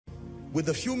With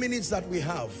the few minutes that we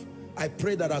have, I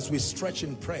pray that as we stretch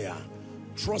in prayer,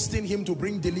 trusting him to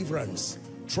bring deliverance,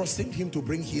 trusting him to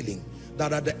bring healing,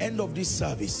 that at the end of this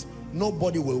service,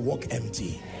 nobody will walk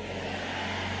empty.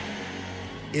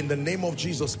 In the name of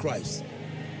Jesus Christ.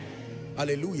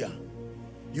 Hallelujah.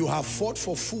 You have fought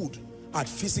for food at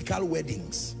physical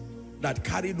weddings that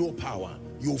carry no power.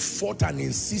 You fought and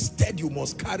insisted you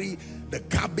must carry the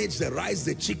cabbage, the rice,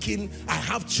 the chicken. I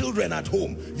have children at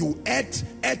home. You ate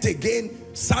again,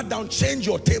 sat down, change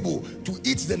your table to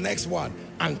eat the next one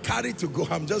and carry to go.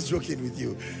 I'm just joking with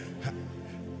you.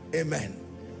 Amen.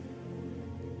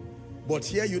 But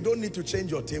here you don't need to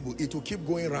change your table. It will keep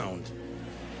going round.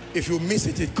 If you miss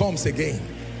it, it comes again.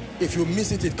 If you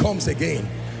miss it, it comes again.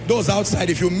 Those outside,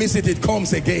 if you miss it, it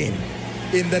comes again.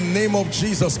 In the name of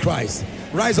Jesus Christ.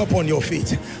 Rise up on your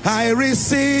feet. I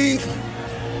receive,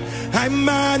 I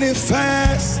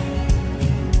manifest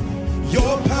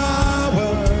your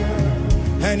power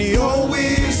and your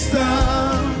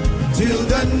wisdom till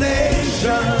the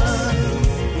nations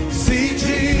see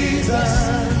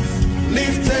Jesus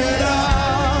lifted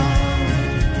up,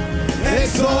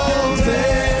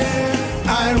 exalted.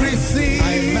 I receive,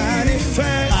 I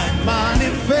manifest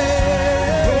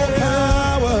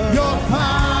your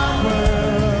power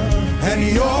and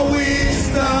your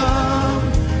wisdom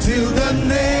till the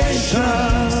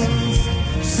nations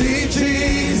see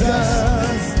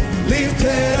Jesus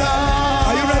lifted up.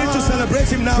 Are you ready to celebrate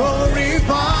him now?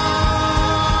 Glorified.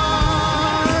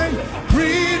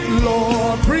 Breathe,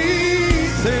 Lord, breathe.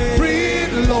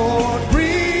 Breathe, Lord,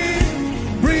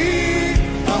 breathe. Breathe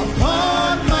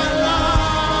upon my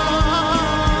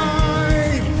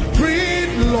life.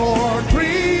 Breathe, Lord,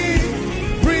 breathe.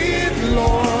 Breathe,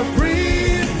 Lord,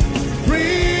 breathe.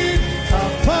 Breathe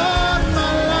upon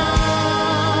my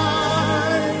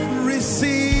life.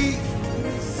 Receive,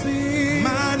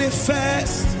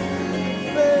 manifest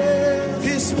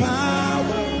his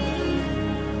power,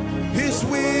 his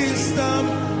wisdom.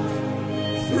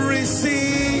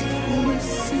 Receive,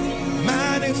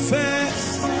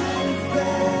 manifest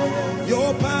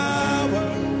your power.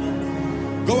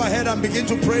 Go ahead and begin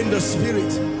to pray in the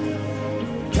spirit,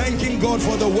 thanking God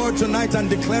for the word tonight and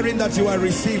declaring that you are a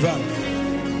receiver.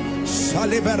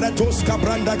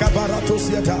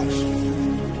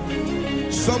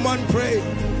 Someone pray.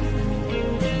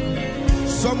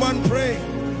 Someone pray.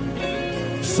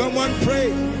 Someone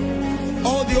pray.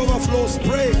 All the overflows,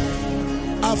 pray.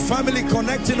 Our family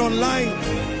connecting online,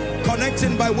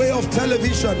 connecting by way of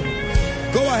television.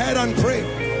 Go ahead and pray.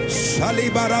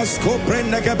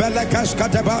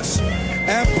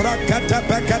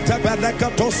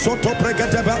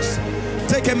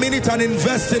 Take a minute and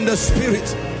invest in the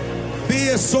spirit. Be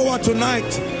a sower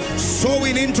tonight,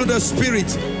 sowing into the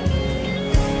spirit.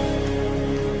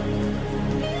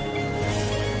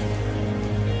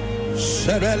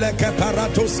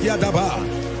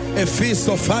 A feast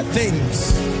of fat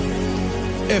things,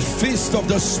 a feast of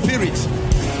the spirit,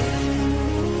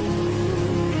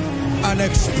 an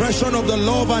expression of the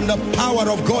love and the power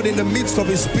of God in the midst of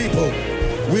his people.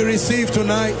 We receive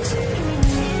tonight.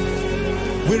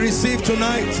 We receive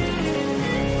tonight.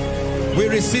 We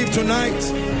receive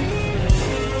tonight.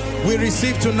 We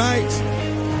receive tonight.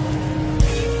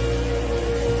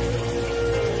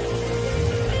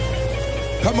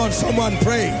 Come on, someone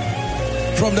pray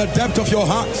from the depth of your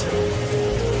heart.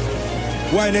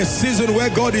 We're in a season where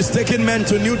God is taking men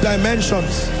to new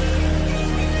dimensions.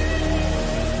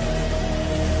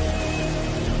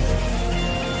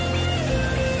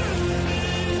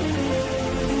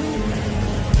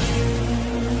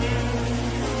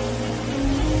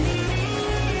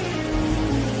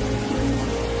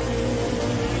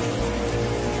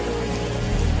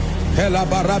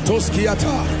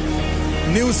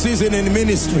 New season in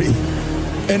ministry,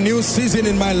 a new season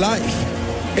in my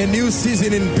life, a new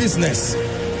season in business,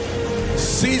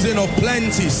 season of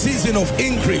plenty, season of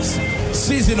increase,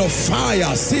 season of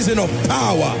fire, season of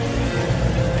power.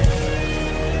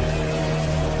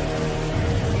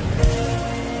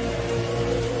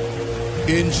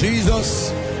 In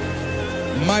Jesus'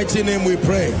 mighty name we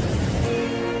pray.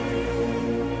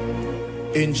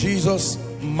 In Jesus'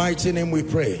 mighty name we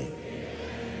pray.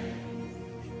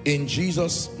 In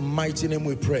Jesus' mighty name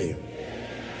we pray.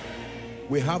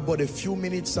 We have but a few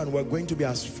minutes and we're going to be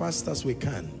as fast as we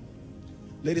can.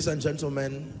 Ladies and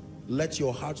gentlemen, let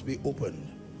your hearts be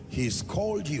open. He's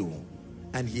called you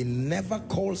and he never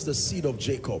calls the seed of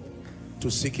Jacob to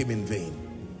seek him in vain.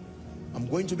 I'm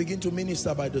going to begin to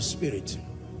minister by the Spirit,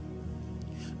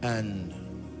 and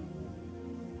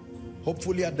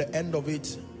hopefully at the end of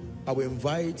it I will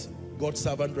invite God's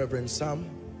servant Reverend Sam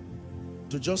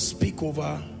to just speak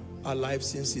over our life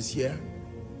since he's here.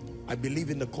 I believe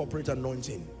in the corporate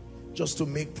anointing just to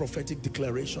make prophetic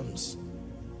declarations.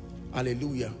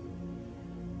 Hallelujah.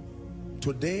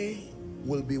 Today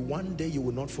will be one day you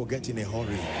will not forget in a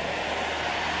hurry.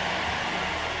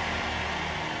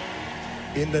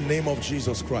 In the name of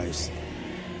Jesus Christ.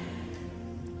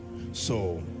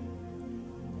 So,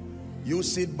 you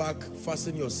sit back,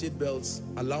 fasten your seatbelts,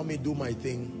 allow me do my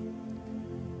thing.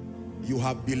 You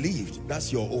have believed,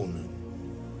 that's your own.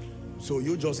 So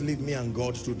you just leave me and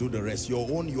God to do the rest. Your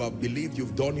own, you have believed,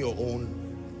 you've done your own.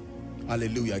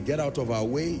 Hallelujah. Get out of our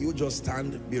way. You just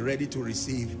stand, be ready to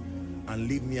receive, and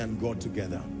leave me and God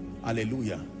together.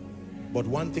 Hallelujah. But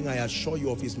one thing I assure you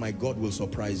of is my God will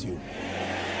surprise you.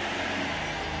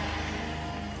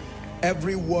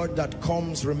 Every word that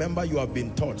comes, remember you have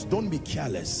been taught. Don't be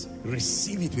careless.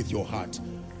 Receive it with your heart.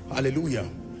 Hallelujah.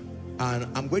 And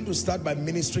I'm going to start by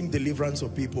ministering deliverance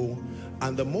of people.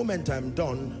 And the moment I'm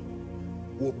done,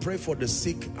 we'll pray for the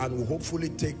sick and we'll hopefully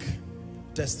take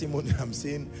testimony. I'm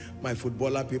seeing my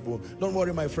footballer people. Don't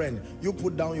worry, my friend. You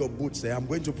put down your boots there. I'm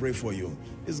going to pray for you.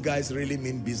 These guys really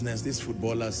mean business. These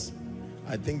footballers,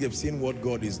 I think they've seen what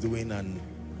God is doing, and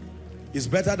it's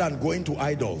better than going to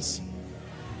idols.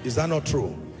 Is that not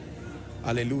true?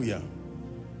 Hallelujah.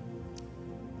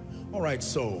 All right,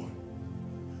 so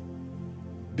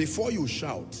before you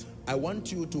shout, I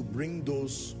want you to bring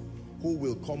those who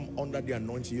will come under the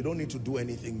anointing. You don't need to do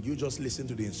anything. You just listen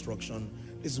to the instruction.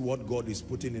 This is what God is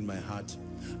putting in my heart.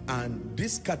 And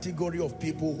this category of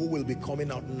people who will be coming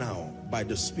out now by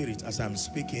the Spirit as I'm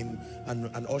speaking,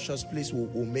 and ushers, please,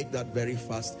 will make that very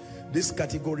fast. This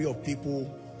category of people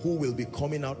who will be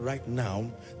coming out right now,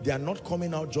 they are not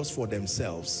coming out just for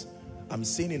themselves. I'm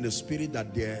seeing in the spirit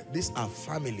that these are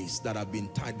families that have been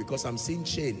tied, because I'm seeing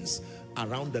chains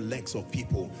around the legs of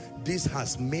people. This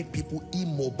has made people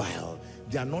immobile.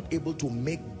 They are not able to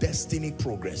make destiny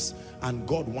progress, and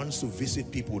God wants to visit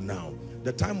people now.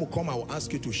 The time will come, I will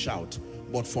ask you to shout,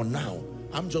 but for now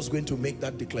I'm just going to make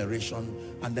that declaration,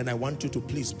 and then I want you to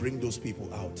please bring those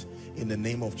people out in the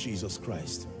name of Jesus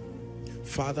Christ.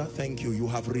 Father, thank you. You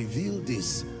have revealed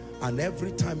this, and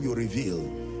every time you reveal,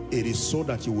 it is so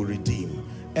that you will redeem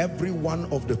every one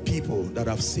of the people that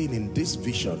I've seen in this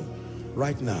vision.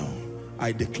 Right now,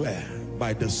 I declare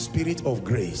by the Spirit of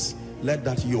grace, let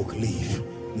that yoke leave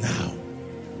now.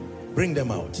 Bring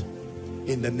them out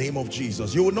in the name of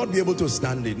Jesus. You will not be able to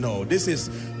stand it. No,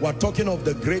 we're talking of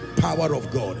the great power of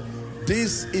God.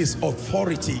 This is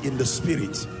authority in the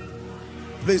Spirit.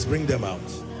 Please bring them out.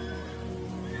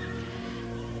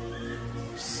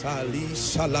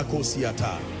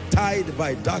 Tied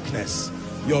by darkness,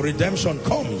 your redemption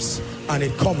comes, and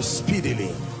it comes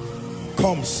speedily.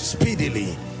 Comes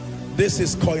speedily. This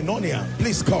is koinonia.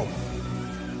 Please come.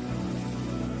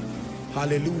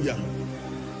 Hallelujah.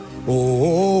 Oh,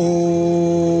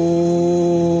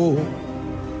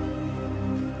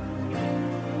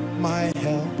 my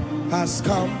help has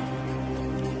come.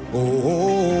 Oh,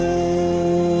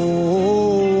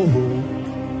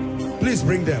 please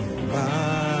bring them. My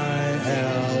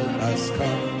help has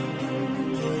come.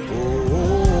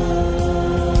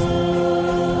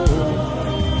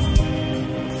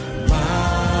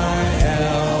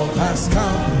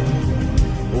 Come.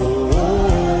 Oh,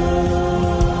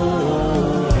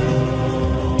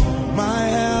 my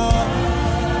help.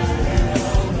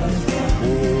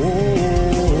 Oh,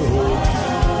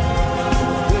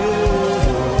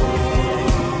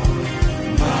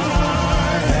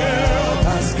 my help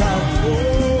has come.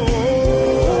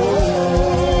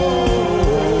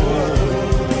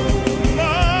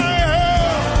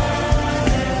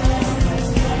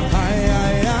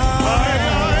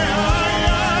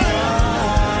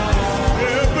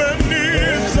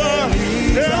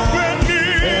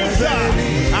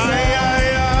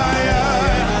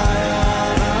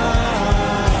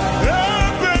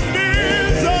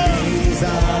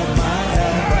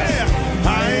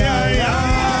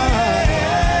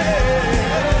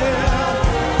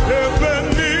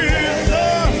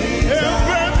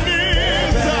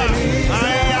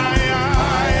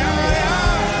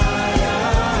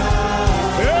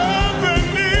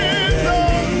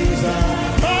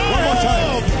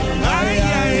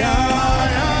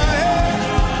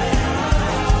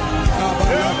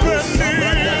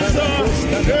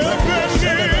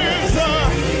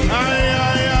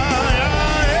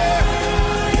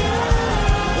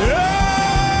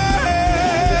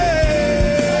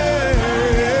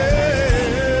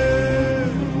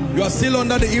 Still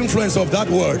under the influence of that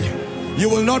word, you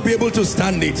will not be able to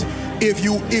stand it. If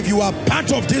you are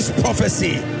part of this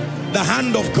prophecy, the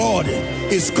hand of God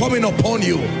is coming upon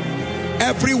you.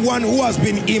 Everyone who has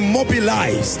been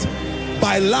immobilized,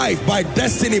 by life, by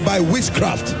destiny, by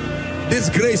witchcraft. This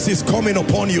grace is coming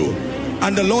upon you,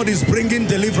 and the Lord is bringing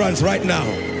deliverance right now.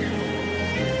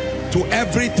 To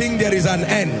everything there is an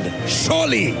end.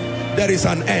 Surely there is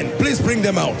an end. Please bring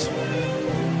them out.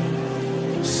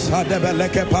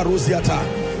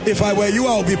 If I were you,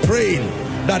 I would be praying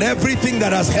that everything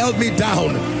that has held me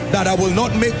down, that I will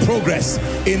not make progress,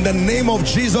 in the name of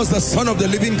Jesus, the Son of the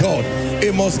living God,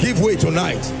 it must give way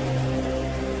tonight.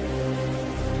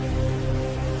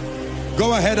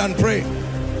 Go ahead and pray.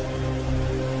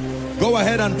 Go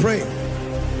ahead and pray.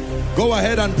 Go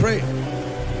ahead and pray.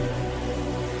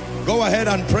 Go ahead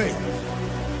and pray.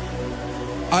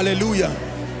 Hallelujah.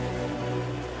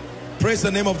 Praise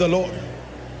the name of the Lord.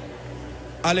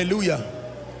 Hallelujah.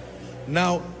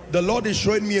 Now, the Lord is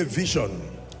showing me a vision.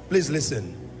 Please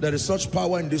listen. There is such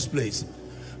power in this place.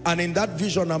 And in that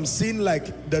vision, I'm seeing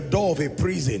like the door of a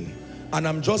prison. And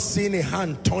I'm just seeing a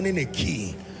hand turning a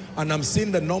key. And I'm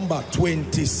seeing the number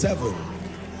 27.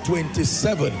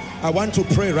 27. I want to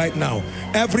pray right now.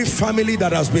 Every family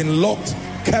that has been locked,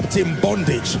 kept in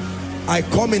bondage, I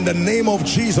come in the name of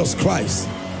Jesus Christ.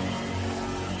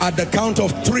 At the count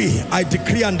of 3, I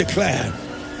decree and declare,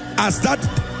 as that,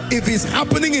 if it's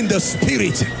happening in the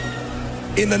spirit,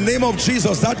 in the name of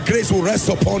Jesus, that grace will rest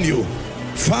upon you.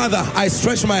 Father, I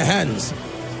stretch my hands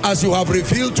as you have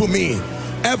revealed to me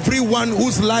everyone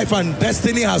whose life and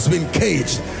destiny has been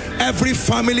caged, every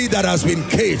family that has been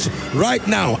caged right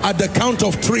now. At the count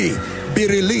of 3, be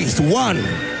released. 1,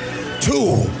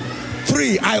 2,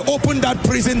 3. I open that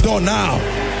prison door now.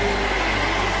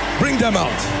 Bring them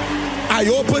out. I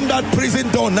open that prison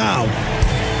door now.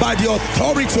 By the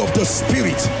authority of the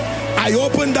Spirit, I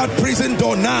open that prison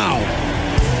door now.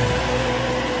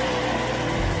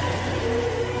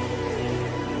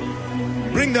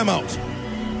 Bring them out.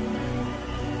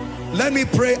 Let me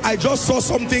pray. I just saw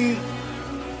something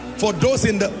for those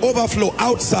in the overflow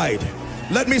outside.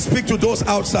 Let me speak to those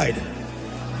outside.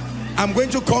 I'm going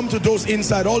to come to those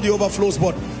inside, all the overflows,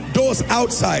 but those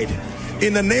outside,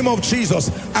 in the name of Jesus,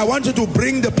 I want you to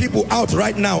bring the people out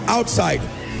right now, outside.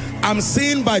 I'm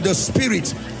seeing by the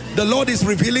Spirit, the Lord is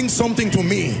revealing something to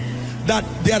me, that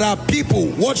there are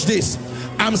people, watch this,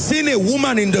 I'm seeing a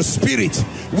woman in the spirit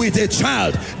with a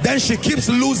child, then she keeps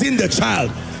losing the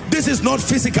child. This is not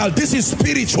physical, this is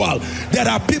spiritual. There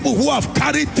are people who have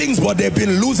carried things but they've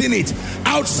been losing it.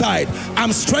 Outside,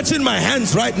 I'm stretching my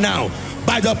hands right now.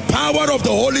 By the power of the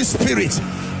Holy Spirit,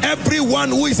 everyone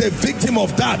who is a victim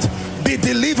of that, be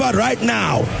delivered right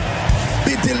now.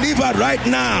 Be delivered right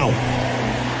now.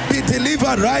 Be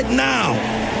delivered right now.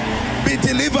 Be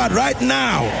delivered right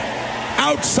now.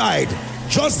 Outside,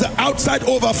 just the outside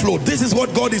overflow. This is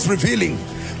what God is revealing.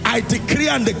 I decree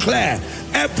and declare,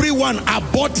 everyone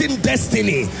aborting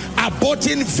destiny,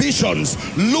 aborting visions,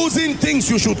 losing things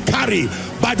you should carry,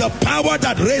 by the power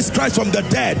that raised Christ from the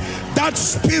dead, that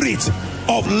spirit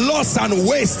of loss and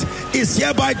waste is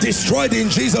hereby destroyed in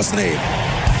Jesus' name.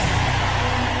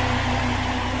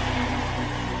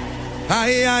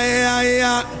 Aye, aye, aye,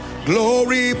 aye.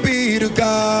 Glory be to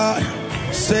God.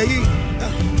 Say,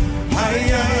 aye,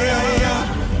 aye, aye, aye.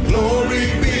 Glory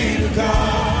be to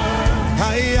God.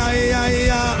 Aye, aye, aye,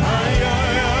 aye.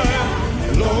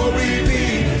 Glory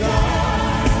be to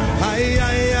God. Aye,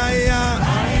 aye, aye, aye.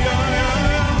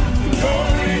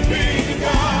 Glory be to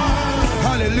God.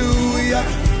 Hallelujah,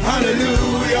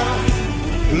 hallelujah.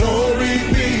 Glory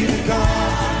be to God.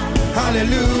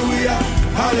 Hallelujah,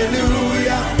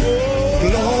 hallelujah.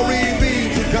 Glory be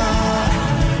to God.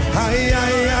 Aye,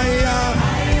 aye, aye, aye.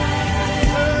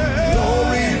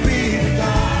 Glory be to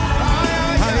God.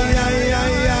 Aye, aye,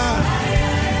 aye, aye.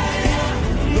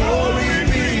 Glory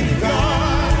be to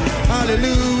God.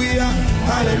 Hallelujah,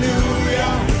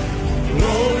 hallelujah.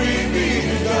 Glory be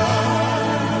to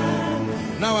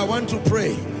God. Now I want to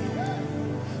pray.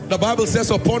 The Bible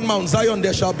says, upon Mount Zion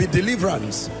there shall be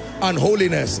deliverance and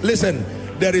holiness. Listen,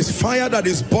 there is fire that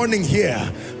is burning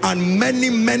here, and many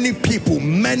people,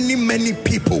 many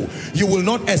people, you will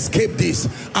not escape this.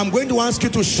 I'm going to ask you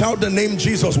to shout the name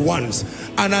Jesus once,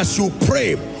 and as you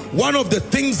pray, one of the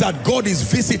things that God is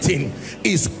visiting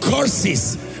is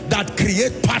curses that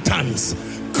create patterns.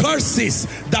 Curses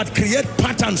that create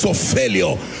patterns of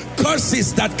failure,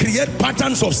 curses that create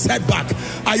patterns of setback.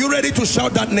 Are you ready to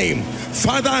shout that name?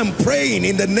 Father, I'm praying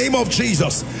in the name of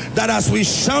Jesus that as we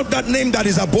shout that name that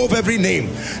is above every name,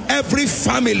 every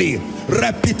family,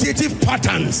 repetitive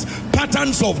patterns,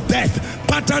 patterns of death,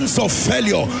 patterns of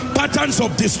failure, patterns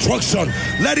of destruction,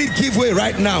 let it give way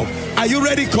right now. Are you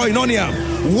ready, Koinonia?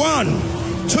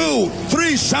 1, 2,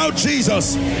 3, shout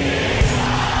Jesus.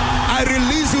 I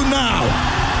release you now.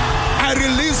 I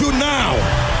release you now.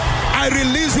 I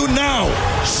release you now.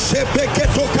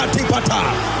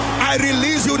 I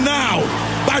release you now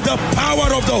by the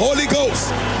power of the Holy Ghost.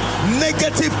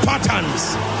 Negative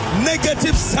patterns,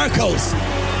 negative circles,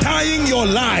 tying your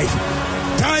life,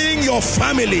 tying your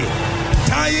family,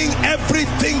 tying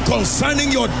everything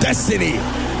concerning your destiny.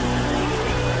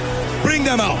 Bring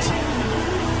them out.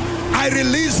 I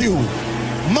release you.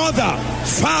 Mother,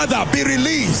 father, be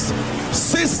released.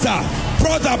 Sister,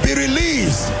 brother, be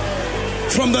released.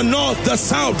 From the north, the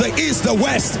south, the east, the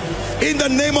west, in the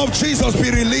name of Jesus,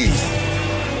 be released.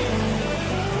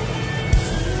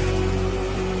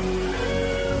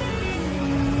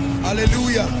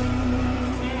 Hallelujah.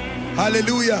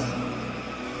 Hallelujah.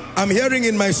 I'm hearing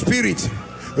in my spirit,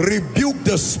 rebuke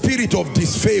the spirit of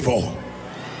disfavor.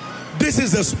 This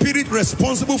is the spirit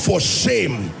responsible for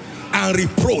shame and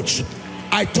reproach.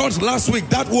 I taught last week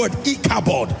that word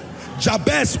Ichabod.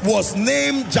 Jabez was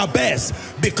named Jabez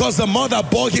because the mother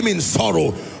bore him in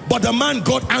sorrow. But the man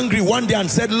got angry one day and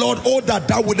said, Lord, oh that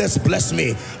thou wouldest bless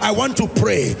me. I want to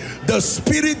pray. The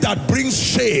spirit that brings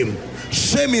shame,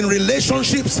 shame in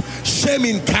relationships, shame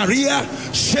in career,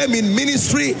 shame in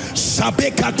ministry,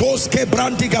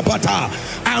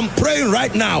 I'm praying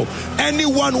right now,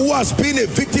 anyone who has been a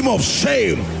victim of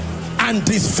shame and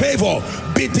disfavor,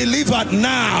 be delivered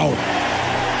now.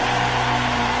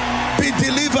 Be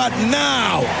delivered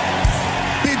now.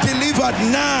 Be delivered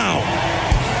now.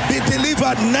 Be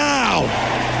delivered now.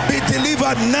 Be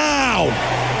delivered now.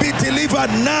 Be delivered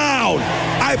now.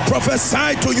 I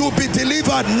prophesy to you, be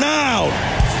delivered now.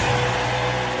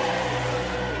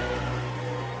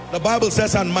 The Bible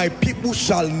says, and my people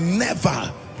shall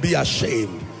never be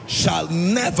ashamed. Shall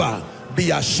never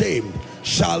be ashamed.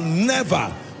 Shall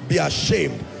never be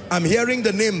ashamed. I'm hearing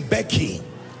the name Becky.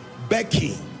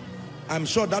 Becky. I'm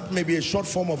sure that may be a short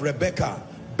form of Rebecca.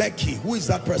 Becky, who is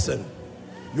that person?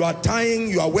 You are tying,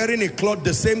 you are wearing a cloth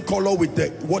the same color with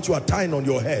what you are tying on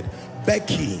your head.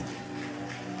 Becky.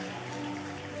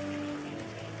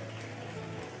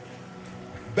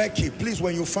 Becky, please,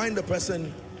 when you find the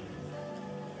person,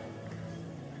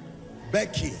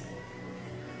 Becky.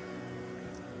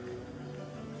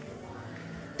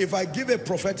 If I give a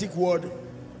prophetic word,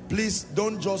 please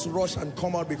don't just rush and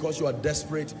come out because you are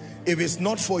desperate. If it's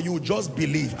not for you, just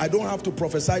believe. I don't have to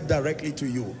prophesy directly to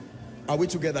you. Are we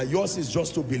together? Yours is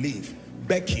just to believe.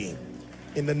 Becky,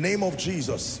 in the name of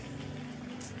Jesus.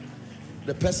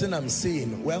 The person I'm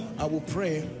seeing, well, I will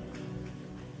pray.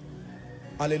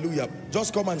 Hallelujah.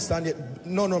 Just come and stand here.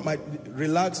 No,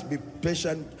 relax, be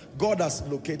patient. God has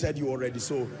located you already,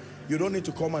 so you don't need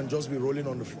to come and just be rolling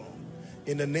on the floor.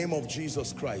 In the name of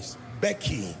Jesus Christ.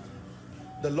 Becky,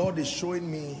 the Lord is showing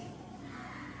me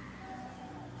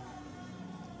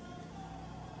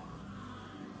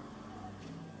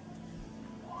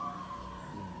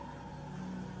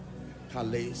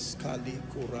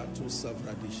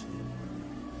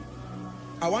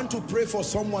I want to pray for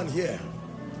someone here.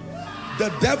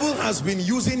 The devil has been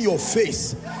using your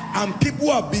face, and people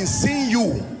have been seeing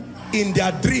you in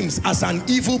their dreams as an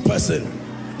evil person.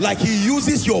 Like he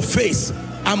uses your face.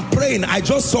 I'm praying. I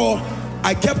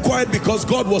kept quiet because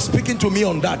God was speaking to me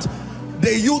on that.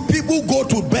 People go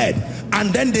to bed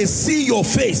and then they see your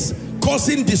face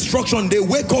causing destruction. They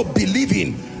wake up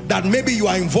believing that maybe you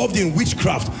are involved in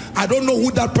witchcraft. I don't know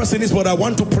who that person is, but I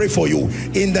want to pray for you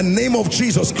in the name of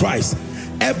Jesus Christ.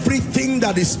 Everything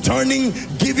that is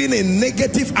giving a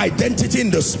negative identity in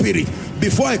the spirit,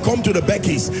 before I come to the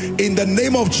Beckys, in the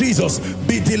name of Jesus,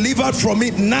 be delivered from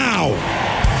it now.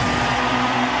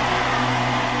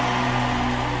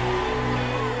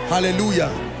 Hallelujah.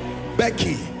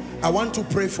 Becky, I want to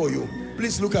pray for you.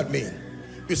 Please look at me.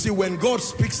 You see, when God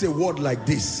speaks a word like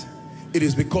this, it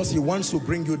is because he wants to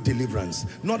bring you deliverance.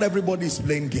 Not everybody is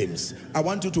playing games. I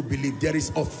want you to believe there is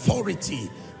authority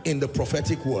in the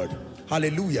prophetic word.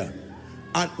 Hallelujah.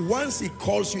 And once he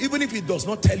calls you, even if he does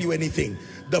not tell you anything,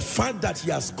 the fact that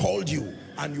he has called you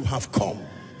and you have come,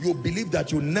 you believe that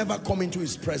you never come into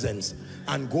his presence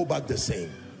and go back the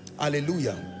same.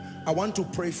 Hallelujah. I want to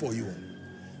pray for you.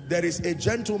 There is a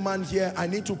gentleman here. I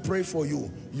need to pray for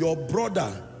you. Your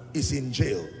brother is in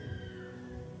jail.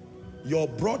 Your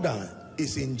brother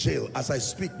is in jail. As I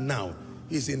speak now,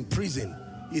 he's in prison.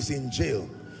 He's in jail.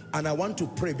 And I want to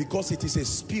pray because it is a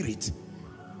spirit.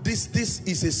 This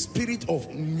is a spirit of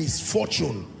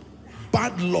misfortune,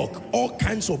 bad luck, all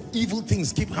kinds of evil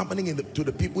things keep happening to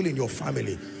the people in your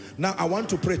family. Now I want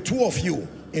to pray. Two of you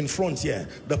in front here,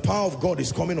 the power of God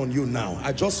is coming on you now.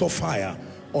 I just saw fire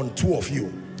on two of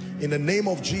you. In the name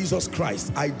of Jesus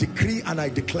Christ, I decree and I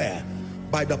declare,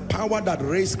 by the power that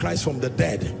raised Christ from the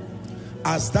dead,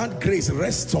 as that grace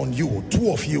rests on you, two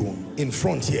of you in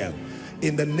front here,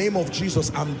 In the name of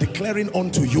Jesus, I'm declaring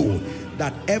unto you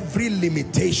that every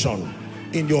limitation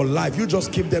in your life, you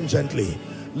just keep them gently.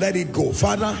 Let it go.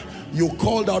 Father, you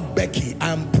called out Becky. I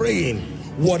am praying,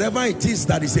 whatever it is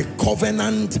that is a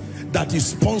covenant that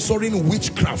is sponsoring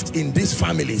witchcraft in these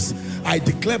families, I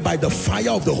declare by the fire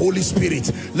of the Holy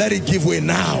Spirit, let it give way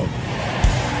now.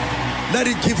 Let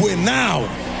it give way now.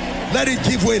 Let it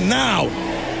give way now.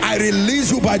 I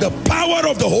release you by the power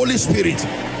of the Holy Spirit.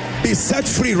 Be set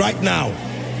free right now.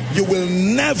 You will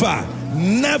never,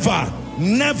 never,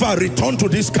 never return to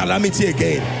this calamity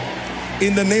again.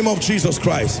 In the name of Jesus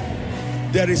Christ.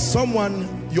 There is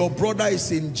someone, your brother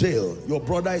is in jail, your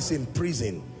brother is in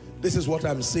prison. This is what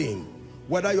I'm saying.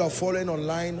 Whether you are following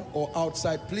online or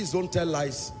outside, please don't tell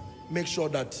lies. Make sure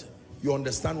that you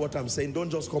understand what I'm saying.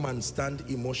 Don't just come and stand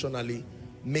emotionally.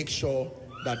 Make sure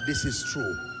that this is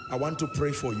true. I want to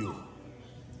pray for you.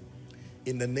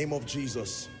 In the name of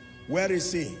Jesus. Where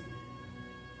is he?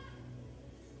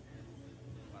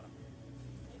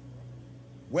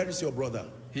 Where is your brother?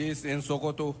 He is in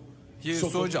Sokoto. He is a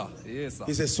soldier. Yes, sir.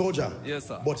 He's a soldier? Yes,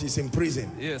 sir. But he's in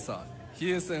prison? Yes, sir.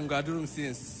 He is in Gadrum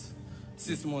since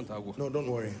 6 months ago. No, don't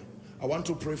worry. I want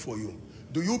to pray for you.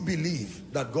 Do you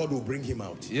believe that God will bring him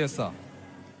out? Yes, sir.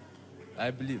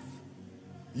 I believe.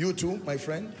 You too, my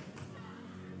friend?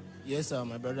 Yes, sir.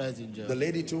 My brother is in jail. The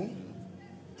lady too?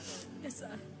 Yes, sir.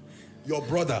 Your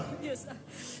brother? Yes, sir.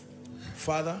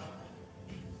 Father,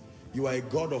 you are a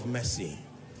God of mercy.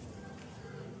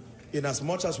 In as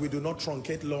much as we do not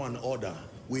truncate law and order,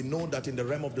 we know that in the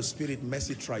realm of the spirit,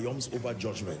 mercy triumphs over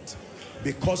judgment.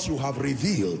 Because you have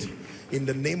revealed, in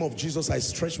the name of Jesus, I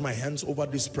stretch my hands over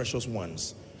these precious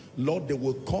ones. Lord, they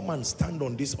will come and stand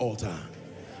on this altar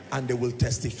and they will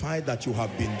testify that you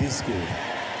have been this good.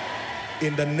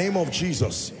 In the name of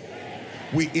Jesus,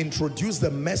 we introduce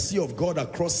the mercy of God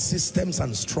across systems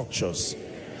and structures,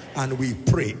 and we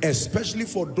pray, especially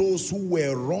for those who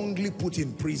were wrongly put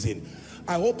in prison.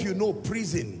 I hope you know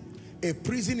prison. A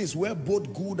prison is where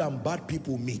both good and bad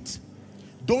people meet.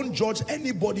 Don't judge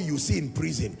anybody you see in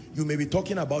prison. You may be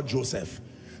talking about Joseph.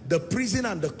 The prison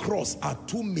and the cross are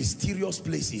two mysterious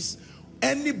places.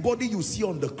 Anybody you see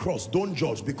on the cross, don't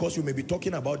judge, because you may be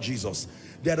talking about Jesus.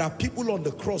 There are people on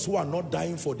the cross who are not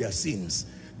dying for their sins.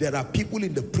 There are people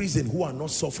in the prison who are not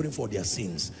suffering for their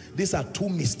sins. These are two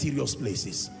mysterious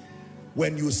places.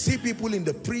 When you see people in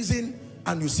the prison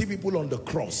and you see people on the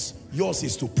cross, yours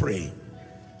is to pray.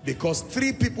 Because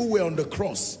 3 people were on the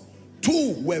cross.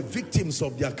 2 were victims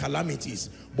of their calamities,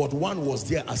 but 1 was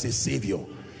there as a savior.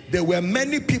 There were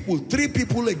many people. 3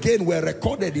 people again were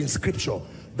recorded in scripture.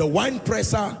 The wine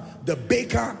presser, the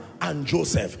baker, and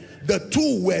Joseph. The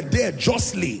 2 were there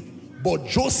justly, but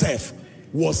Joseph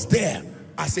was there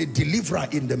as a deliverer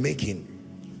in the making.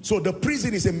 So the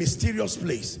prison is a mysterious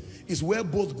place. It's where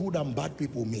both good and bad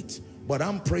people meet. But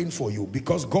I'm praying for you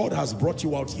because God has brought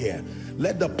you out here.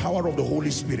 Let the power of the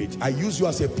Holy Spirit, I use you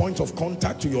as a point of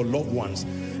contact to your loved ones.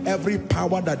 Every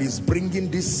power that is bringing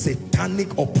this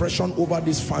satanic oppression over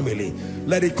this family,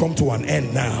 let it come to an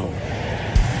end now.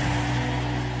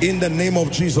 In the name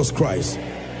of Jesus Christ.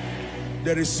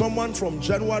 There is someone from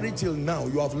January till now,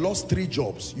 you have lost 3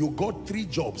 jobs. You got 3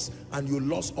 jobs and you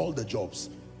lost all the jobs.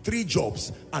 3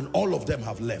 jobs and all of them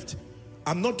have left.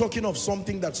 I'm not talking of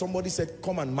something that somebody said,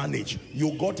 come and manage.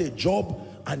 You got a job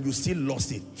and you still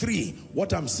lost it. 3,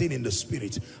 what I'm seeing in the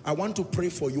spirit. I want to pray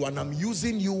for you, and I'm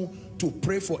using you to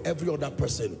pray for every other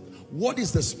person. What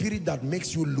is the spirit that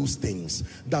makes you lose things?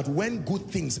 That when good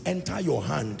things enter your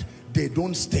hand, they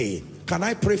don't stay. Can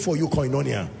I pray for you,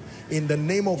 Koinonia? In the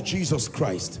name of Jesus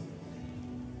Christ.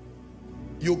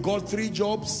 You got 3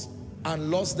 jobs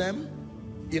and lost them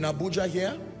in Abuja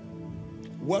here.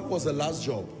 What was the last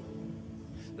job?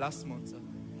 Last month, sir.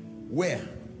 Where?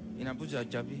 In Abuja,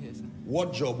 Jabi here, sir.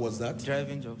 What job was that?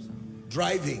 Driving job, sir.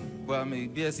 Driving? But I'm a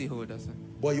BSc holder, sir.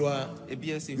 But you are a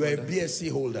BSc holder. You're a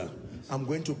BSc holder. Yes. I'm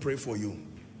going to pray for you.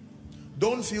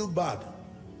 Don't feel bad.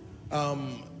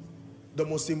 The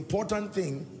most important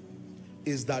thing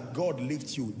is that God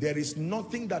lifts you. There is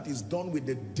nothing that is done with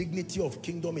the dignity of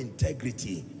kingdom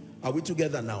integrity. Are we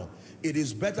together now? It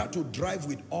is better to drive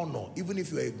with honor, even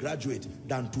if you're a graduate,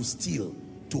 than to steal,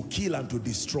 to kill, and to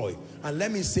destroy. And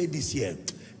let me say this here.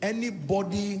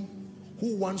 Anybody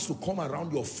who wants to come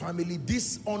around your family,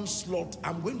 this onslaught,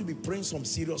 I'm going to be praying some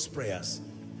serious prayers.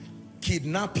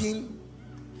 Kidnapping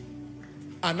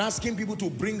and asking people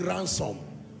to bring ransom.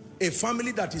 A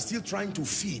family that is still trying to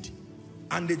feed,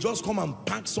 and they just come and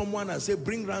pack someone and say,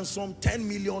 bring ransom, 10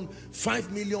 million,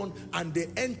 5 million, and they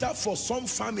enter. For some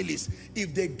families,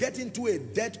 if they get into a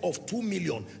debt of 2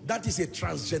 million, that is a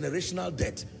transgenerational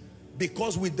debt.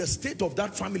 Because with the state of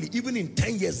that family, even in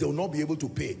 10 years, they will not be able to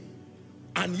pay.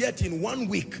 And yet in 1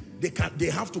 week, they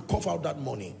have to cough out that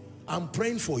money. I'm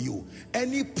praying for you.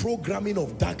 Any programming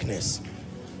of darkness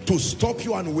to stop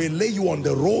you and waylay you on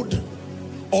the road,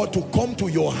 or to come to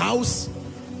your house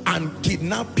and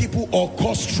kidnap people or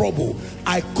cause trouble,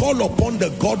 I call upon the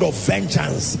God of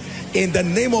vengeance. In the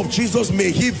name of Jesus,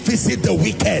 may he visit the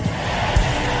wicked.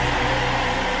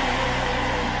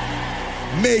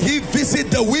 May he visit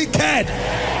the wicked.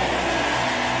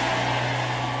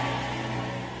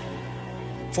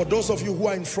 For those of you who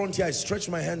are in front here, I stretch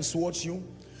my hands towards you,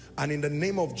 and in the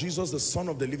name of Jesus, the Son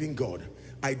of the living God,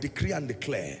 I decree and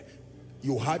declare,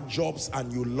 you had jobs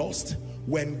and you lost.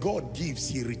 When God gives,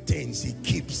 he retains, he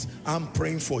keeps. I'm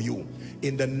praying for you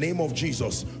in the name of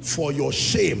Jesus. For your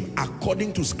shame,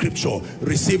 according to scripture,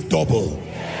 receive double.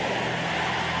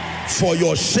 For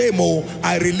your shame, oh,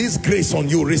 I release grace on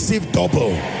you, receive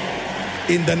double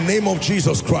in the name of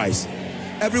Jesus Christ.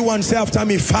 Everyone say after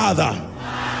me, Father.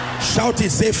 Shout it,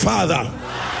 say, Father,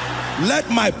 let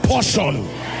my portion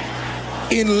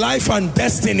in life and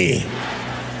destiny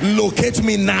locate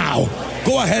me now.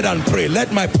 Go ahead and pray.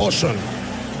 Let my portion.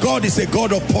 God is a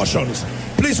God of portions.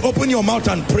 Please open your mouth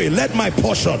and pray. Let my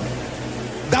portion,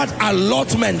 that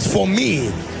allotment for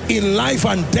me in life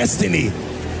and destiny,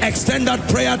 extend that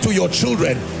prayer to your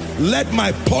children. Let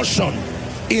my portion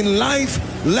in life,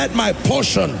 let my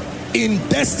portion in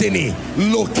destiny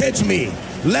locate me.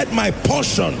 Let my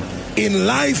portion in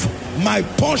life, my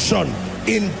portion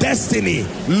in destiny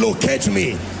locate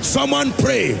me. Someone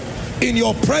pray. In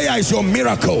your prayer is your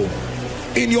miracle.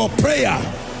 In your prayer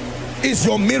is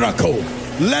your miracle.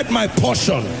 Let my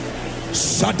portion,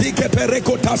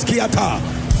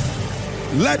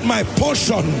 let my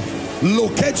portion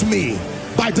locate me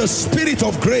by the Spirit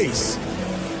of grace.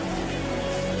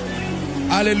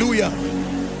 Hallelujah.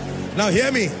 Now hear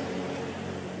me.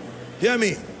 Hear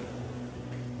me.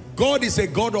 God is a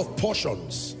God of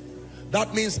portions.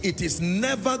 That means it is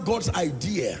never God's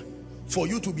idea for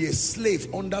you to be a slave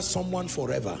under someone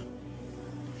forever.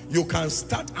 You can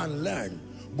start and learn,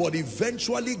 but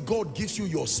eventually God gives you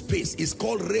your space. It's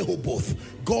called Rehoboth.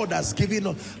 God has given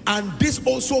us. And this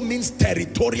also means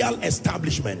territorial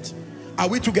establishment. Are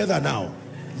we together now?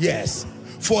 Yes.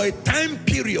 For a time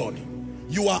period,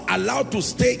 you are allowed to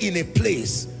stay in a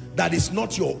place that is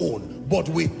not your own. But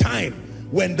with time,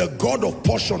 when the God of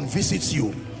portion visits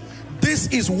you, this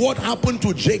is what happened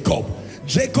to Jacob.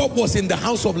 Jacob was in the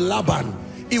house of Laban.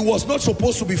 It was not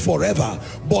supposed to be forever,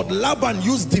 but Laban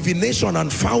used divination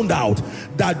and found out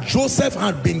that Joseph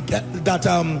had been,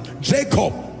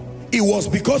 Jacob, it was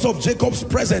because of Jacob's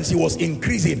presence he was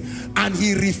increasing, and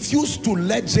he refused to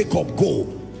let Jacob go.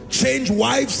 Change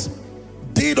wives,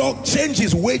 change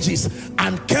his wages,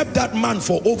 and kept that man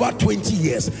for over 20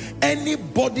 years.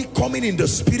 Anybody coming in the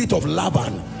spirit of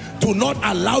Laban, do not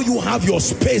allow you have your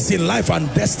space in life and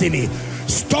destiny.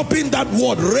 Stopping that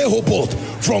word Rehoboth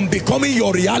from becoming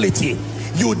your reality.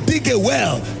 You dig a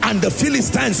well and the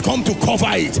Philistines come to cover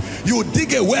it. You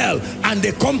dig a well and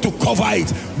they come to cover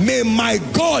it. May my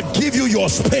God give you your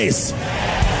space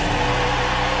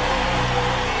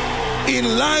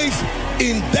in life,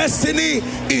 in destiny,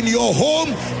 in your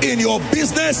home, in your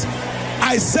business.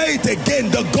 I say it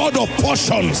again, the God of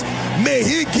portions, may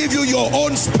he give you your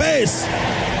own space.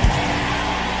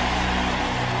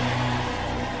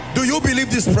 Do you believe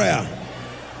this prayer?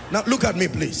 Now look at me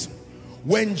please.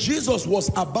 When Jesus was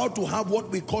about to have what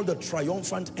we call the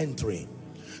triumphant entry,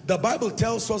 the Bible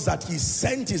tells us that he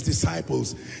sent his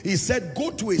disciples. He said, go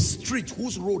to a street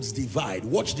whose roads divide.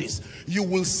 Watch this. You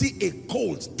will see a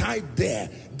colt tied there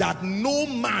that no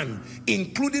man,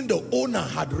 including the owner,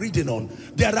 had ridden on.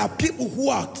 There are people who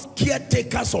are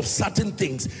caretakers of certain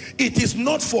things. It is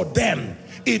not for them.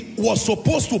 It was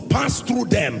supposed to pass through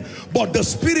them, but the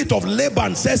spirit of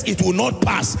Laban says it will not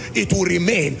pass, it will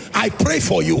remain. I pray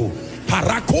for you.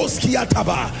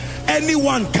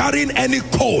 Anyone carrying any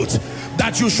colt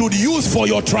that you should use for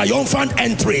your triumphant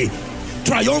entry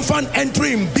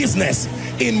in business,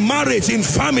 in marriage, in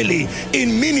family,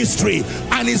 in ministry,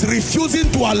 and is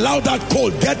refusing to allow that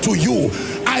colt get to you,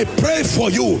 I pray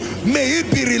for you. May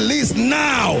it be released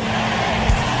now.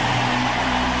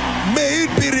 May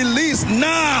it be released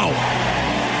now.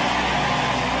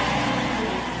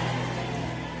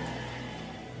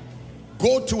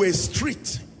 Go to a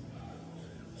street,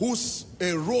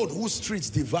 a road whose streets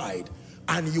divide,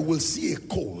 and you will see a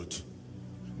colt.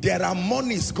 There are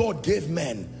monies God gave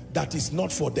men that is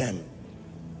not for them.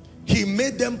 He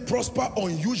made them prosper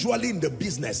unusually in the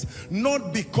business,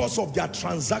 not because of their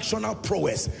transactional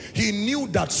prowess. He knew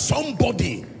that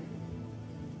somebody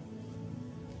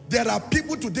There are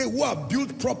people today who have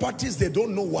built properties, they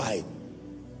don't know why.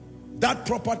 That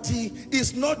property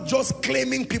is not just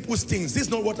claiming people's things. This is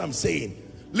not what I'm saying.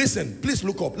 Listen, please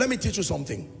look up. Let me teach you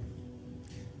something.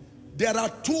 There are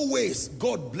two ways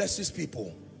God blesses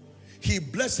people. He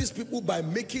blesses people by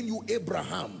making you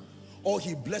Abraham, or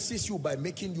he blesses you by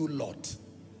making you Lot.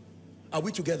 Are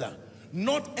we together?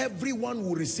 Not everyone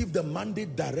will receive the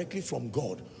mandate directly from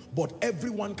God, but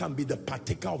everyone can be the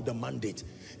partaker of the mandate.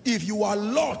 If you are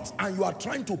Lot and you are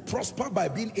trying to prosper by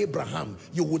being Abraham,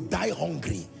 you will die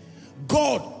hungry.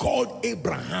 God called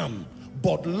Abraham,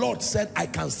 but Lot said, I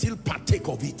can still partake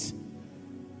of it.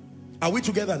 Are we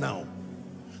together now?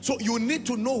 So you need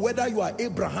to know whether you are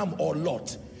Abraham or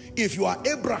Lot. If you are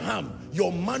Abraham,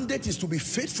 your mandate is to be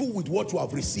faithful with what you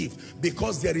have received,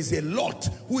 because there is a Lot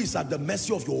who is at the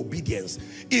mercy of your obedience.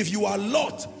 If you are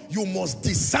Lot, you must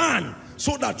discern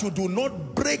so that you do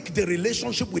not break the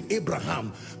relationship with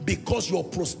Abraham, because your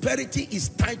prosperity is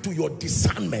tied to your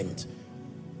discernment.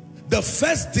 The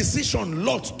first decision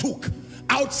Lot took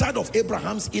outside of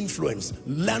Abraham's influence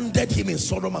landed him in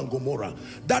Sodom and Gomorrah.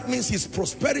 That means his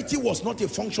prosperity was not a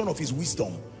function of his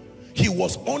wisdom. He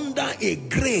was under a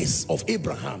grace of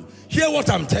Abraham. Hear what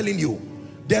I'm telling you.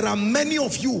 There are many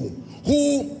of you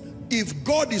who, if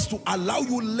God is to allow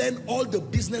you learn all the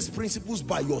business principles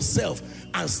by yourself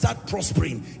and start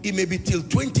prospering, it may be till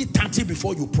 2030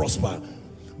 before you prosper.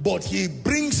 But he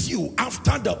brings you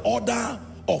after the order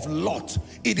of Lot.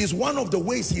 It is one of the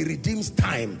ways he redeems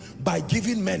time, by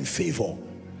giving men favor.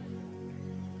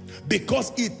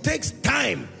 Because it takes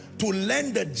time to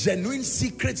learn the genuine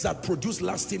secrets that produce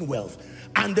lasting wealth.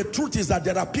 And the truth is that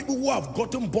there are people who have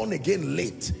gotten born again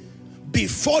late,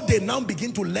 before they now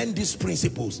begin to learn these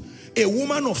principles. A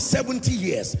woman of 70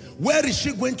 years, where is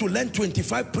she going to learn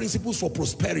 25 principles for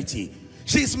prosperity?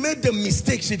 She's made the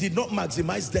mistake. She did not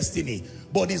maximize destiny.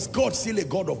 But is God still a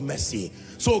God of mercy?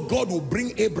 So God will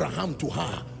bring Abraham to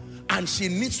her, and she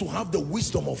needs to have the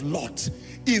wisdom of Lot.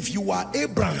 If you are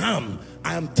Abraham,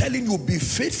 I am telling you, be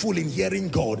faithful in hearing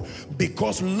God,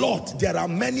 because Lot, there are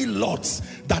many Lots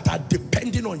that are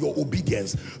depending on your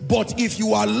obedience. But if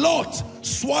you are Lot,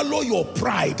 swallow your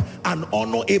pride and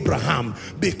honor Abraham,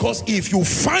 because if you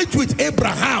fight with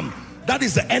Abraham, that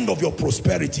is the end of your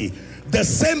prosperity. The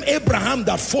same Abraham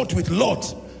that fought with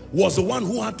Lot was the one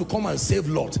who had to come and save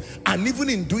Lot. And even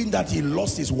in doing that, he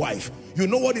lost his wife. You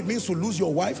know what it means to lose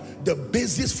your wife? The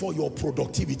basis for your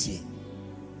productivity.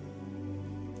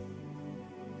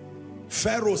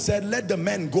 Pharaoh said, let the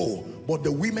men go, but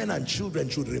the women and children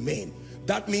should remain.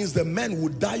 That means the men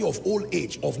would die of old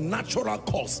age, of natural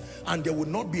cause, and there would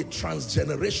not be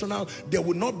transgenerational, there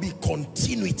would not be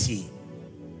continuity.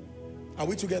 Are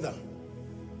we together?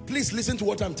 Please listen to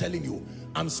what I'm telling you.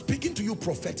 I'm speaking to you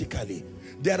prophetically.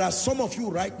 There are some of you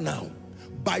right now,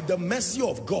 by the mercy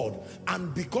of God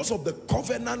and because of the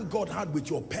covenant God had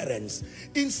with your parents,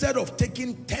 instead of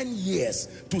taking 10 years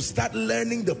to start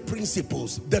learning the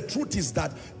principles, the truth is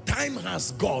that time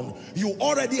has gone. You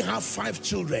already have 5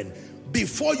 children.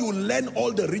 Before you learn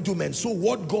all the rudiments, so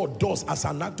what God does as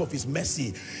an act of his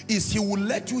mercy is he will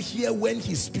let you hear when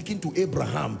he's speaking to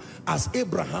Abraham. As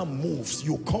Abraham moves,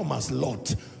 you come as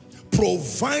Lot.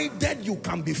 Provided you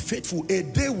can be faithful, a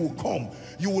day will come,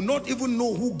 you will not even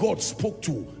know who God spoke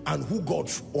to and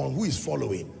who is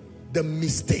following. The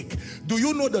mistake. Do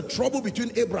you know the trouble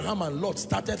between Abraham and Lot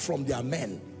started from their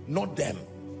men, not them?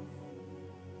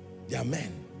 Their men.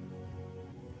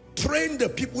 Train the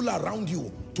people around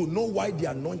you to know why the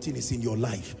anointing is in your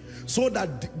life, so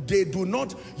that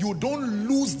you don't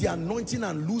lose the anointing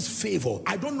and lose favor.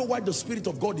 I don't know why the Spirit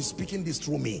of God is speaking this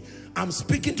through me. I'm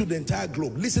speaking to the entire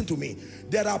globe. Listen to me.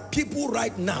 There are people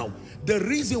right now, the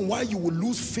reason why you will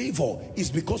lose favor is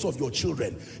because of your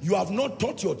children. You have not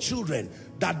taught your children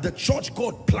that the church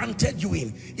God planted you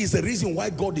in is the reason why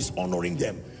God is honoring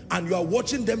them. And you are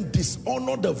watching them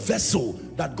dishonor the vessel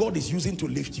that God is using to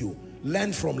lift you.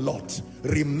 Learn from Lot.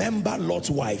 Remember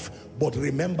Lot's wife, but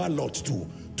remember Lot too.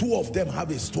 2 of them have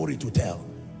a story to tell.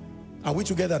 Are we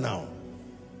together now?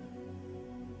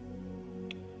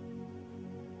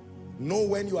 Know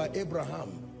when you are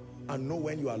Abraham and know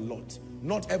when you are Lot.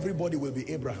 Not everybody will be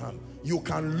Abraham. You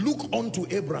can look unto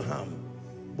Abraham,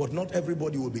 but not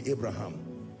everybody will be Abraham.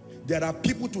 There are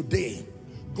people today,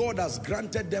 God has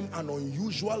granted them an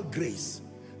unusual grace.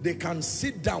 They can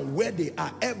sit down where they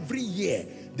are every year.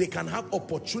 They can have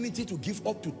opportunity to give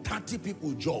up to 30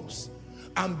 people jobs.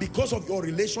 And because of your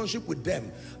relationship with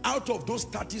them, out of those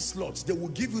 30 slots, they will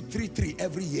give you 3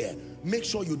 every year. Make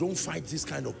sure you don't fight this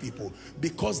kind of people,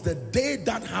 because the day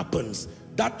that happens,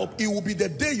 It will be the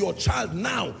day your child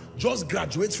now just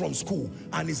graduates from school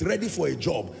and is ready for a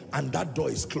job, and that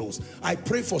door is closed. I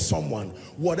pray for someone,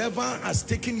 whatever has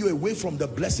taken you away from the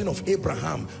blessing of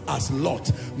Abraham as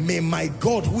Lot, may my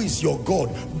God, who is your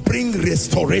God, bring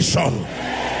restoration.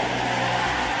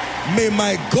 May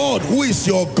my God, who is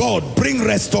your God, bring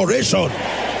restoration.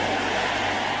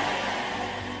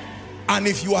 And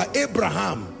if you are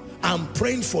Abraham, I'm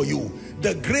praying for you.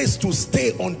 The grace to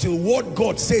stay until what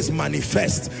God says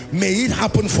manifest, may it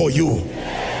happen for you.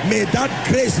 May that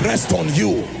grace rest on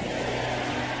you,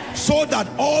 so that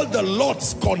all the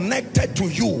Lots connected to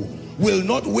you will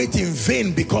not wait in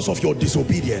vain because of your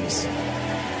disobedience.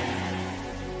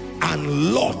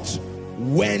 And Lot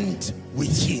went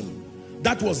with him.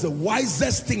 That was the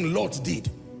wisest thing Lot did.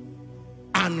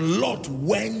 And Lot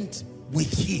went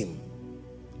with him.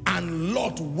 And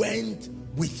Lot went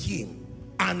with him.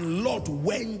 And Lot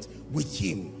went with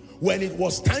him. When it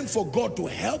was time for God to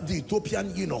help the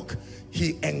Ethiopian eunuch,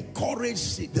 he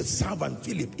encouraged the servant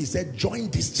Philip. He said, join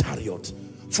this chariot.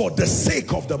 For the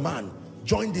sake of the man,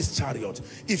 join this chariot.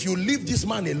 If you leave this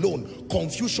man alone,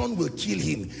 confusion will kill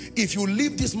him. If you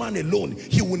leave this man alone,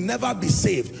 he will never be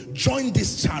saved. Join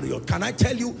this chariot. Can I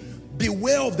tell you,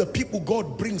 beware of the people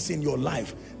God brings in your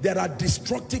life. There are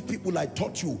destructive people, I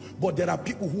taught you, but there are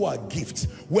people who are gifts.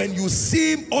 When you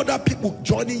see other people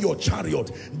joining your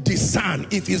chariot, discern.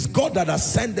 If it's God that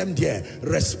has sent them there,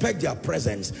 respect their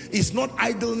presence. It's not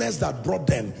idleness that brought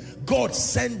them. God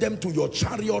sent them to your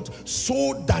chariot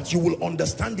so that you will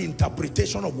understand the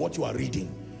interpretation of what you are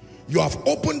reading. You have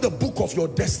opened the book of your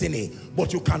destiny,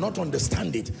 but you cannot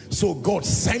understand it. So God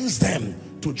sends them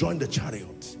to join the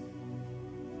chariot.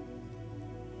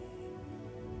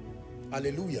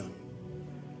 Hallelujah.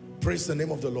 Praise the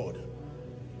name of the Lord.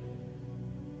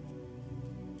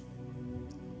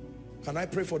 Can I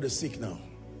pray for the sick now?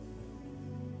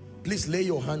 Please lay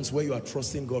your hands where you are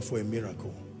trusting God for a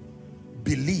miracle.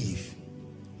 Believe.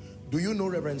 Do you know,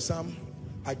 Reverend Sam,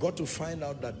 I got to find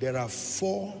out that there are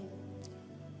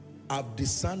I've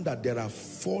discerned that there are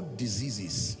 4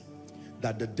 diseases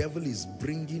that the devil is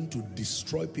bringing to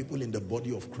destroy people in the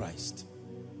body of Christ.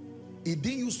 It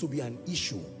didn't used to be an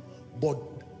issue, but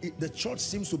the church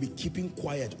seems to be keeping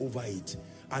quiet over it.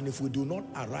 And if we do not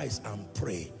arise and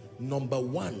pray, number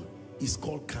 1 is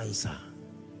called cancer.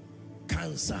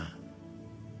 Cancer.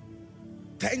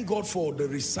 Thank God for the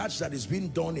research that is being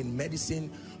done in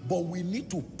medicine, but we need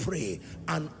to pray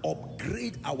and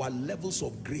upgrade our levels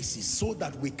of graces so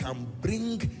that we can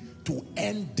bring to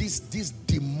end this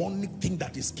demonic thing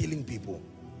that is killing people.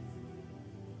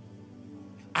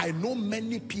 I know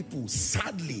many people,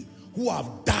 sadly, who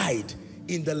have died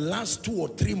in the last 2 or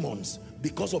 3 months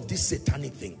because of this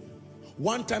satanic thing.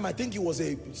 One time, I think it was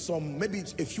maybe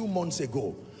a few months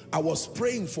ago, I was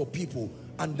praying for people,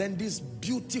 and then this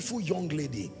beautiful young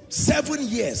lady, 7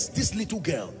 years, this little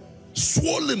girl,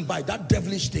 swollen by that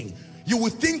devilish thing. You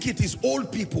would think it is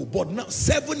old people, but now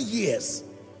 7 years.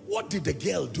 What did the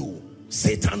girl do?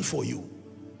 Satan for you.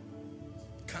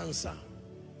 Cancer.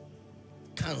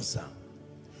 Cancer.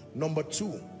 Number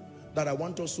 2 that I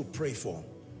want us to pray for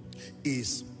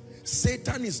is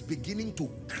Satan is beginning to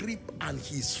creep, and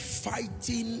he's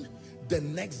fighting the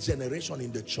next generation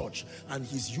in the church, and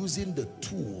he's using the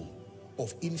tool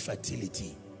of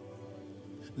infertility.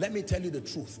 Let me tell you the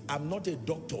truth. I'm not a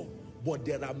doctor, but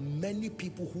there are many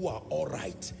people who are all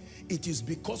right. It is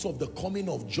because of the coming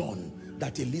of John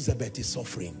that Elizabeth is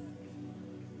suffering.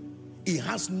 It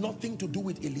has nothing to do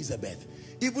with Elizabeth,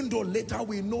 even though later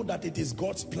we know that it is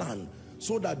God's plan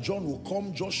so that John will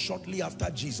come just shortly after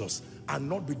Jesus and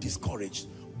not be discouraged.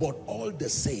 But all the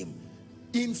same,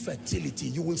 infertility,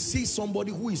 you will see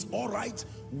somebody who is all right,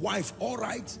 wife all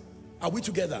right, are we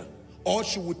together? Or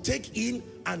she would take in,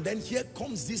 and then here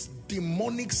comes this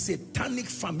demonic, satanic,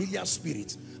 familiar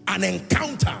spirit, an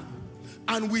encounter,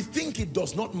 and we think it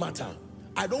does not matter.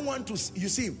 I don't want to, you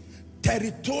see,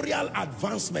 territorial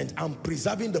advancement and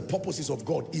preserving the purposes of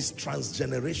God is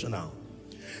transgenerational.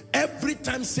 Every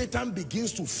time Satan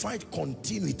begins to fight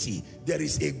continuity, there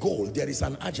is a goal, there is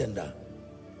an agenda.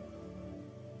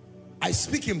 I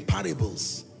speak in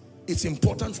parables. It's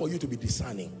important for you to be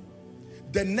discerning.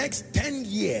 The next 10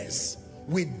 years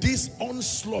with this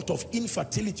onslaught of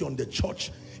infertility on the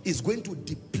church is going to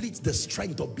deplete the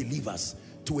strength of believers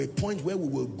to a point where we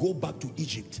will go back to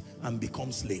Egypt and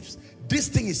become slaves. This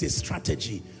thing is a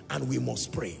strategy, and we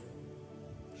must pray.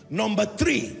 Number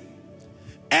 3,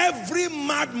 every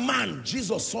madman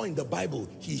Jesus saw in the Bible,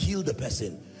 he healed the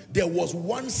person. There was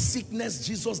one sickness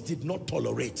Jesus did not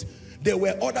tolerate. There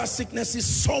were other sicknesses,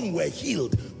 some were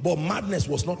healed, but madness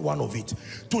was not one of it.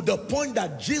 To the point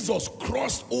that Jesus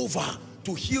crossed over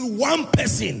to heal one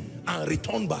person and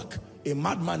return back. A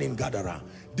madman in Gadara.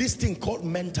 This thing called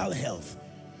mental health.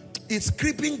 It's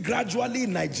creeping gradually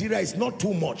in Nigeria. It's not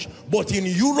too much. But in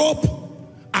Europe,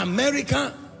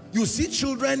 America, you see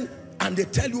children and they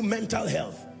tell you mental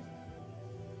health.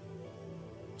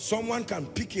 Someone can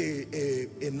pick a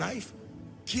knife,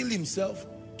 kill himself,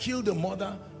 kill the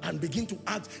mother, and begin to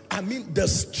act. I mean, the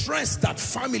stress that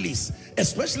families,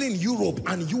 especially in Europe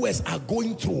and US, are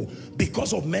going through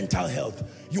because of mental health.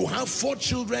 You have 4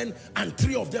 children and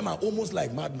 3 of them are almost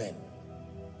like madmen.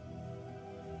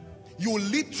 You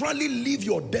literally live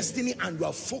your destiny and you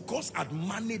are focused at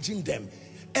managing them.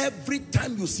 Every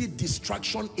time you see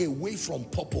distraction away from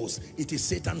purpose, it is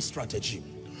Satan's strategy.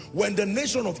 When the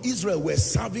nation of Israel were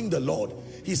serving the Lord,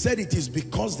 he said it is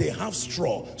because they have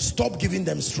straw. Stop giving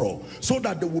them straw, so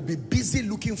that they will be busy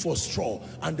looking for straw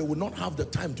and they will not have the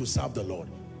time to serve the Lord.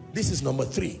 This is number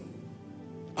 3.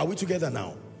 Are we together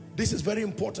now? This is very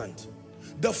important.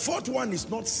 The 4th one is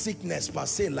not sickness per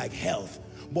se like health,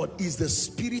 but is the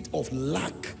spirit of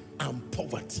lack and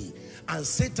poverty. And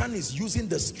Satan is using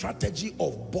the strategy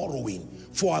of borrowing.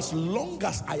 For as long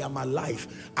as I am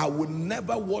alive, I will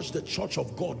never watch the church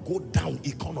of God go down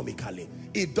economically.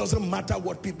 It doesn't matter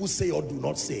what people say or do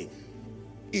not say.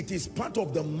 It is part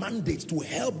of the mandate to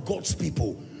help God's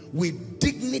people with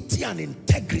dignity and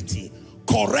integrity,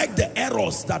 correct the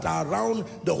errors that are around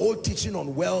the whole teaching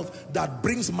on wealth that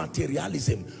brings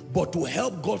materialism, but to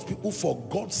help God's people for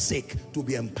God's sake to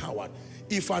be empowered.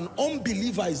 If an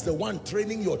unbeliever is the one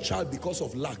training your child because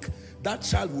of lack, that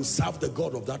child will serve the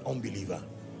God of that unbeliever.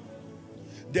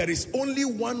 There is only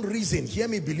one reason, hear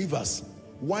me believers,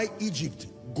 why Egypt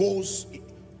goes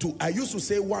to, I used to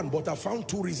say one, but I found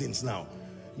 2 reasons now.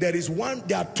 There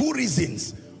are 2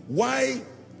 reasons why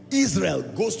Israel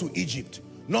goes to Egypt.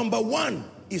 Number 1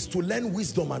 is to learn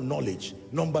wisdom and knowledge.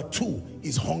 Number 2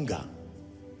 is hunger.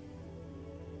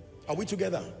 Are we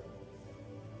together?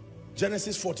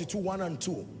 Genesis 42, 1 and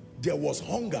 2. There was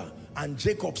hunger and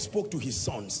Jacob spoke to his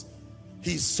sons.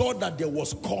 He saw that there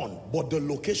was corn, but the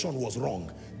location was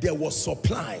wrong. There was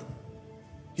supply.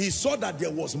 He saw that there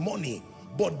was money,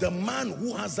 but the man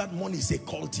who has that money is a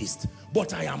cultist.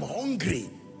 But I am hungry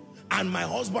and my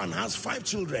husband has 5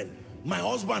 children. My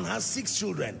husband has 6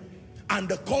 children. And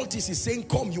the cultist is saying,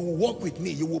 come, you will walk with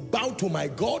me. You will bow to my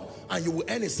God and you will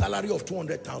earn a salary of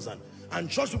 200,000. And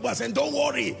church people are saying, don't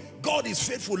worry, God is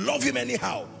faithful, love him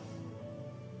anyhow.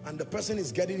 And the person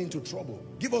is getting into trouble.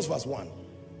 Give us verse 1.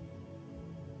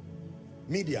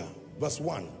 Media, verse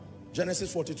 1.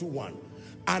 Genesis 42, 1.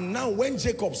 And now when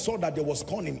Jacob saw that there was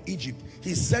corn in Egypt,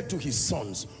 he said to his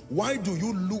sons, why do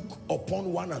you look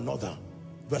upon one another?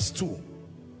 Verse 2.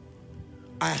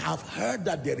 I have heard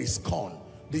that there is corn.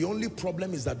 The only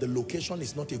problem is that the location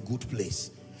is not a good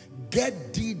place.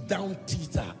 Get thee down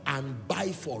thither and buy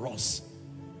for us.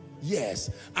 Yes,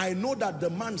 I know that the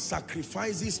man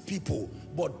sacrifices people,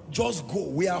 but just go,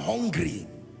 we are hungry.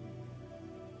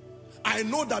 I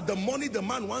know that the money the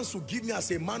man wants to give me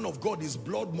as a man of God is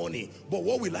blood money, but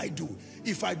what will I do?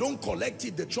 If I don't collect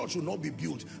it, the church will not be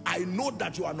built. I know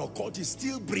that you are not cultist,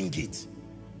 still bring it.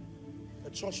 The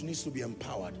church needs to be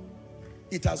empowered.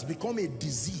 It has become a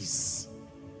disease,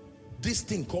 this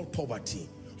thing called poverty.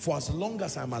 For as long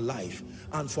as I'm alive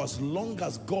and for as long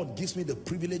as God gives me the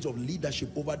privilege of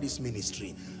leadership over this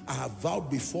ministry, I have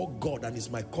vowed before God, and it's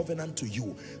my covenant to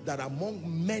you, that among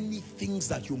many things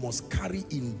that you must carry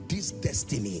in this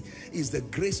destiny is the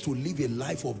grace to live a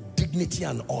life of dignity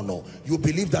and honor. You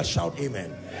believe that? Shout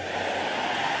amen.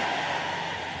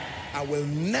 I will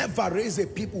never raise a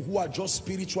people who are just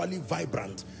spiritually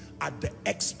vibrant at the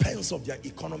expense of their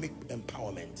economic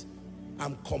empowerment.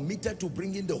 I'm committed to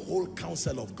bringing the whole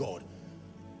counsel of God.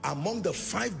 Among the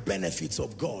 5 benefits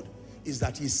of God is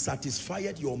that he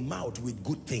satisfied your mouth with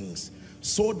good things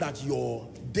so that your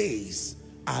days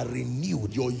are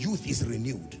renewed, your youth is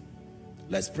renewed.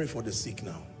 Let's pray for the sick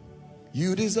now.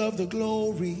 You deserve the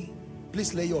glory.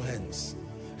 Please lay your hands.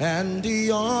 And the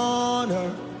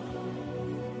honor.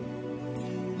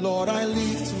 Lord, I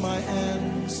lift my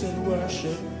hands in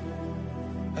worship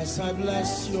as I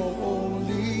bless your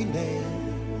holy name.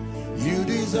 You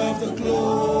deserve the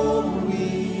glory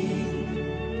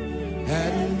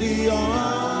and the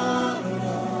honor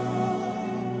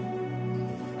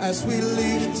as we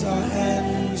lift our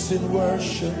hands in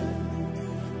worship,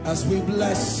 as we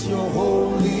bless your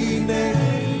holy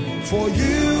name. For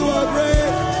you are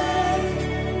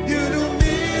great, you do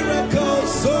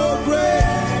miracles so great.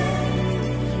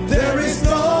 There is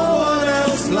no one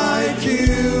else like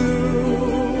you.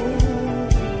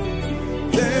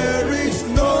 There is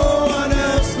no one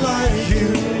else like you.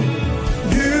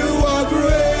 You are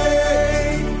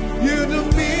great. You do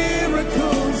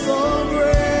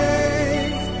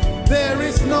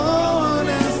is no one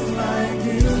else like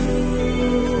you.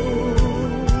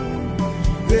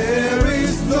 There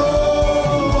is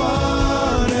no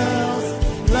one else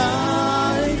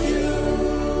like you.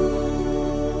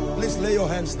 Please lay your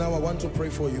hands now. I want to pray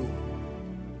for you.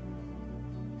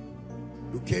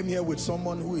 You came here with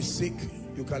someone who is sick.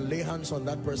 You can lay hands on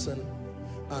that person.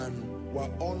 And we're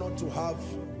honored to have,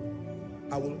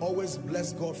 I will always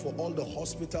bless God for all the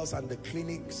hospitals and the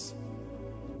clinics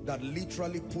that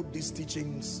literally put these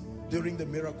teachings during the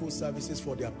miracle services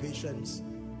for their patients.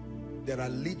 There are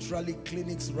literally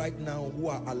clinics right now who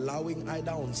are allowing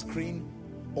either on screen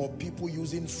or people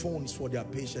using phones for their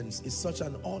patients. It's such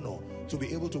an honor to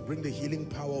be able to bring the healing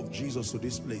power of Jesus to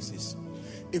these places.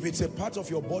 If it's a part of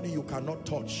your body you cannot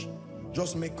touch,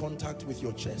 just make contact with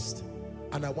your chest.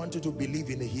 And I want you to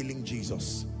believe in a healing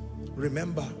Jesus.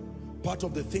 Remember, part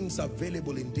of the things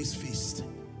available in this feast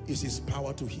is his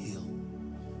power to heal.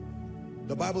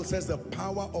 The Bible says the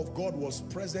power of God was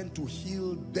present to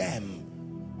heal them,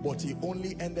 but he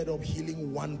only ended up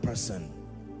healing one person.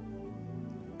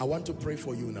 I want to pray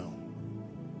for you now.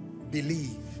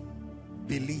 Believe,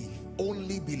 believe,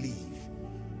 only believe.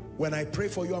 When I pray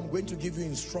for you, I'm going to give you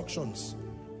instructions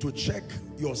to check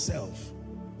yourself.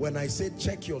 When I say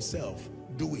check yourself,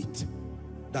 do it.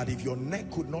 That if your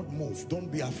neck could not move,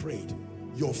 don't be afraid.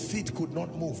 Your feet could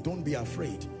not move, don't be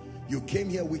afraid. You came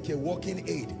here with a walking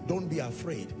aid, don't be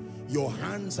afraid. Your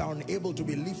hands are unable to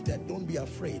be lifted, don't be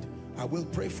afraid. I will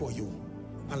pray for you,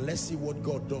 and let's see what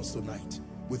God does tonight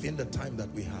within the time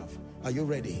that we have. Are you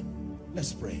ready?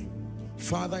 Let's pray.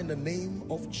 Father, in the name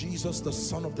of Jesus, the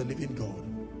Son of the living God,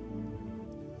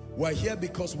 we're here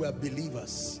because we are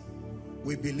believers.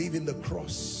 We believe in the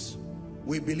cross.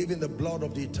 We believe in the blood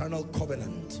of the eternal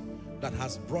covenant that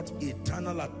has brought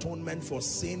eternal atonement for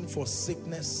sin, for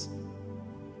sickness.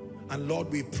 And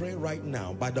Lord, we pray right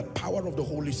now by the power of the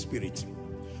Holy Spirit,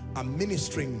 I'm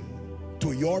ministering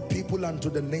to your people and to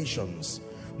the nations,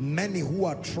 many who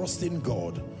are trusting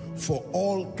God for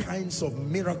all kinds of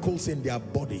miracles in their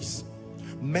bodies.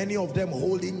 Many of them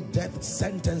holding death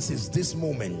sentences this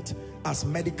moment as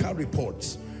medical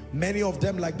reports. Many of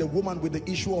them, like the woman with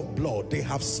the issue of blood, they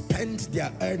have spent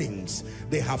their earnings,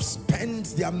 they have spent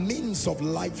their means of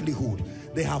livelihood,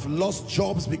 they have lost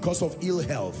jobs because of ill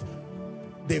health.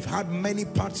 They've had many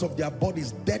parts of their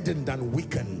bodies deadened and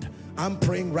weakened. I'm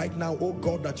praying right now, oh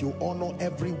God, that you honor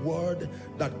every word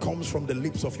that comes from the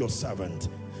lips of your servant.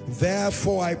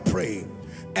 Therefore I pray,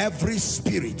 every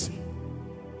spirit,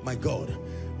 my God,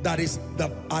 that is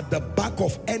at the back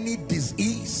of any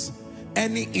disease,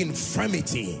 any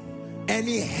infirmity,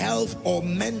 any health or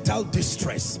mental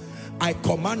distress, I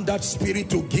command that spirit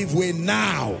to give way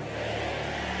now.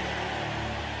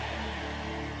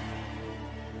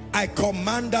 I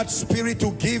command that spirit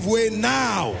to give way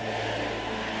now.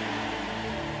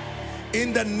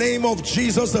 In the name of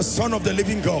Jesus, the Son of the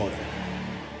living God.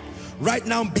 Right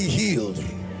now, be healed.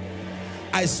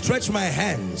 I stretch my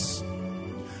hands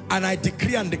and I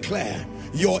decree and declare,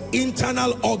 your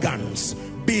internal organs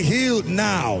be healed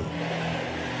now.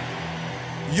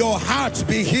 Your heart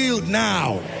be healed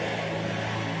now.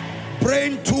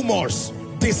 Brain tumors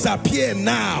disappear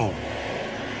now.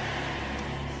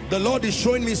 The Lord is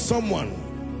showing me someone.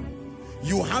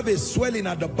 You have a swelling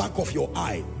at the back of your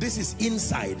eye. This is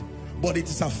inside, but it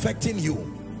is affecting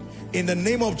you. In the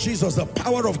name of Jesus, the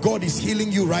power of God is healing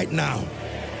you right now.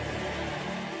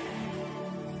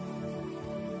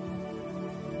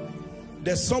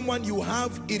 There's someone you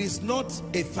have, it is not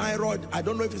a thyroid. I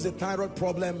don't know if it's a thyroid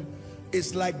problem.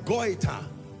 It's like goiter,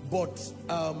 but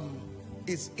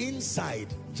it's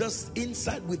inside, just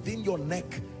inside within your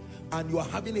neck, and you are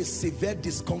having a severe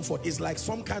discomfort. It's like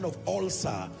some kind of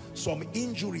ulcer, some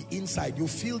injury inside. You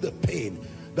feel the pain.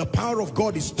 The power of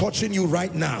God is touching you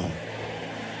right now.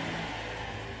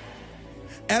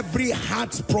 Every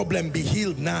heart problem be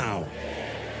healed now.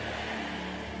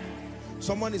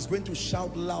 Someone is going to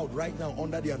shout loud right now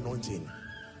under the anointing.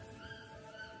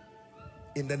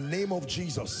 In the name of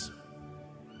Jesus,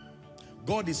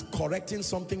 God is correcting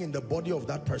something in the body of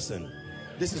that person.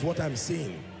 This is what I'm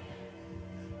seeing.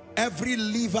 Every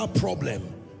liver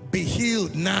problem be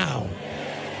healed now.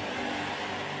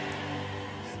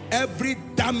 Every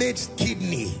damaged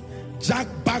kidney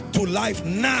jacked back to life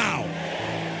now.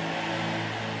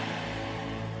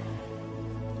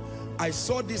 I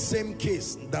saw this same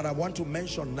case that I want to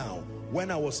mention now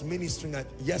when I was ministering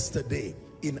yesterday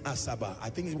in Asaba. I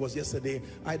think it was yesterday,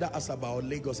 either Asaba or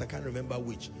Lagos, I can't remember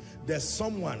which. There's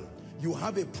someone, you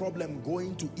have a problem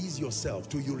going to ease yourself,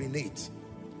 to urinate.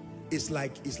 It's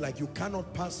like you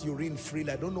cannot pass urine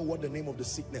freely. I don't know what the name of the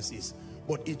sickness is,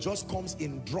 but it just comes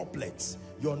in droplets.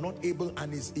 You're not able,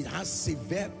 and it has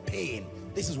severe pain.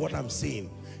 This is what I'm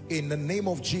saying. In the name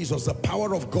of Jesus, the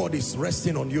power of God is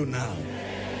resting on you now.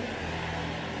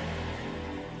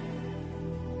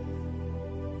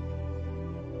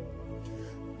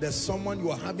 There's someone,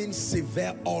 you are having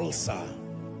severe ulcer.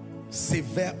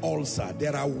 Severe ulcer.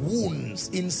 There are wounds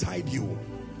inside you.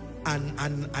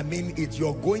 And I mean it,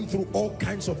 you're going through all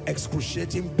kinds of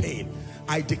excruciating pain.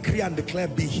 I decree and declare,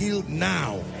 be healed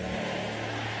now.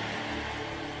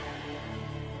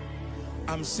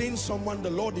 I'm seeing someone,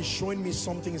 the Lord is showing me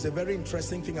something. It's a very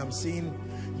interesting thing I'm seeing.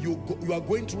 You are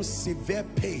going through severe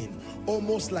pain,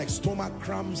 almost like stomach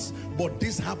cramps, but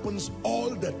this happens all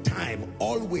the time,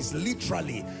 always,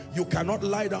 literally. You cannot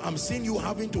lie down. I'm seeing you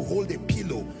having to hold a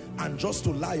pillow and just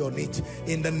to lie on it.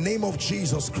 In the name of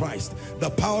Jesus Christ,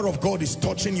 the power of God is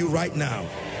touching you right now.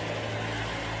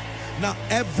 Now,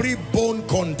 every bone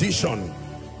condition,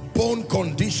 bone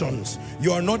conditions,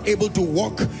 you are not able to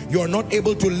walk, you are not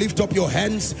able to lift up your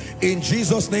hands, in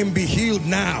Jesus' name, be healed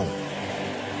now.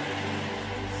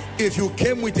 If you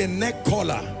came with a neck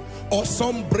collar or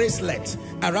some bracelet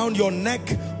around your neck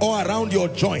or around your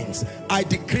joints, I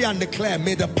decree and declare,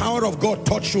 may the power of God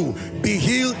touch you. Be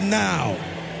healed now.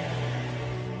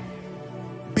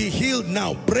 Be healed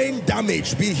now. Brain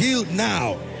damage, be healed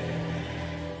now.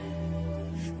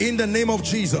 In the name of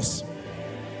Jesus.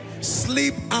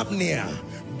 Sleep apnea,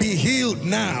 be healed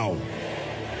now.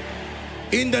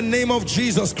 In the name of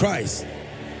Jesus Christ.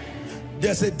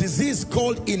 There's a disease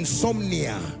called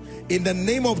insomnia. In the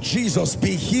name of Jesus,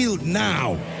 be healed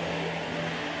now.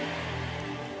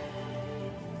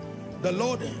 The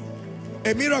Lord,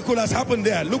 a miracle has happened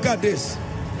there. Look at this.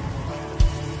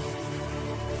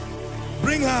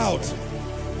 Bring her out.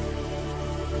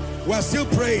 We're still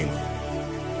praying.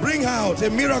 Bring her out. A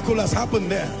miracle has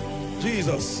happened there.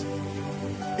 Jesus.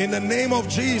 In the name of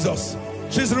Jesus.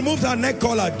 She's removed her neck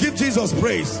collar. Give Jesus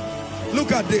praise.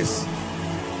 Look at this.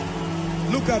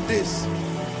 Look at this.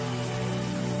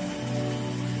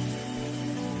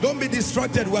 Don't be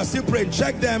distracted. We're still praying.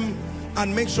 Check them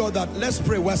and make sure that, let's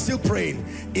pray. We're still praying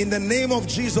in the name of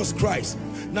Jesus Christ.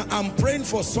 Now I'm praying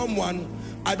for someone.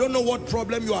 I don't know what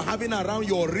problem you are having around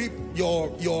your rib, your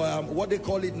what they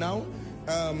call it now,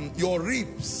 your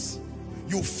ribs.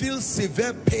 You feel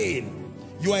severe pain.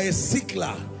 You are a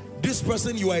sickler. This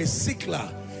person, you are a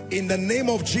sickler. In the name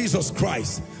of Jesus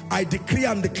Christ, I decree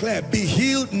and declare, be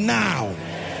healed now.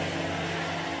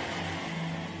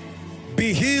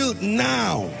 Be healed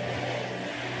now.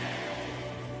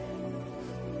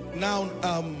 Now,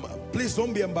 please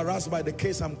don't be embarrassed by the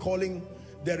case I'm calling.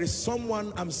 There is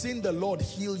someone, I'm seeing the Lord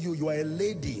heal you. You are a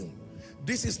lady.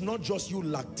 This is not just you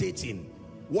lactating.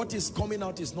 What is coming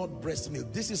out is not breast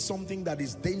milk. This is something that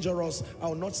is dangerous. I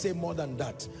will not say more than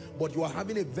that. But you are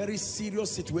having a very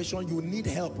serious situation. You need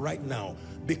help right now.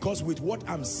 Because with what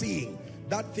I'm seeing,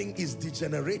 that thing is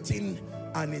degenerating.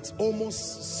 And it's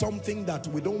almost something that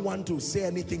we don't want to say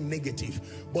anything negative.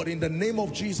 But in the name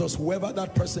of Jesus, whoever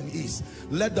that person is,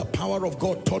 let the power of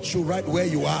God touch you right where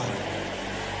you are.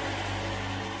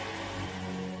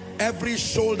 Every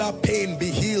shoulder pain be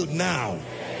healed now.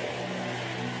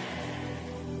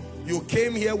 You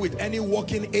came here with any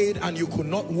walking aid and you could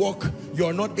not walk.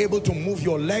 You're not able to move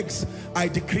your legs. I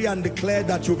decree and declare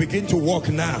that you begin to walk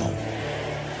now.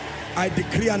 I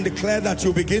decree and declare that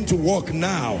you begin to walk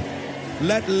now.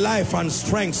 Let life and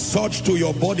strength surge to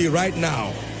your body right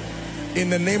now. In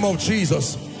the name of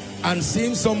Jesus. And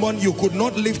seeing someone, you could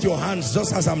not lift your hands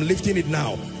just as I'm lifting it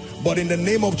now. But in the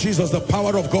name of Jesus, the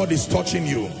power of God is touching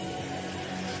you.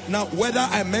 Now, whether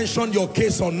I mention your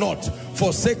case or not,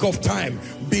 for sake of time,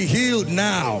 be healed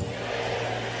now.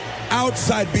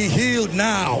 Outside, be healed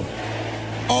now.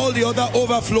 All the other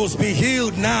overflows, be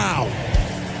healed now.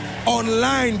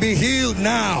 Online, be healed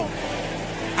now.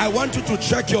 I want you to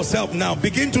check yourself now.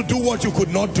 Begin to do what you could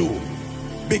not do.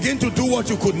 Begin to do what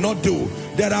you could not do.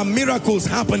 There are miracles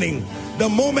happening. The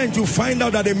moment you find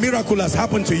out that a miracle has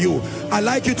happened to you, I'd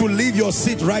like you to leave your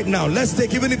seat right now. Let's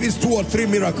take, even if it's 2 or 3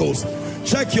 miracles.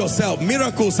 Check yourself.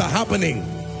 Miracles are happening.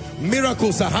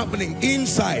 Miracles are happening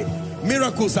inside.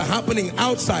 Miracles are happening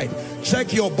outside.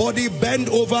 Check your body. Bend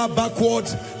over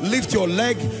backwards. Lift your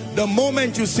leg. The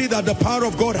moment you see that the power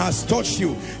of God has touched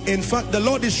you. In fact, the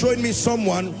Lord is showing me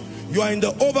someone. You are in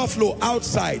the overflow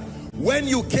outside. When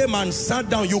you came and sat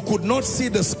down, you could not see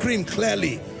the screen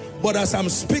clearly. But as I'm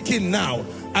speaking now,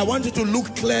 I want you to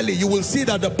look clearly. You will see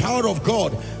that the power of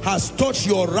God has touched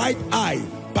your right eye,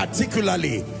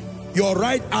 particularly your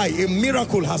right eye. A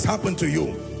miracle has happened to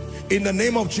you. In the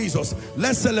name of Jesus,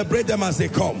 let's celebrate them as they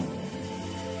come.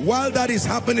 While that is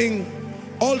happening,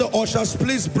 all the ushers,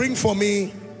 please bring for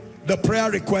me the prayer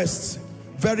requests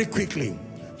very quickly.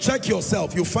 Check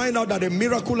yourself. You find out that a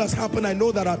miracle has happened. I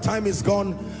know that our time is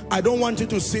gone. I don't want you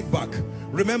to sit back.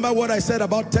 Remember what I said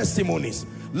about testimonies.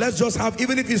 Let's just have,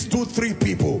 even if it's 2-3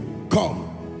 people, come.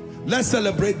 Let's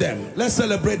celebrate them. Let's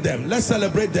celebrate them. Let's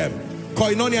celebrate them.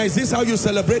 Koinonia, is this how you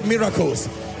celebrate miracles?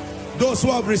 Those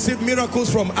who have received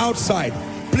miracles from outside,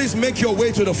 please make your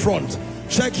way to the front.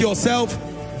 Check yourself.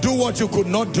 Do what you could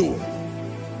not do.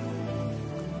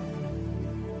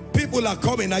 People are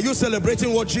coming. Are you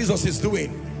celebrating what Jesus is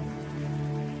doing?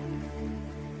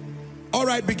 All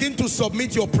right, begin to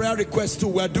submit your prayer requests too.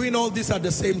 We're doing all this at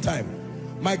the same time.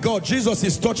 My God, Jesus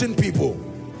is touching people.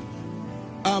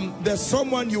 There's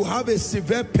someone, you have a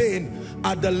severe pain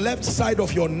at the left side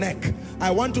of your neck. I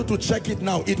want you to check it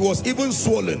now. It was even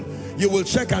swollen. You will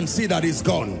check and see that it's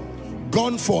gone.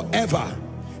 Gone forever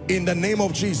in the name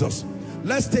of Jesus.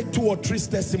 Let's take 2 or 3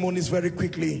 testimonies very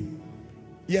quickly.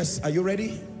 Yes, are you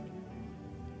ready?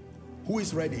 Who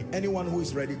is ready? Anyone who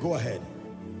is ready, go ahead.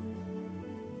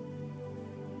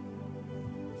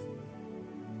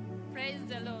 Praise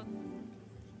the Lord.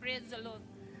 Praise the Lord.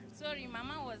 Sorry,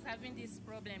 Mama was having this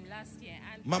problem last year.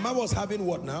 And Mama was having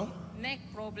what now? Neck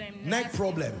problem. Neck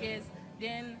problem. Yes.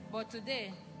 Then, but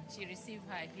today, she received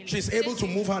her healing. She's able to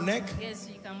move her neck? Yes,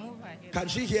 she can move her head. Can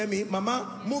she hear me?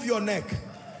 Mama, move your neck.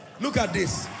 Look at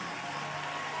this.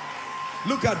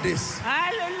 Look at this.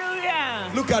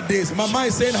 Hallelujah. Look at this. Mama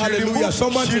is saying hallelujah.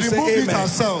 Someone should say amen. It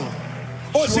herself.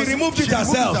 Oh, she removed it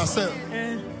herself.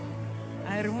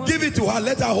 I removed Give it to her.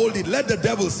 Let her hold it. Let the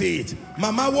devil see it.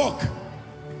 Mama, walk.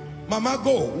 Mama,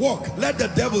 go. Walk. Let the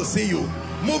devil see you.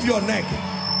 Move your neck.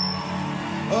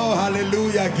 Oh,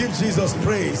 hallelujah. Give Jesus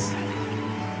praise.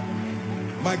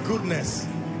 My goodness.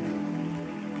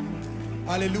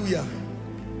 Hallelujah.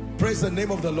 Praise the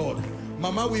name of the Lord.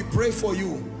 Mama, we pray for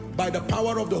you. By the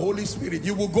power of the Holy Spirit,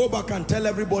 you will go back and tell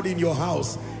everybody in your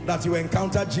house that you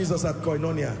encountered Jesus at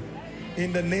Koinonia.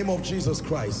 In the name of Jesus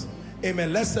Christ.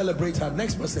 Amen. Let's celebrate her.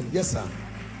 Next person. Yes, sir.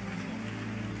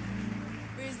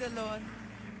 Praise the Lord.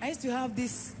 I used to have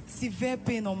this severe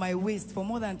pain on my waist for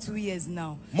more than 2 years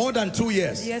now. More than 2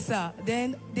 years? Yes, sir.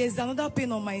 Then there's another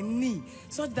pain on my knee,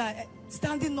 such that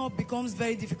standing up becomes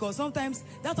very difficult. Sometimes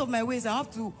that of my waist, I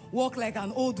have to walk like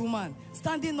an old woman.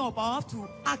 Standing up, I have to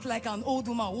act like an old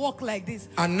woman, walk like this.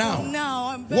 And now? Now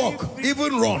I'm very walk, free.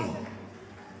 even run.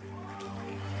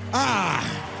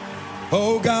 Ah.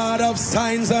 Oh God of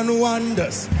signs and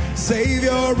wonders,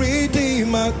 Savior,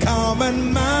 Redeemer, come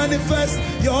and manifest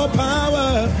your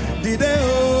power.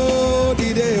 Dideo,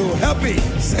 Dideo, help me.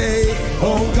 Say,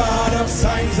 oh God of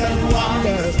signs and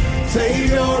wonders,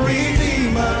 Savior,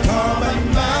 Redeemer, come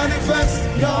and manifest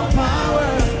your power.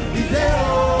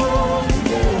 Dideo,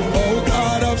 Dideo. Oh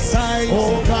God of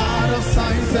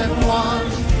signs and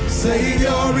wonders,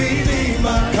 Savior,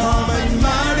 Redeemer, come and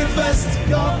manifest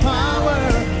your power.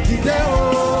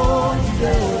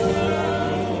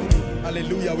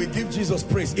 Hallelujah. We give Jesus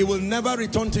praise. It will never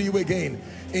return to you again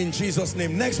in Jesus'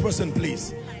 name. Next person,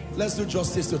 please. Let's do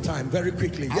justice to time very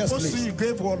quickly. Yes, Apostle, please. you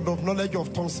gave word of knowledge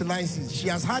of tonsillitis. She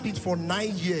has had it for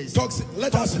 9 years.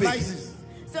 Let us speak.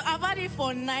 So I've had it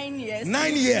for 9 years.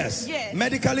 9 years? Yes.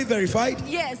 Medically verified?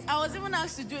 Yes. I was even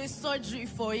asked to do a surgery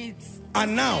for it.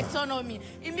 And now? Autonomy.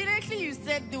 Immediately you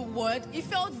said the word, it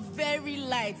felt very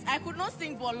light. I could not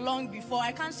sing for long before.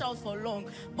 I can't shout for long.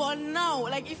 But now,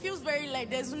 like, it feels very light.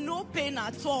 There's no pain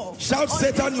at all. Shout,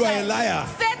 Satan, you are a liar.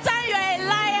 Satan, you are a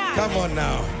liar. Come on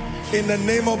now. In the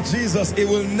name of Jesus, it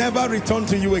will never return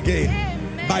to you again.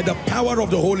 Amen. By the power of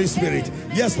the Holy Spirit.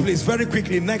 Amen. Yes, please, very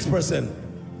quickly. Next person.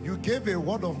 You gave a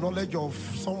word of knowledge of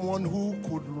someone who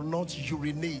could not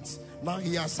urinate. Now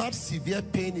he has had severe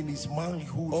pain in his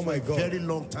manhood for a very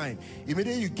long time.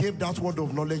 Immediately you gave that word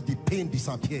of knowledge, the pain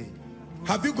disappeared.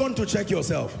 Have you gone to check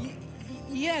yourself?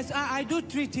 Yes, I do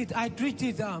treat it. I treat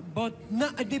it, but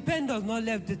now, the pain does not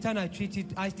left the time I treat it.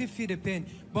 I still feel the pain,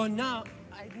 but now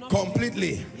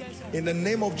completely. Yes, in the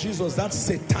name of Jesus, that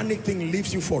satanic thing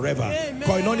leaves you forever. Amen.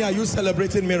 Koinonia, are you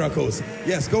celebrating miracles?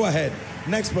 Yes, go ahead.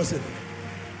 Next person.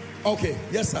 Okay,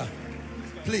 yes, sir.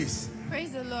 Please.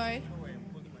 Praise the Lord.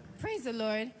 Praise the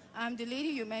Lord. The lady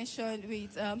you mentioned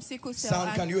with sickle cell.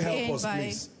 Sound, can you help us,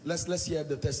 please? Let's hear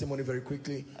the testimony very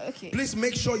quickly. Okay. Please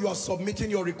make sure you are submitting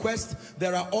your request.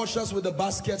 There are ushers with the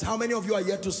baskets. How many of you are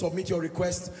yet to submit your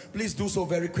request? Please do so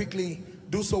very quickly.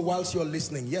 Do so whilst you're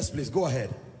listening. Yes, please, go ahead.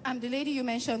 I'm the lady you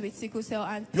mentioned with sickle cell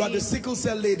and pain. You are the sickle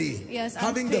cell lady. Yes.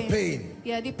 Having the pain.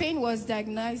 Yeah, the pain was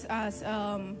diagnosed as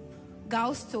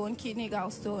gallstone, kidney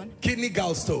gallstone. Kidney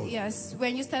gallstone. Yes.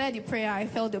 When you started the prayer, I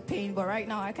felt the pain, but right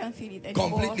now I can't feel it anymore.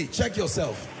 Completely. Check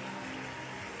yourself.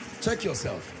 Check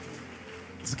yourself.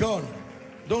 It's gone.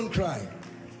 Don't cry.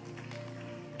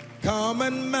 Come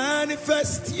and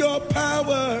manifest your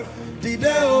power.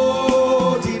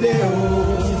 Dideo,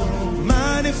 Dideo.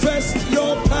 Manifest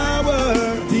your power.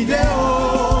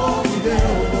 Dideo,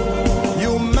 Dideo.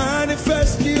 You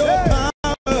manifest your power.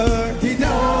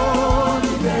 Dideo,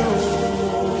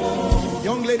 Dideo.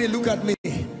 Young lady, look at me.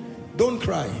 Don't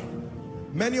cry.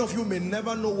 Many of you may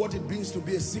never know what it means to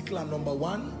be a sickler, number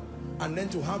one, and then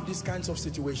to have these kinds of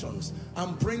situations.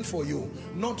 I'm praying for you.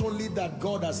 Not only that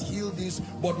God has healed this,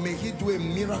 but may He do a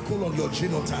miracle on your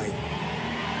genotype.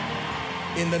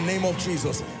 In the name of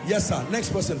Jesus. Yes, sir.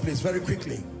 Next person, please. Very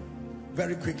quickly.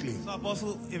 Very quickly. So,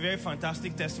 Apostle, a very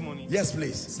fantastic testimony. Yes,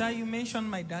 please. Sir, you mentioned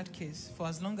my dad's case. For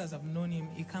as long as I've known him,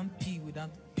 he can't pee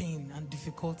without pain and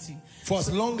difficulty. For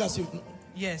as long as you...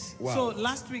 Yes. Wow. So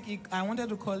last week, I wanted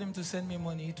to call him to send me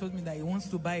money. He told me that he wants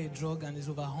to buy a drug and it's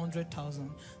over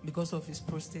 100,000 because of his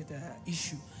prostate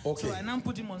issue. Okay. So I now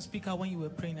put him on speaker when you were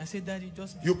praying. I said, Daddy,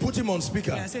 just... You put him on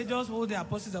speaker? Yeah, I said, just hold the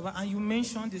apostles about. And you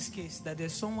mentioned this case, that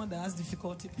there's someone that has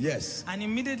difficulty. Yes. And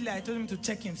immediately I told him to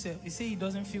check himself. He said he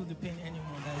doesn't feel the pain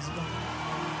anymore. That is gone.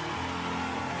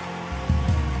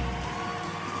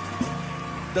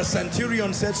 The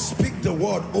centurion said, speak the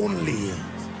word only.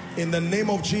 In the name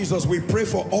of Jesus, we pray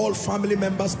for all family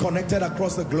members connected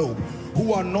across the globe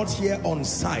who are not here on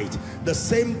site. The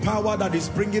same power that is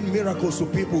bringing miracles to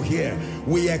people here,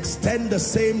 we extend the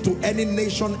same to any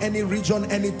nation, any region,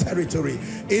 any territory,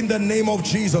 in the name of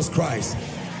Jesus Christ.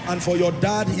 And for your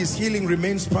dad, his healing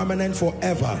remains permanent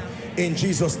forever, in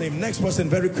Jesus' name. Next person,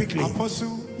 very quickly.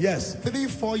 Apostle. Yes.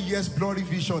 3-4 years blurry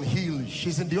vision healed.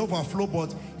 She's in the overflow,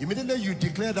 but immediately you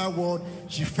declare that word,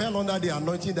 she fell under the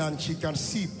anointing and she can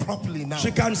see properly now.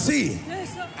 She can see.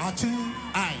 Yes, sir. Her 2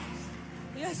 eyes.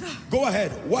 Yes, sir. Go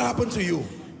ahead. What happened to you?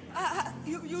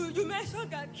 You mentioned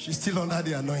that She's still under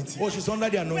the anointing. Oh, she's under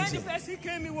the anointing. When the person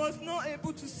came, he was not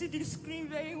able to see the screen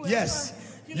very well. Yes.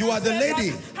 You are the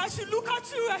lady. I should look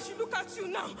at you. I should look at you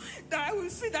now. That I will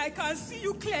see that I can see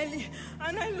you clearly.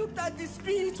 And I looked at the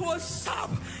screen. It was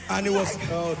sharp. And it was,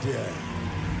 oh dear.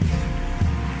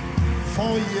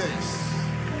 4 years.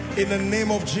 In the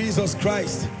name of Jesus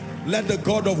Christ, let the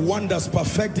God of wonders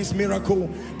perfect this miracle.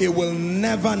 It will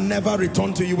never, never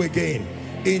return to you again.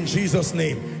 In Jesus'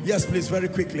 name. Yes, please, very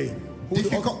quickly.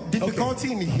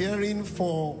 Difficulty in hearing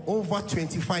for over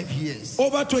 25 years.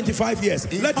 Over 25 years.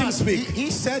 Let him speak. He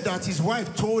said that his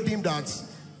wife told him that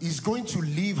he's going to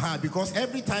leave her because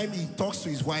every time he talks to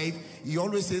his wife, he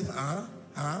always says,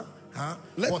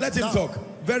 Let him talk.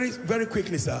 Very, very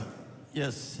quickly, sir.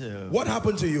 Yes. What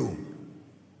happened to you?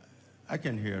 I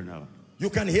can hear now.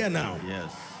 You can hear now?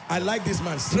 Yes. I like this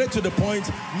man. Straight to the point.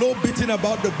 No beating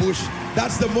about the bush.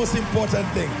 That's the most important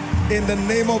thing. In the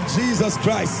name of Jesus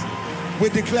Christ, we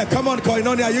declare, come on,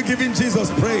 Koinonia, are you giving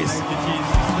Jesus praise? Thank you,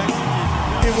 Jesus. Thank you,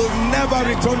 Jesus. It will never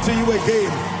return to you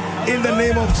again. In the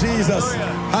name of Jesus.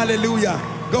 Hallelujah.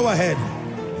 Go ahead.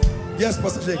 Yes,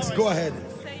 Pastor Jakes, go ahead.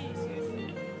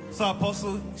 So,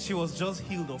 Apostle, she was just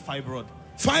healed of fibroid.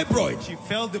 Fibroid? She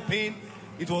felt the pain.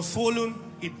 It was swollen.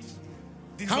 It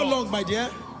dissolved. How long, my dear?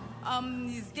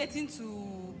 It's getting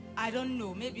to, I don't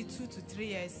know, maybe 2 to 3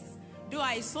 years. Though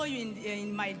I saw you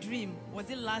in my dream. Was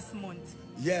it last month?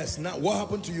 Yes. Now, what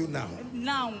happened to you now?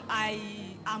 Now,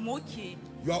 I'm okay.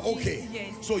 You are okay?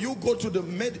 Yes. So you go to the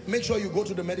make sure you go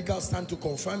to the medical stand to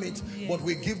confirm it. Yes. But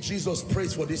we give Jesus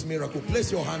praise for this miracle.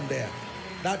 Place your hand there.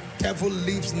 That devil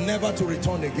leaves never to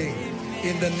return again.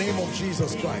 Amen. In the name of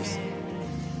Jesus Christ.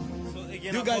 So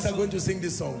again, you guys are going to sing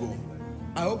this song. Go.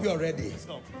 I hope you are ready.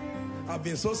 Stop. I've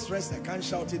been so stressed I can't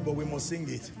shout it, but we must sing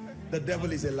it. The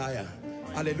devil is a liar.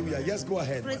 Hallelujah. Yes, go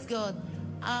ahead. Praise God.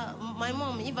 My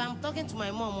mom, if I'm talking to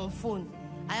my mom on phone,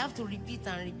 I have to repeat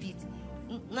and repeat.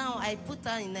 Now I put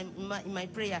her in my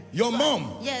prayer. Your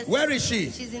mom? Yes. Where is she?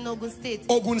 She's in Ogun State.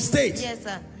 Ogun State? Yes,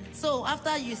 sir. So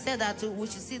after you said that we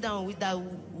should sit down with that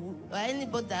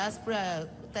anybody that has prayer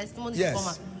testimony,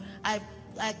 yes. I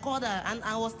called her and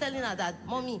I was telling her that,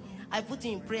 Mommy, I put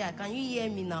you in prayer. Can you hear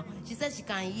me now? She said she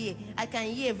can hear. I can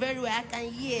hear very well. I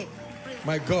can hear.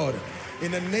 My God,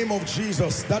 in the name of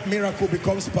Jesus, that miracle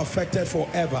becomes perfected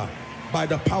forever by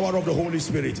the power of the Holy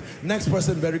Spirit. Next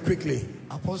person, very quickly.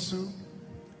 Apostle.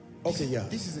 Okay, yeah.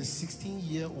 This is a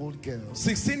 16-year-old girl.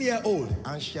 16-year-old?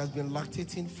 And she has been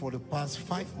lactating for the past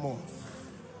 5 months.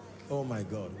 Oh my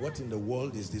God, what in the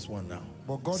world is this one now?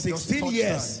 But God 16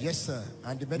 years. Her. Yes, sir.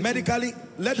 And the medically,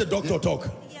 let the doctor talk.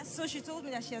 Yes, so she told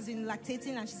me that she has been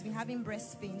lactating and she's been having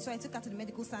breast pain. So I took her to the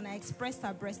medical stand. I expressed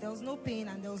her breast. There was no pain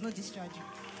and there was no discharge.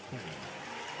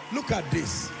 Look at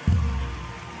this.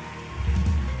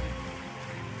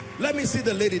 Let me see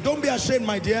the lady. Don't be ashamed,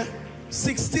 my dear.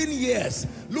 16 years.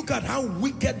 Look at how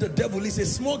wicked the devil is. A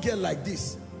small girl like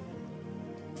this.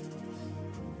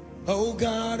 Oh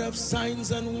God of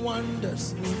signs and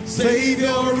wonders, Savior,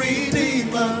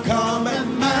 Redeemer, come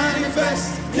and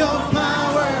manifest your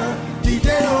power.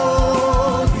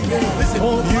 Dideo, Dideo. Listen,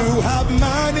 you have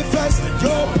manifested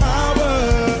your power.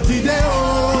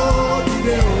 Dideo,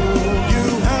 Dideo.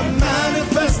 You have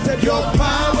manifested your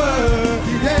power.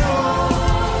 Dideo.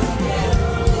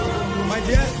 My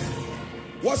dear,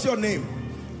 what's your name?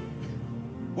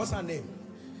 What's her name?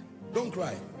 Don't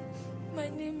cry. My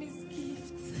name is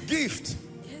Gift. Gift.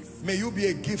 Yes. May you be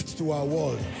a gift to our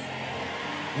world.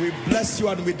 We bless you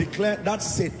and we declare that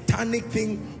satanic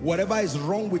thing, whatever is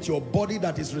wrong with your body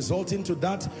that is resulting to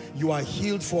that, you are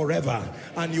healed forever.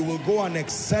 And you will go and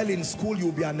excel in school. You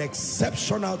will be an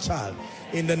exceptional child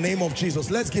in the name of Jesus.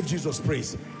 Let's give Jesus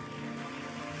praise.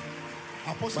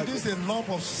 Apostle, this is a lump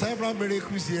of several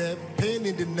miracles here. Pain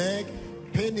in the neck,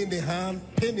 pain in the hand,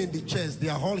 pain in the chest. They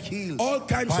are all healed all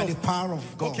kinds by of the power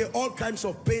of God. Okay, all kinds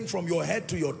of pain from your head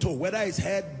to your toe, whether it's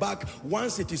head, back,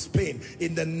 once it is pain.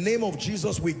 In the name of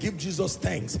Jesus, we give Jesus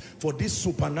thanks for this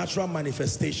supernatural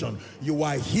manifestation. You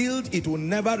are healed. It will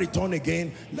never return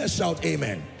again. Let's shout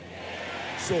amen.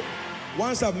 So,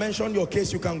 once I've mentioned your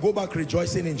case, you can go back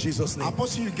rejoicing in Jesus' name.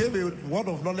 Apostle, you gave a word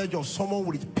of knowledge of someone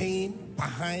with pain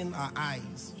behind her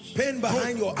eyes. Pain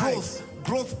behind your eyes.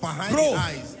 Growth behind Growth. the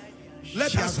eyes.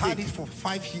 Let she us has speak. had it for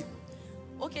 5 years.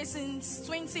 Okay, since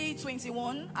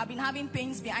 2021, I've been having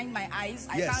pains behind my eyes.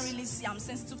 I Yes. can't really see. I'm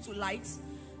sensitive to light.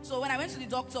 So when I went to the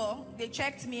doctor, they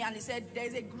checked me and they said,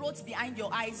 there's a growth behind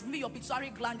your eyes. Maybe your pituitary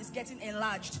gland is getting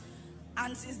enlarged.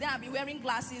 And since then, I've been wearing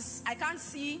glasses. I can't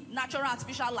see natural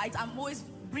artificial light. I'm always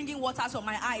bringing water to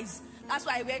my eyes. That's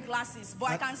why I wear glasses.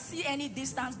 But I can't see any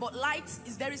distance. But light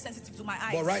is very sensitive to my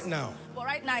eyes. But right now,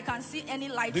 I can't see any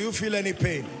light. do you feel any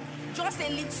pain? Just a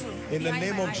little. In the behind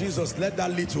name my of eyes. Jesus, let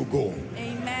that little go.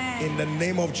 Amen. In the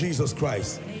name of Jesus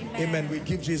Christ. Amen. We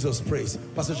give Jesus praise.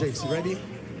 Pastor Jakes, you ready?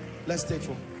 Let's take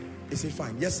from. Is he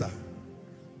fine? Yes, sir.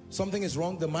 Something is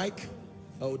wrong. The mic?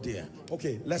 Oh dear.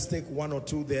 Okay, let's take one or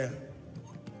two there.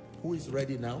 Who is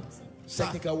ready now?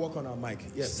 Technical work on our mic.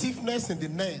 Yes. Stiffness in the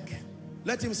neck.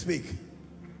 Let him speak.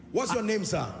 What's your name,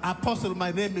 sir? Apostle,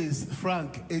 my name is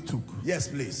Frank Etuk. Yes,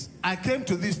 please. I came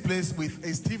to this place with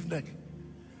a stiff neck.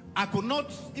 I could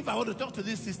not, if I want to talk to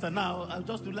this sister now, I'll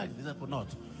just do like this. I could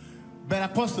not. But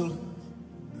Apostle,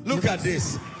 look at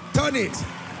this. Turn it.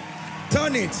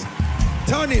 Turn it.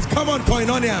 Turn it. Come on,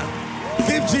 Koinonia.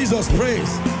 Give Jesus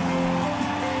praise.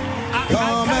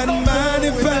 Come and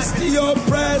manifest your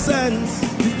presence.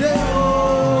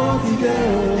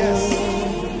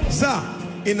 Yes. Sir,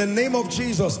 in the name of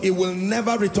Jesus, it will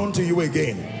never return to you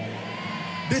again.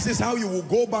 This is how you will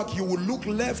go back. You will look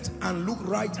left and look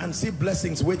right and see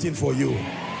blessings waiting for you.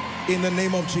 In the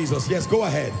name of Jesus. Yes, go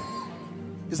ahead.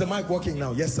 Is the mic working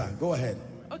now? Yes, sir. Go ahead.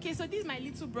 Okay, so this is my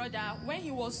little brother. When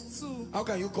he was 2. How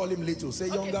can you call him little? Say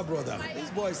younger brother. This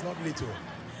boy is not little.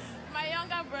 My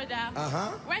younger brother,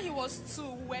 when he was 2,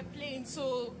 we were playing.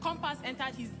 So compass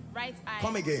entered his right eye.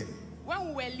 Come again. When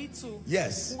we were little,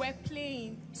 yes, we were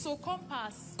playing. So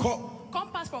compass,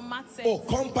 compass from math set. Oh,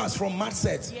 compass from math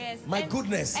set. Yes. My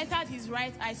goodness. Entered his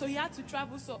right eye. So he had to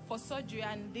travel for surgery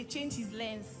and they changed his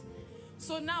lens.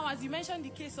 So now, as you mentioned the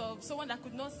case of someone that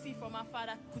could not see from afar,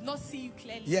 that could not see you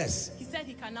clearly. Yes. He said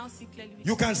he can now see clearly.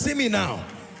 You can see me now.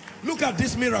 Look at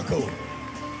this miracle.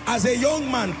 As a young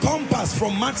man, compass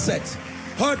from math set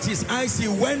hurt his eyes. He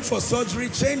went for surgery,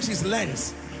 changed his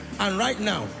lens. And right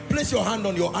now, place your hand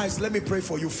on your eyes. Let me pray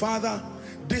for you. Father,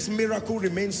 this miracle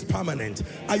remains permanent.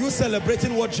 Are you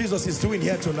celebrating what Jesus is doing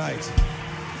here tonight?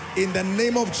 In the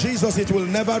name of Jesus, it will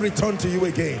never return to you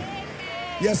again.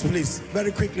 Yes, please.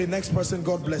 Very quickly, next person.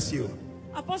 God bless you.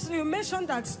 Apostle, you mentioned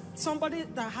that somebody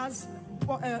that has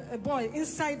a boy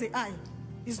inside the eye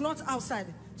is not outside.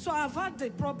 So I've had the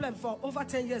problem for over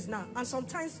 10 years now. And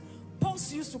sometimes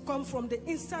pulse used to come from the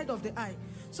inside of the eye.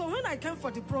 So when I came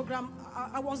for the program,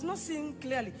 I was not seeing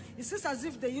clearly. It seems as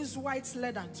if they use white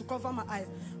leather to cover my eyes.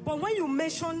 But when you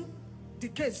mention the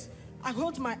case, I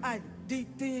hold my eye.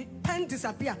 The pen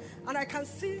disappear. And I can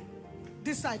see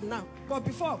this side now. But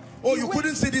before... Oh, you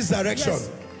couldn't see this direction? Yes.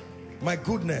 My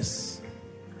goodness.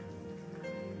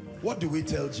 What do we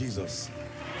tell Jesus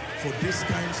for these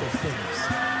kinds of things?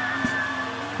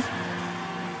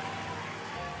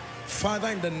 Father,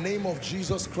 in the name of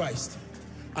Jesus Christ,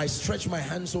 I stretch my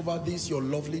hands over this, your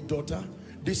lovely daughter.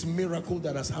 This miracle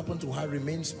that has happened to her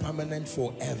remains permanent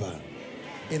forever.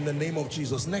 In the name of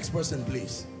Jesus. Next person,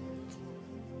 please.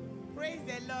 Praise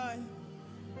the Lord.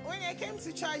 When I came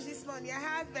to church this morning, I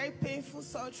had very painful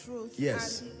sore throat.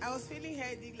 Yes. And I was feeling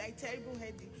headache, like terrible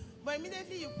headache. But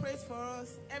immediately you prayed for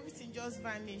us, everything just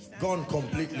vanished. Gone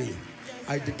completely.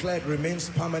 I declare it remains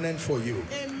permanent for you.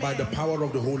 Amen. By the power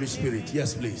of the Holy Spirit. Amen.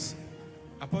 Yes, please.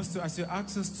 Apostle, as you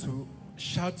asked us to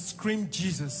shout, scream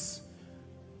Jesus,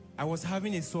 I was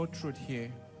having a sore throat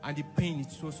here, and the pain,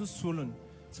 it was so swollen.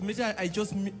 So maybe I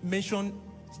just mentioned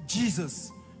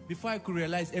Jesus. Before I could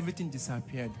realize, everything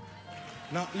disappeared.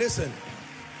 Now listen,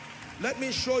 let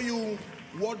me show you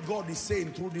what God is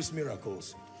saying through these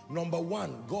miracles. Number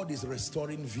one, God is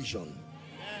restoring vision.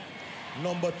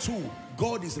 Number two,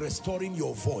 God is restoring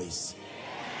your voice.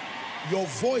 Your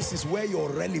voice is where your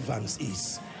relevance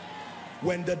is.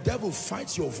 When the devil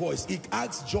fights your voice, he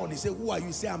asks John, he said, who are you?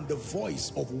 He said, I'm the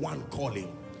voice of one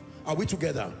calling. Are we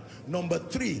together? Number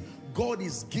three, God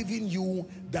is giving you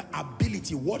the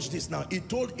ability. Watch this now. He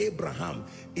told Abraham,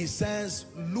 he says,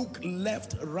 look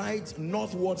left, right,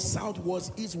 northwards,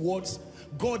 southwards, eastwards.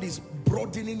 God is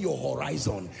broadening your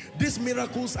horizon. These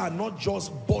miracles are not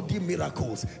just body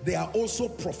miracles. They are also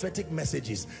prophetic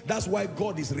messages. That's why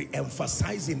God is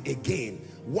re-emphasizing again.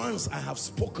 Once I have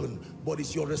spoken, but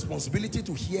it's your responsibility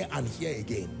to hear and hear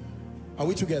again. Are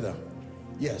we together?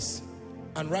 Yes.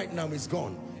 And right now it's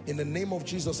gone. In the name of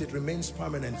Jesus, it remains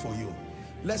permanent for you.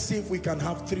 Let's see if we can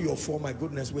have 3 or 4. My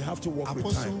goodness, we have to work with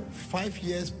time. Apostle, 5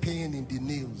 years pain in the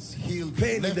knees, healed.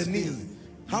 Pain in the knee.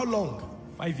 How long?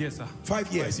 5 years, sir.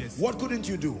 5 years. 5 years. What couldn't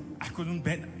you do? I couldn't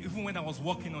bend. Even when I was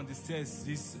walking on the stairs,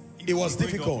 it was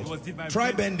difficult. It was difficult.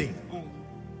 Try bending. Oh.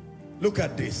 Look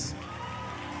at this.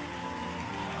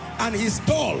 And he's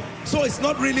tall, so it's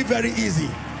not really very easy.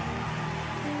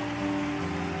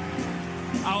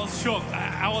 I was shocked.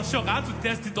 I was shocked. I had to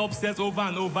test it upstairs over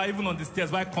and over, even on the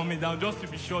stairs while coming down, just to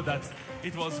be sure that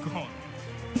it was gone.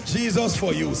 Jesus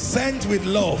for you, sent with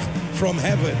love from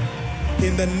heaven.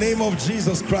 In the name of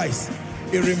Jesus Christ,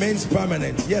 it remains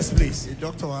permanent. Yes, please. The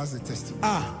doctor has a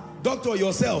testimony. Doctor,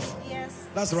 yourself. Yes.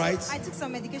 That's right. I took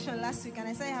some medication last week and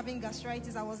I started having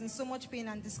gastritis. I was in so much pain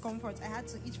and discomfort. I had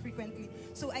to eat frequently.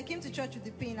 So I came to church with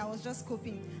the pain. I was just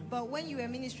coping. But when you were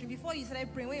ministering, before you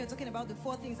started praying, when you were talking about the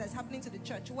 4 things that's happening to the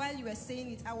church, while you were saying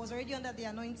it, I was already under the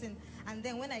anointing. And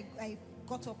then when I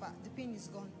got up, the pain is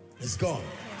gone. It's gone.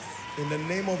 Yes. In the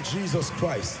name of Jesus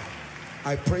Christ,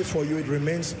 I pray for you. It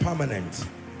remains permanent.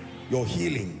 Your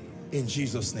healing. In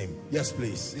Jesus' name. Yes,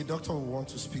 please. The doctor will want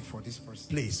to speak for this person.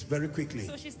 Please, very quickly.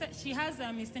 So she has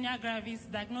myasthenia gravis,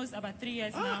 diagnosed about 3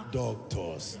 years now.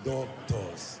 Doctors.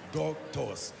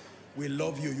 We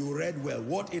love you. You read well.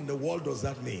 What in the world does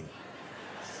that mean?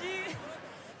 She's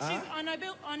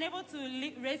unable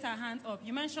to raise her hands up.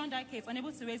 You mentioned that case,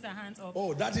 unable to raise her hands up.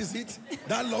 Oh, that is it?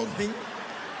 That long thing?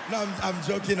 No, I'm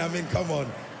joking. I mean, come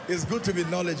on. It's good to be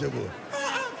knowledgeable.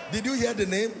 Did you hear the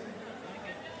name?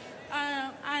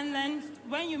 And then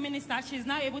when you minister, she's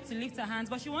now able to lift her hands,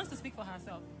 but she wants to speak for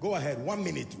herself. Go ahead, 1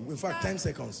 minute. In fact, 10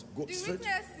 seconds. Go the straight.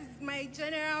 weakness is my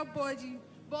general body,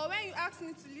 but when you asked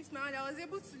me to lift my hand, I was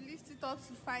able to lift it up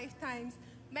to 5 times.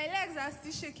 My legs are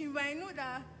still shaking, but I know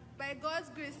that by God's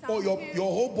grace,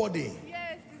 your whole body?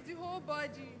 Yes, it's the whole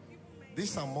body. This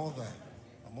is her mother.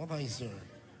 Her mother is here.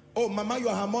 Oh, Mama, you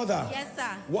are her mother? Yes,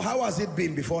 sir. Well, how has it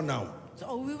been before now?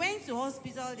 So we went to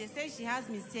hospital. They said she has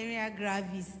myasthenia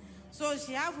gravis. So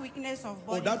she has weakness of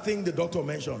body. Oh, that thing the doctor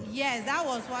mentioned? Yes, that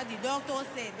was what the doctor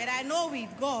said. But I know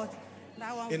with God,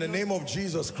 that one. In the name of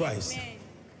Jesus Christ, Amen.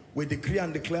 We decree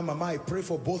and declare, Mama, I pray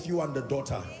for both you and the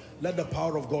daughter. Let the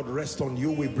power of God rest on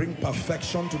you. We bring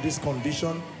perfection to this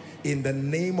condition in the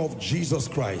name of Jesus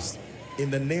Christ.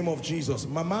 In the name of Jesus.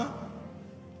 Mama,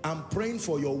 I'm praying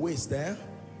for your waist there.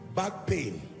 Back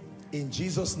pain. In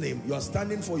Jesus' name. You are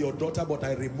standing for your daughter, but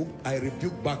I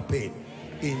rebuke back pain.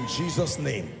 In Jesus'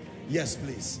 name. Yes,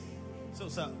 please. So,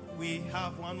 sir, we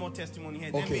have one more testimony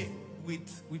here. Okay.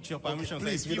 With your permission, okay,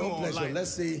 please, with all pleasure.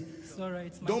 Let's see. It's all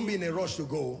right. Don't be in a rush to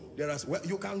go.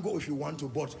 You can go if you want to,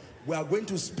 but we are going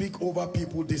to speak over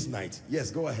people this night.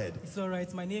 Yes, go ahead. It's all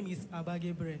right. My name is Abba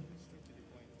Gabriel.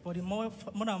 For the more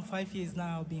than 5 years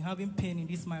now, I've been having pain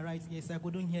in my right ear. I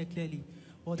couldn't hear clearly.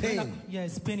 But pain?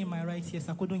 Yes, pain in my right ear.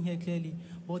 I couldn't hear clearly.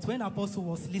 But when Apostle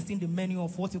was listing the menu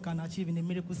of what you can achieve in a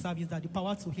miracle service, that the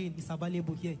power to heal is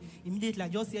available here. Immediately, I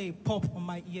just hear a pop on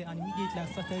my ear, and immediately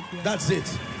I started hearing. That's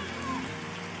it.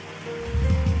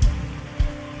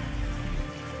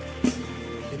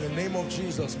 In the name of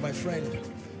Jesus, my friend,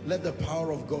 let the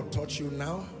power of God touch you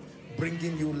now,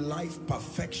 bringing you life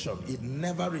perfection. It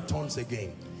never returns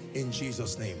again. In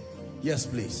Jesus' name. Yes,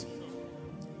 please.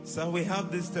 So we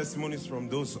have these testimonies from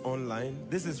those online.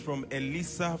 This is from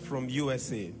Elisa from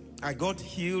USA. I got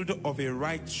healed of a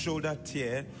right shoulder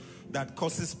tear that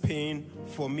causes pain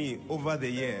for me over the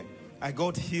year. I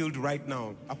got healed right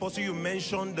now. Apostle, you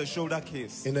mentioned the shoulder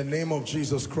case. In the name of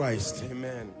Jesus Christ.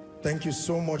 Amen. Thank you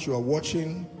so much. You are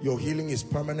watching. Your healing is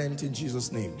permanent in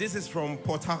Jesus' name. This is from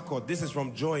Port Harcourt. This is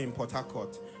from Joy in Port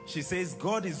Harcourt. She says,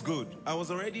 God is good. I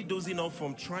was already dozing off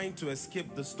from trying to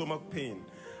escape the stomach pain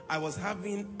I was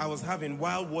having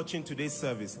while watching today's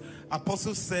service.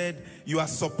 Apostle said, you are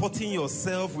supporting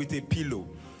yourself with a pillow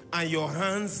and your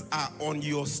hands are on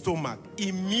your stomach.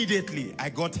 Immediately, I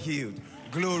got healed.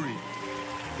 Glory.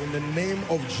 In the name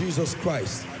of Jesus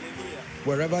Christ.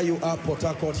 Wherever you are, Port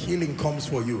Harcourt, healing comes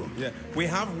for you. Yeah. We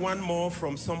have one more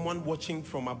from someone watching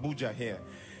from Abuja here.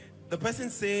 The person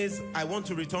says, I want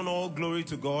to return all glory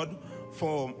to God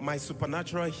for my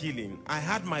supernatural healing. I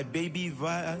had my baby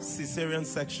via cesarean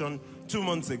section 2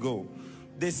 months ago.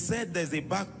 They said there's a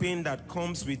back pain that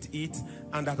comes with it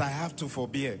and that I have to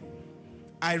forbear.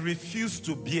 I refused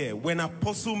to bear. When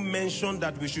Apostle mentioned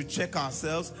that we should check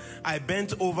ourselves, I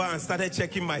bent over and started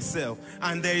checking myself,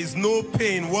 and there is no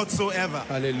pain whatsoever.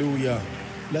 Hallelujah.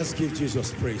 Let's give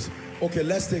Jesus praise. Okay,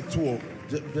 let's take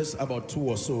just about 2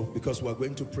 or so, because we're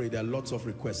going to pray. There are lots of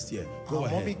requests here. Go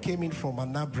ahead. Mommy came in from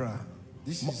Anabra.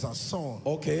 This is her son.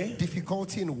 Okay.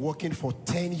 Difficulty in working for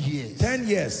 10 years. 10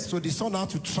 years. So the son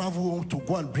had to travel home to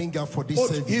go and bring her for this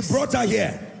service. He brought her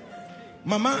here.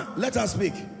 Mama, let her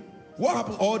speak. What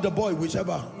happened? Or the boy,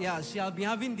 whichever. Yeah, she has been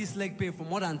having this leg pain for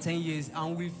more than 10 years,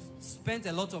 and we've spent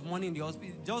a lot of money in the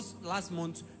hospital. Just last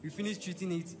month, we finished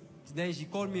treating it. Then she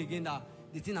called me again that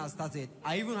the thing has started.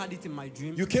 I even had it in my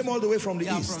dream. You came all the way from the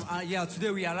east? Yeah,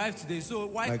 today we arrived today. So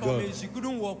while coming, she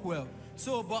couldn't walk well.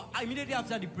 So, but immediately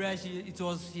after the prayer, she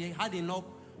had a knock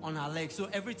on her leg. So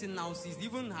everything now ceased,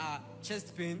 even her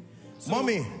chest pain. So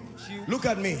Mommy, look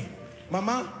at me.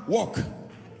 Mama, walk.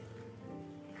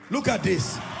 Look at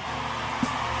this.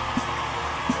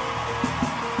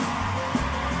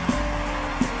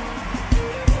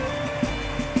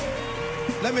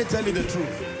 Let me tell you the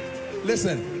truth.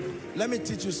 Listen, let me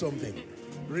teach you something.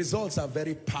 Results are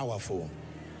very powerful.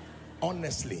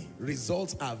 Honestly,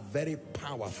 results are very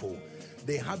powerful.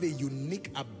 They have a unique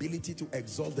ability to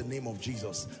exalt the name of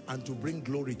Jesus and to bring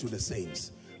glory to the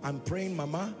saints. I'm praying,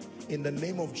 Mama, in the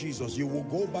name of Jesus, you will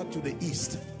go back to the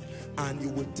east and you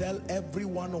will tell every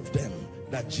one of them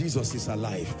that Jesus is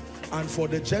alive. And for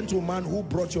the gentleman who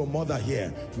brought your mother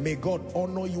here, may God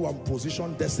honor you and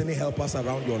position destiny helpers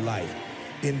around your life.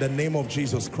 In the name of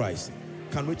Jesus Christ.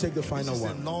 Can we take the final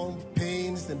one? Long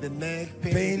pains in the neck,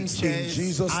 pains in, chest, in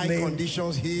Jesus' name.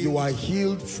 Conditions healed. You are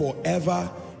healed forever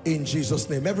in Jesus'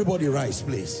 name. Everybody rise,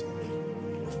 please.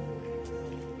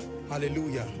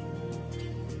 Hallelujah.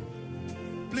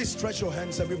 Please stretch your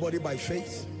hands, everybody, by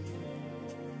faith.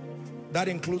 That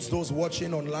includes those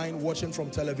watching online, watching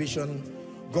from television.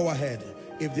 Go ahead.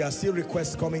 If there are still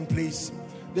requests coming, please.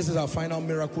 This is our final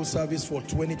miracle service for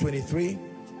 2023.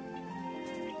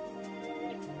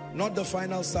 Not the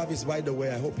final service, by the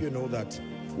way. I hope you know that.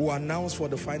 We'll announce for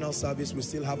the final service. We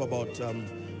still have about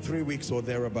 3 weeks or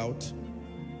thereabout.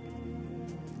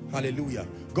 Hallelujah.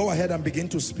 Go ahead and begin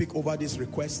to speak over these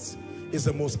requests. It's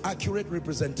the most accurate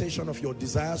representation of your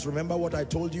desires. Remember what I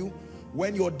told you?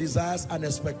 When your desires and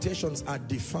expectations are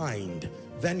defined,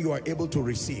 then you are able to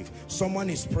receive. Someone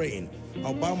is praying.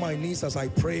 I'll bow my knees as I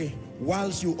pray,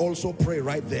 whilst you also pray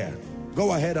right there.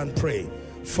 Go ahead and pray.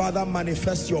 Father,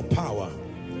 manifest your power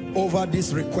over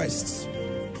these requests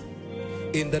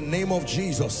in the name of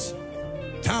Jesus.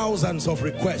 Thousands of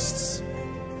requests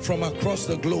from across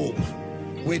the globe.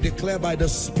 We declare by the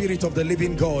Spirit of the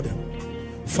living God,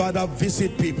 Father,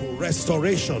 visit people,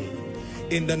 restoration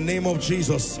in the name of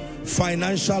Jesus,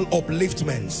 financial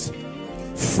upliftments,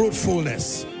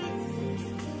 fruitfulness.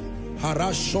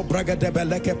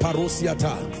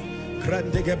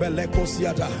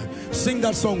 Sing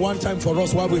that song one time for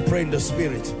us while we pray in the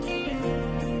Spirit.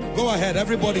 Go ahead,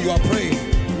 everybody, you are praying.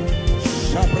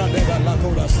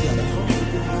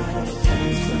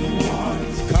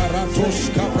 Karatos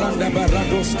kabranda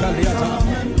barados kaliata.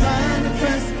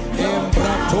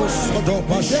 Embratos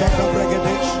sodoba shaka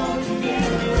bregedesh.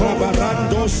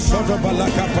 Kobarandos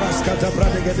sodobalaka praskata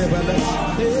bradegedebeles.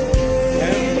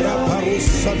 Embra parus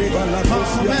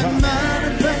sodibalatos yata.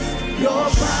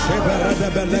 Sheberede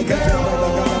belegete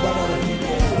balagalabara.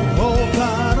 Oh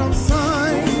God of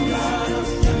signs,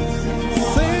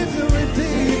 Savior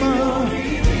Redeemer,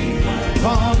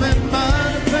 come and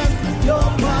manifest your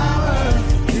power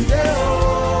today,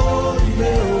 oh,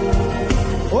 today,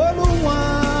 oh. Oluwa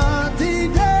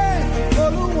today,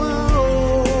 Oluwa,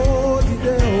 oh,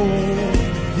 today, oh,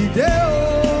 today,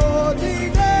 oh,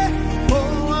 today,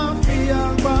 oh, afi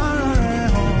agbára rẹ̀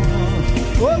hàn.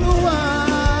 Oluwa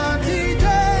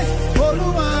today,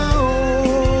 Oluwa,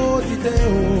 oh.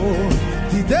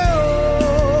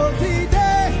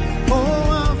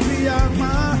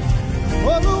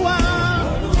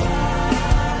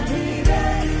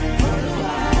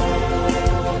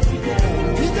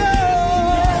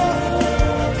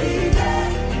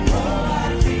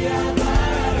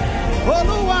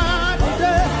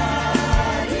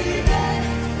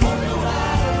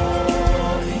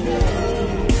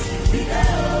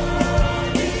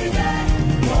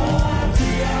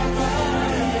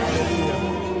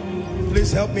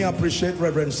 Please help me appreciate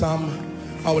Reverend Sam.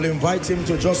 I will invite him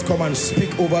to just come and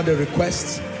speak over the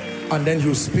requests, and then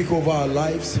he'll speak over our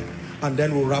lives, and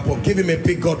then we'll wrap up. Give him a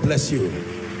big God bless you.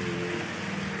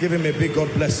 Give him a big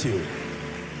God bless you.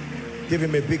 Give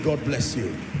him a big God bless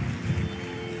you.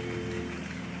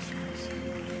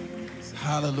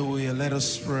 Hallelujah. Let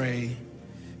us pray.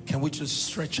 Can we just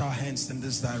stretch our hands in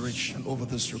this direction over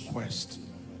this request?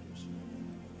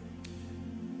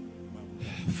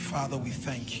 Father, we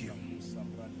thank you.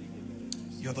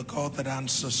 You're the God that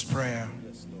answers prayer.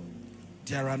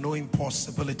 There are no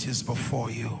impossibilities before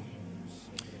you.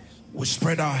 We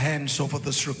spread our hands over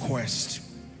this request.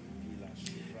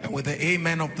 And with the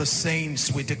amen of the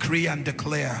saints, we decree and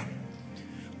declare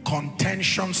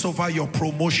contentions over your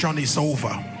promotion is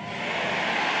over.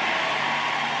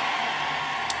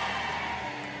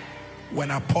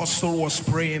 When Apostle was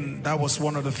praying, that was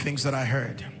one of the things that I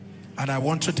heard. And I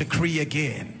want to decree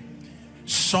again,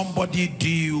 somebody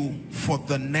due for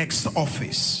the next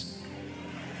office.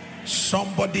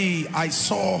 Somebody, I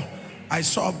saw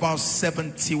about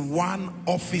 71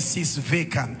 offices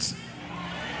vacant.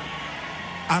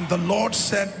 And the Lord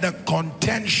said the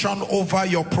contention over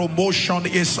your promotion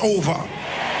is over.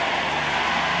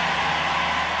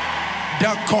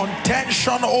 The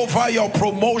contention over your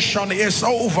promotion is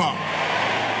over.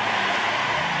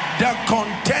 The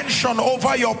contention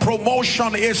over your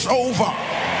promotion is over.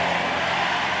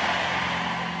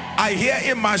 I hear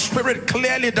in my spirit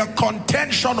clearly the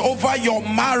contention over your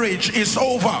marriage is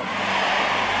over.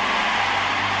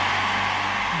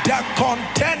 The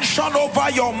contention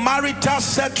over your marital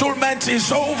settlement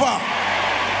is over.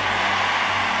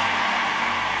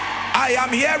 I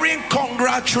am hearing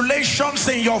congratulations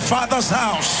in your father's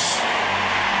house.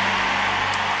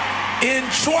 In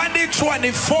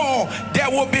 2024,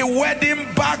 there will be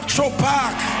wedding back to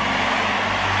back.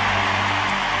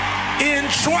 In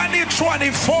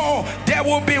 2024, there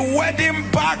will be wedding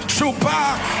back to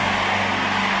back.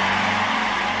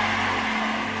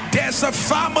 There's a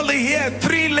family here,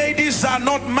 3 ladies are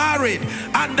not married,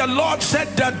 and the Lord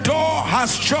said the door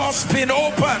has just been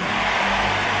opened.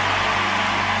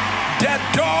 The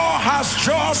door has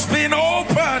just been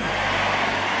opened.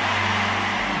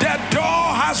 The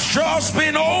door has just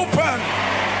been opened.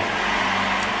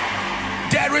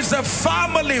 There is a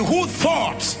family who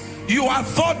thought, you have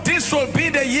thought this will be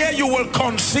the year you will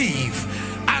conceive,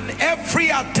 and every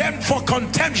attempt for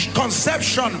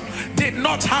conception did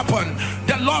not happen.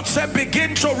 The Lord said,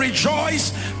 begin to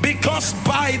rejoice, because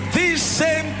by this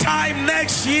same time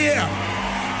next year,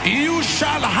 you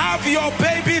shall have your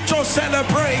baby to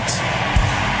celebrate.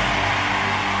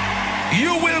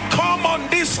 You will come on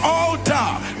this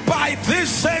altar by this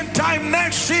same time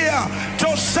next year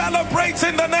to celebrate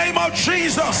in the name of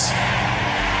Jesus.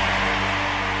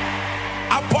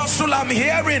 Apostle, I'm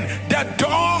hearing the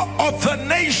door of the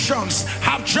nations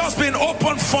have just been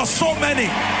opened for so many.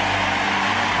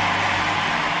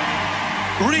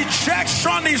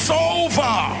 Rejection is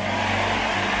over.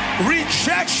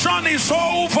 Rejection is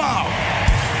over.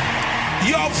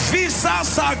 Your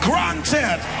visas are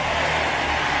granted.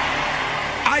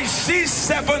 I see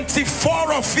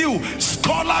 74 of you.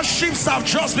 Scholarships have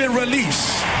just been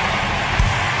released.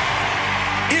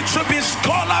 It should be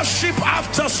scholarship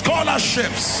after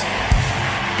scholarships.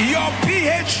 Your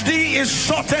PhD is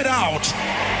sorted out.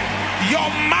 Your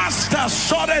master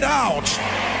sorted out.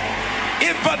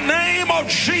 In the name of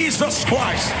Jesus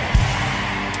Christ.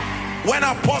 When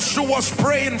Apostle was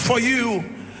praying for you,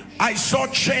 I saw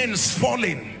chains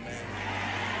falling.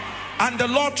 And the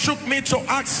Lord took me to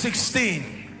Acts 16.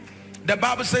 The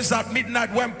Bible says at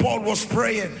midnight when Paul was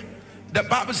praying, the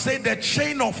Bible said the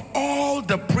chain of all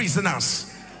the prisoners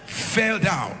fell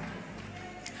down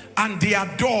and their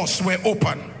doors were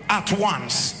open at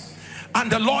once.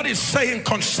 And the Lord is saying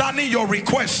concerning your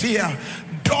request here,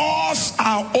 doors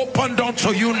are opened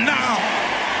unto you now.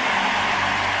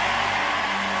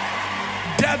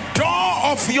 The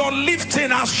door of your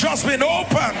lifting has just been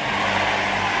opened.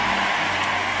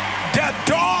 The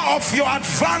door of your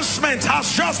advancement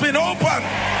has just been opened.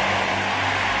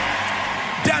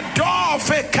 The door of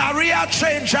a career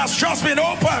change has just been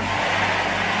opened.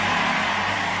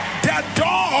 The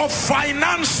door of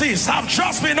finances have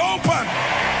just been opened.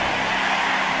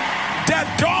 The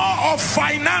door of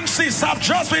finances have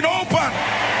just been opened.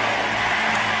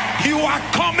 You are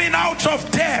coming out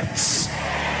of debts.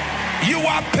 You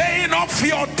are paying off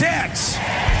your debts.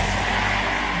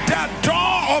 The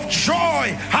door of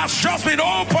joy has just been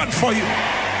opened for you.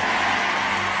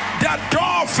 The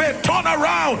door of a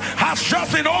turnaround has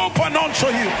just been opened unto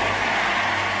you.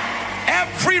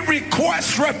 Every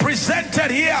request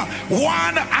represented here,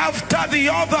 one after the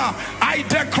other, I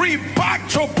decree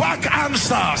back-to-back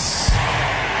answers.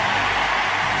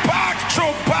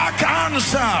 Back-to-back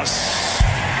answers.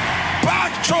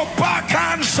 Back-to-back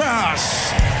answers.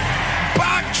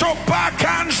 Back-to-back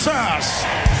answers.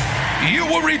 You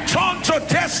will return to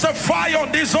testify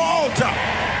on this altar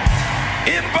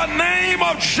in the name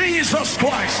of Jesus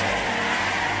Christ.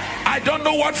 I don't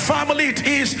know what family it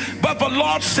is, but the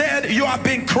Lord said you have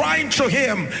been crying to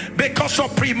him because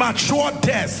of premature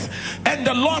death. And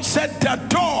the Lord said the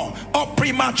door of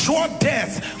premature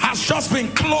death has just been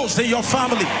closed in your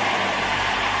family.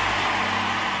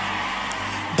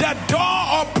 The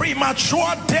door of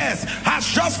premature death has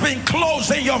just been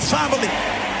closed in your family.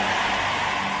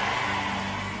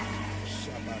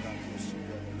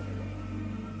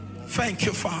 Thank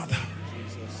you, Father.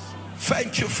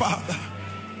 Thank you, Father.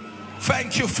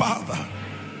 Thank you, Father.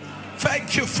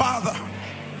 Thank you, Father.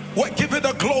 We're giving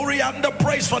the glory and the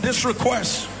praise for this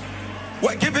request.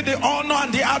 We're giving the honor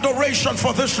and the adoration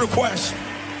for this request.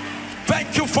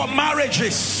 Thank you for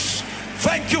marriages.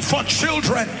 Thank you for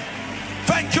children.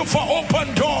 Thank you for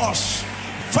open doors.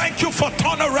 Thank you for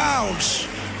turnarounds.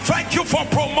 Thank you for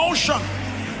promotion.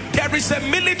 There is a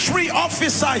military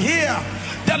officer here.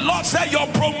 The Lord said your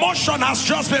promotion has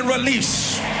just been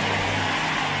released.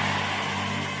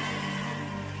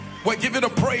 We give you the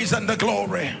praise and the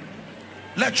glory.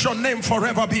 Let your name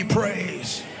forever be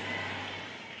praised.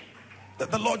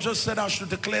 The Lord just said I should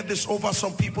declare this over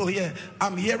some people here.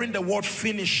 I'm hearing the word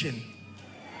finishing.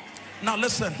 Now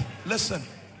listen, listen.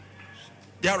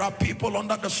 There are people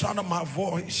under the sound of my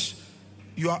voice.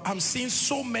 I'm seeing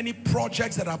so many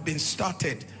projects that have been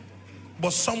started,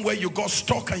 but somewhere you got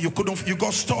stuck and you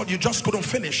got stalled, you just couldn't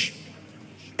finish.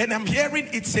 And I'm hearing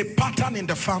it's a pattern in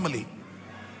the family.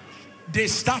 They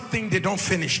start things, they don't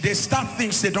finish. They start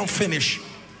things, they don't finish.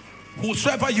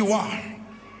 Whosoever you are,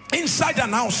 inside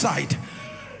and outside,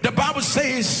 the Bible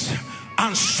says,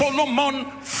 and Solomon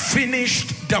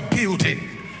finished the building.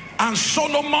 And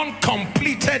Solomon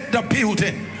completed the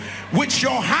building. With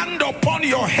your hand upon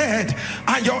your head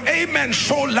and your amen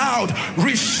so loud,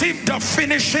 receive the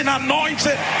finishing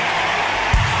anointing.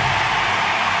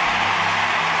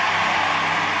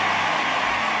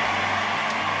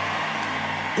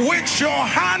 With your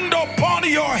hand upon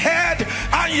your head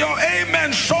and your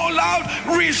amen so loud,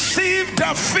 receive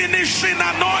the finishing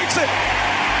anointing.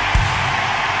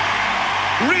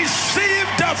 Receive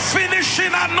the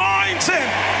finishing anointing.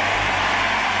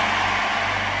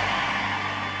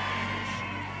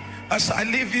 As I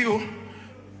leave you,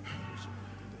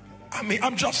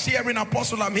 I'm just hearing,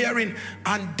 Apostle, I'm hearing,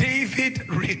 and David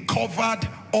recovered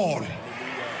all.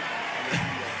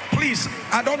 Please,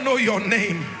 I don't know your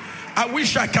name. I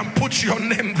wish I can put your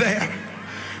name there.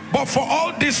 But for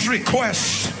all these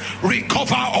requests,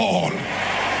 recover all.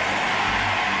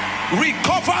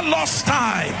 Recover lost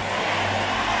time.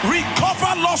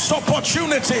 Recover lost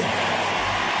opportunity.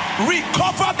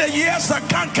 Recover the years the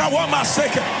cankerworm has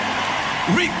taken.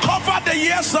 Recover the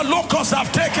years the locusts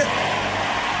have taken.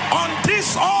 On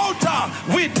this altar,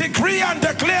 we decree and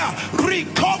declare,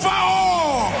 recover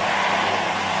all.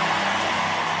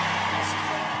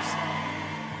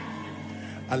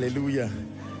 Hallelujah.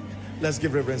 Let's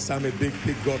give Reverend Sam a big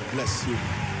God bless you.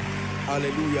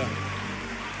 Hallelujah.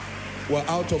 We're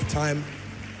out of time.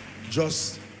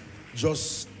 Just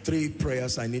 3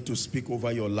 prayers I need to speak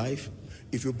over your life.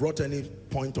 If you brought any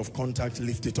point of contact,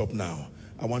 lift it up now.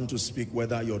 I want to speak,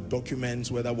 whether your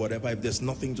documents, whether whatever. If there's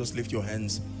nothing, just lift your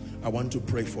hands. I want to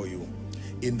pray for you.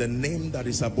 In the name that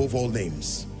is above all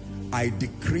names, I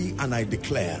decree and I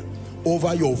declare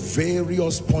over your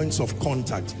various points of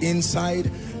contact,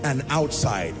 inside and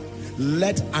outside,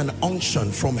 let an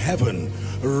unction from heaven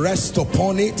rest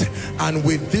upon it, and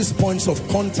with these points of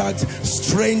contact,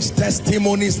 strange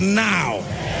testimonies now.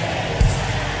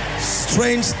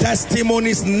 Strange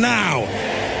testimonies now.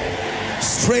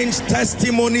 Strange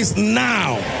testimonies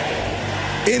now.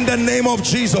 In the name of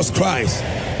Jesus Christ.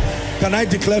 Can I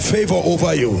declare favor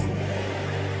over you?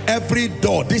 Every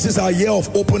door, this is our year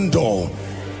of open door.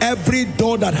 Every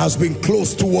door that has been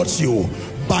closed towards you,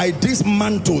 by this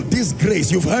mantle, this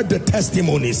grace, you've heard the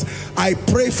testimonies. I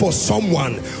pray for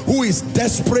someone who is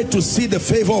desperate to see the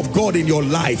favor of God in your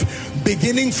life.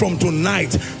 Beginning from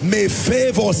tonight, may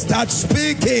favor start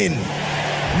speaking.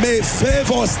 May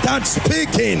favor start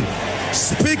speaking.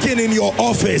 Speaking in your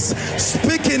office,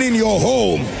 speaking in your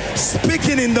home,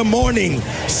 speaking in the morning,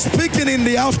 speaking in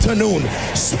the afternoon,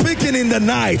 speaking in the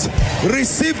night.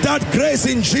 Receive that grace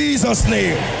in Jesus'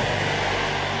 name.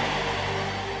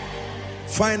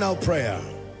 Final prayer,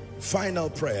 final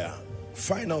prayer,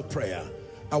 final prayer.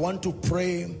 I want to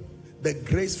pray the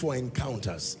grace for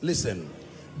encounters. Listen,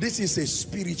 this is a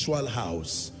spiritual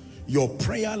house. Your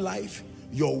prayer life,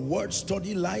 your word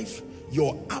study life,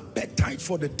 your appetite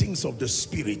for the things of the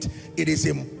spirit, it is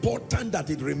important that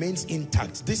it remains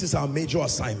intact. This is our major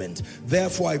assignment.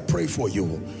 Therefore, I pray for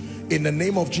you in the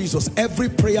name of Jesus. Every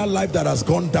prayer life that has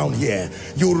gone down here,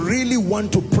 you really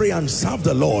want to pray and serve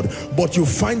the Lord, but you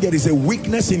find there is a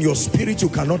weakness in your spirit you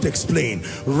cannot explain.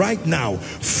 Right now,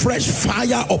 fresh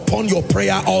fire upon your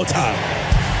prayer altar.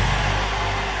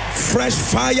 Fresh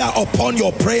fire upon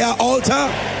your prayer altar.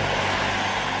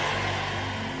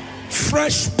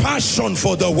 Fresh passion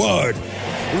for the word.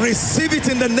 Receive it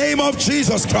in the name of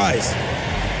Jesus Christ.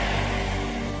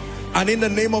 And in the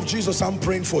name of Jesus, I'm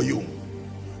praying for you.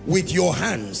 With your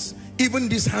hands, even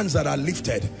these hands that are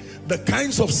lifted, the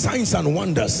kinds of signs and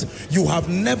wonders you have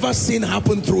never seen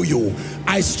happen through you,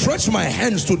 I stretch my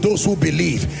hands to those who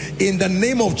believe. In the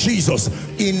name of Jesus,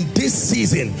 in this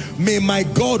season, may my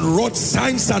God wrought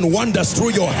signs and wonders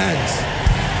through your hands.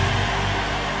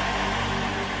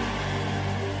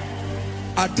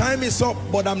 Our time is up,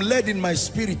 but I'm led in my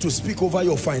spirit to speak over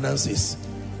your finances.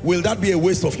 Will that be a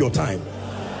waste of your time?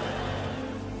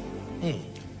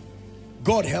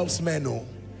 God helps men know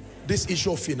this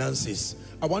issue of finances.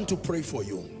 I want to pray for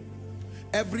you.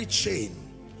 Every chain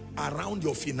around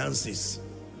your finances,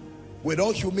 with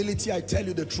all humility, I tell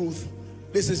you the truth,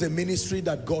 this is a ministry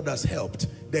that God has helped.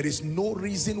 There is no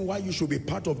reason why you should be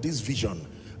part of this vision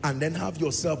and then have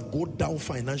yourself go down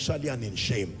financially and in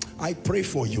shame. I pray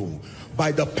for you,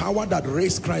 by the power that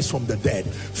raised Christ from the dead,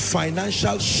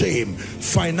 financial shame,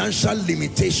 financial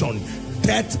limitation,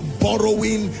 debt,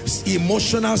 borrowing,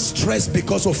 emotional stress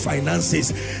because of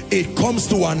finances, it comes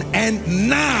to an end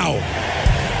now.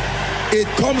 It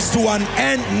comes to an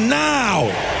end now.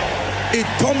 It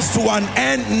comes to an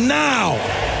end now.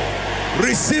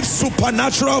 Receive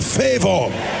supernatural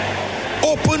favor.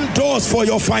 Open doors for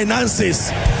your finances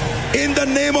in the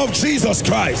name of Jesus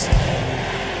Christ.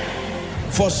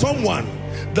 For someone,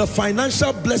 the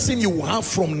financial blessing you will have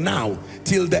from now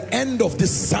till the end of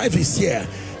this service here,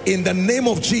 in the name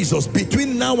of Jesus,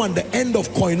 between now and the end of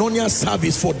Koinonia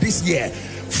service for this year,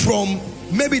 from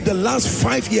maybe the last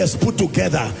 5 years put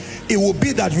together, it will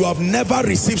be that you have never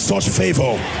received such favor.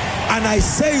 And I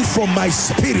say it from my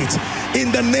spirit,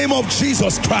 in the name of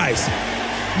Jesus Christ.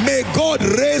 May God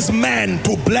raise men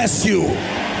to bless you.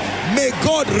 May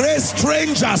God raise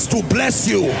strangers to bless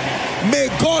you. May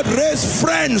God raise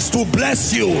friends to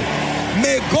bless you.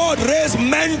 May God raise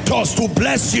mentors to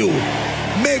bless you.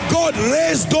 May God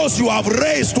raise those you have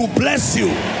raised to bless you.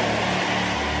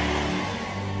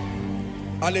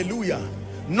 Hallelujah.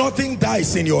 Nothing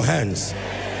dies in your hands.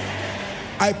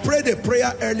 I prayed a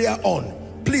prayer earlier on.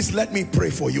 Please let me pray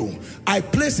for you. I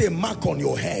place a mark on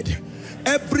your head.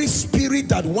 Every spirit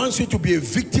that wants you to be a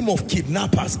victim of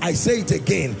kidnappers, I say it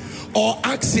again, or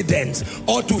accidents,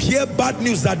 or to hear bad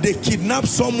news that they kidnap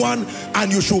someone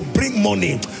and you should bring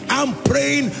money, I'm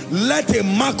praying, let a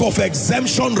mark of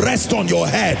exemption rest on your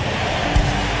head.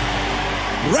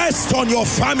 Rest on your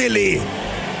family.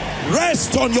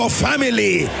 Rest on your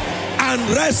family. And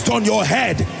rest on your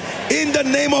head. In the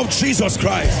name of Jesus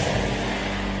Christ.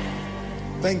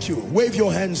 Thank you. Wave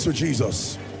your hands to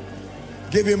Jesus.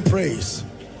 Give him praise.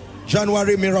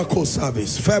 January miracle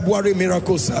service, February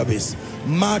miracle service,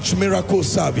 March miracle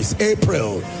service,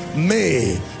 April,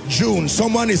 May, June.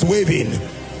 Someone is waving.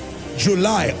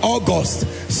 July, August,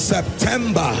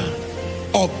 September,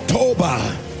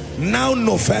 October, now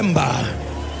November.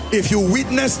 If you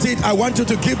witnessed it, I want you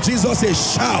to give Jesus a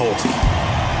shout.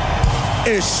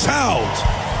 A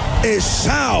shout. A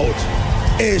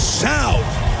shout. A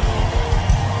shout.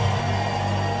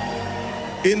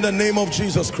 In the name of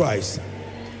Jesus Christ.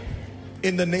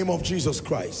 In the name of Jesus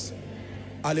Christ.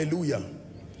 Hallelujah.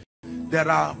 There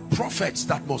are prophets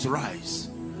that must rise.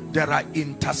 There are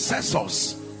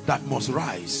intercessors that must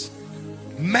rise.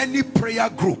 Many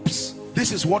prayer groups.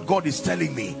 This is what God is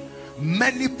telling me.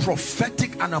 Many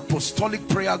prophetic and apostolic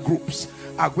prayer groups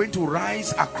are going to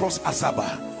rise across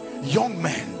Asaba. Young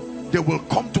men, they will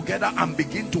come together and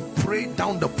begin to pray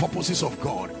down the purposes of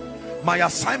God. My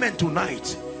assignment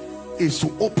tonight is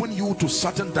to open you to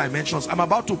certain dimensions. I'm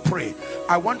about to pray.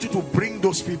 I want you to bring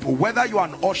those people, whether you are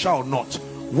an usher or not.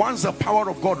 Once the power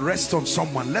of God rests on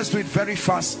someone, let's do it very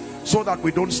fast so that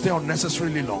we don't stay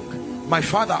unnecessarily long. My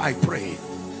Father, I pray,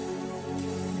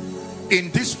 in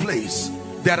this place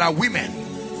there are women.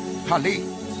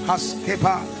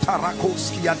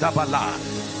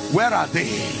 Where are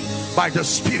they? By the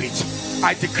Spirit,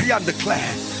 I decree and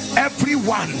declare,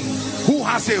 everyone who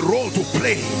has a role to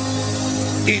play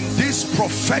in this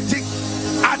prophetic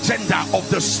agenda of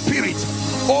the Spirit,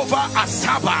 over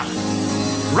Asaba.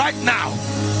 Right now,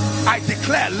 I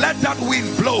declare, let that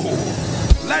wind blow.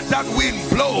 Let that wind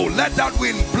blow. Let that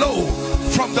wind blow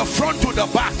from the front to the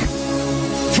back.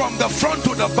 From the front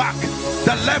to the back.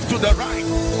 The left to the right.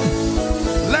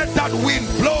 Let that wind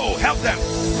blow. Help them.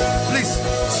 Please,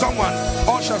 someone,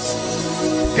 ushers,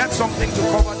 get something to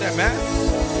cover them, eh?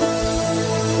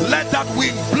 Let that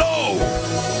wind blow.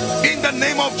 In the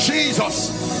name of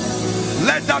Jesus.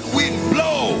 Let that wind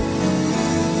blow.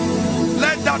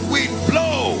 Let that wind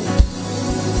blow.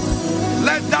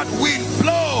 Let that wind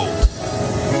blow.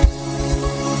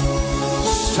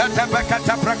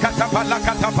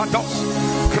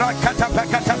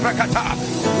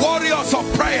 Warriors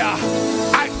of prayer,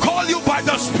 I call you by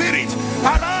the Spirit.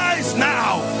 Arise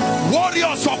now.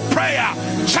 Warriors of prayer,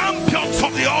 champions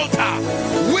of the altar,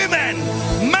 women,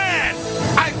 men,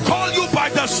 I call you by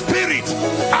the Spirit.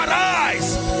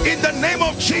 Arise in the name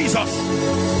of Jesus.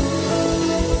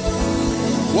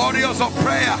 Warriors of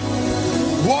prayer,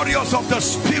 warriors of the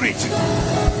Spirit,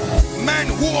 men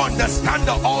who understand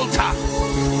the altar.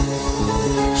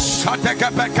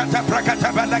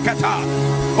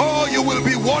 Oh, you will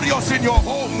be warriors in your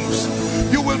homes.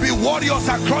 You will be warriors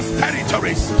across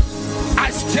territories. I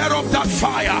stir up that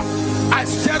fire. I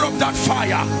stir up that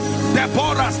fire.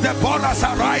 Deborahs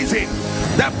are rising.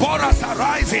 Deborahs are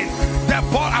rising.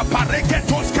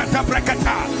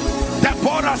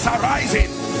 Deborahs are rising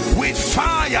with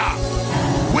fire.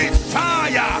 With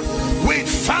fire. With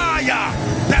fire.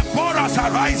 Deborahs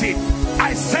are rising.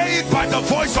 I say it by the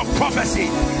voice of prophecy.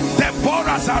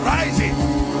 Deborahs are rising.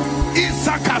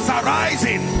 Issachars are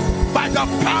rising by the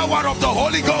power of the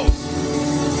Holy Ghost.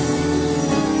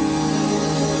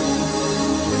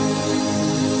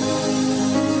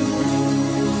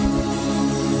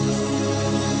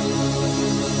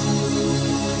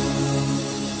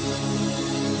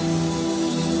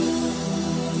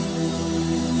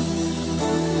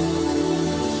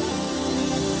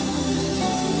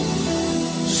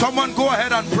 Someone go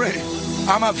ahead and pray.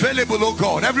 I'm available, oh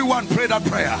God. Everyone pray that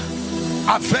prayer.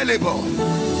 Available.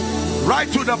 Right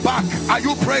to the back. Are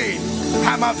you praying?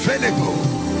 I'm available.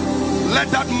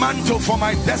 Let that mantle for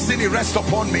my destiny rest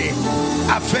upon me.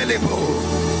 Available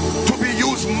to be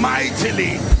used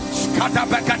mightily.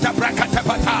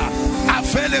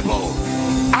 Available.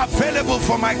 Available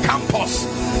for my campus.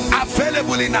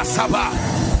 Available in Asaba.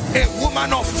 A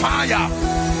woman of fire.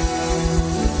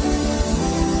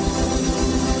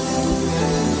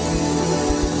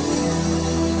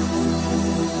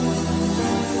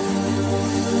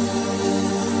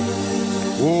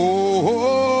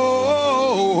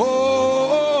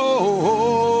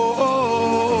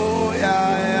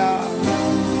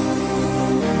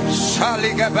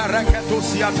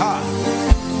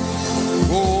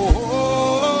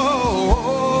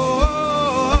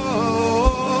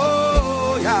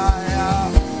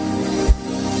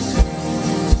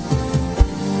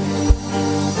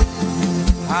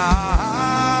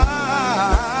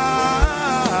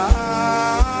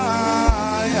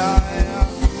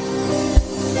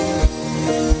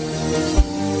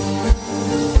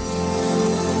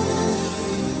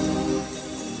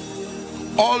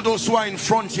 All those who are in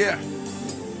front here,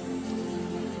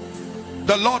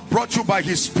 the Lord brought you by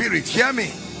his Spirit. Hear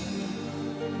me.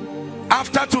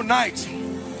 After tonight,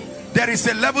 there is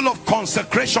a level of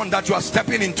consecration that you are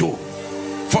stepping into.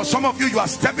 For some of you, you are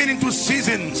stepping into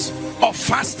seasons of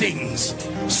fastings,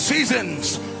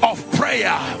 seasons of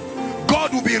prayer.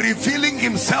 God will be revealing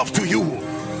himself to you,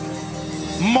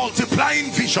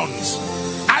 multiplying visions.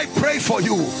 I pray for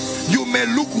you. You may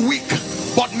look weak,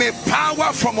 but may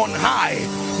power from on high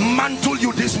mantle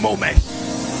you this moment.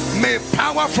 May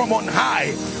power from on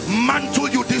high mantle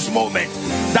you this moment.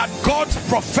 That God's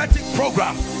prophetic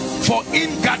program for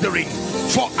ingathering,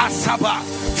 for Asaba,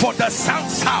 for the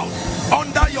South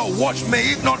under your watch,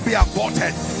 may it not be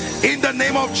aborted. In the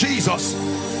name of Jesus,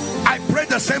 I pray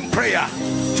the same prayer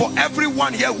for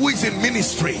everyone here who is in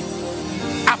ministry,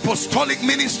 apostolic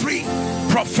ministry,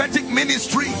 prophetic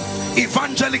ministry,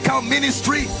 evangelical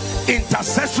ministry,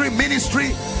 intercessory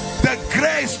ministry. The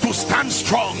grace to stand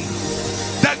strong,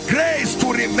 the grace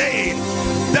to remain,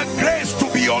 the grace to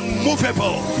be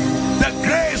unmovable, the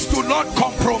grace to not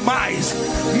compromise.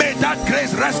 May that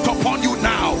grace rest upon you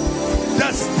now.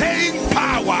 The staying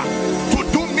power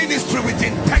to do ministry with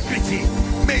integrity,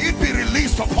 may it be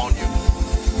released upon you.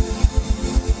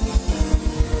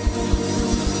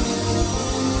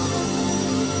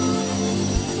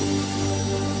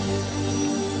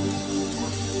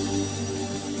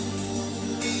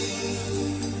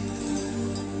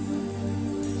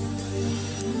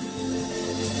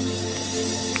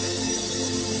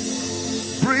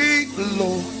 Breathe,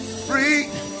 Lord,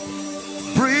 breathe,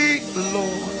 breathe,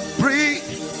 Lord, breathe,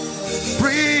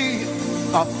 breathe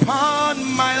upon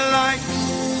my life.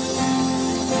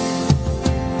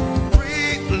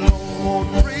 Breathe, Lord,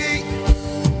 breathe,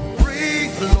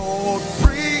 breathe, Lord,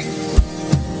 breathe,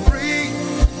 breathe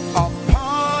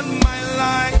upon my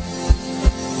life.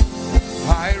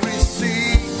 I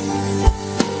receive,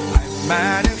 I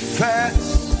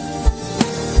manifest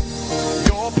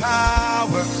your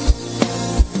power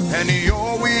and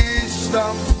your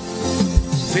wisdom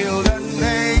till the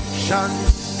nations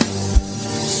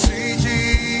see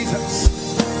Jesus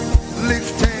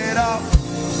lifted up,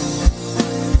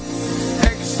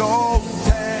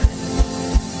 exalted.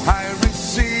 I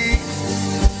receive,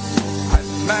 I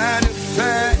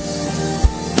manifest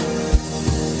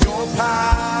your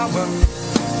power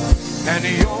and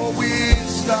your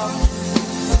wisdom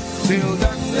till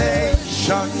the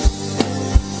nations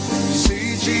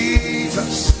see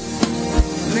Jesus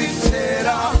lifted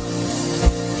up,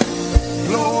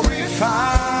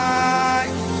 glorified.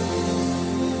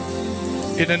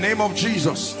 In the name of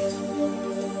Jesus,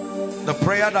 the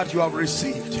prayer that you have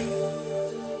received,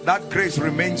 that grace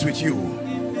remains with you.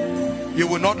 You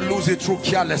will not lose it through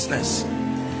carelessness.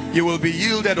 You will be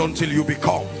yielded until you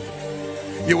become.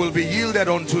 You will be yielded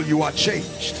until you are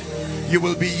changed. You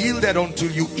will be yielded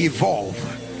until you evolve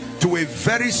to a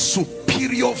very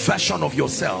superior version of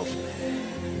yourself.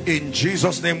 In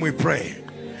Jesus' name we pray.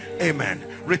 Amen.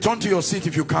 Return to your seat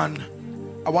if you can.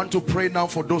 I want to pray now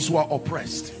for those who are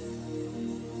oppressed.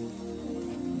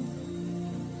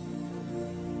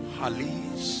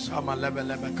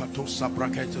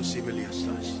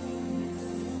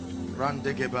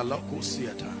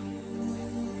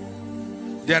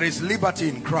 There is liberty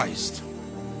in Christ.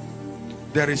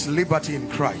 There is liberty in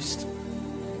Christ.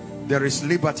 There is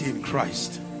liberty in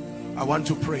Christ. I want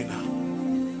to pray now.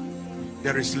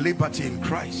 There is liberty in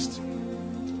Christ.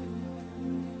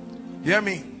 Hear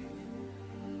me.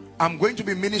 I'm going to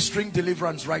be ministering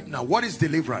deliverance right now. What is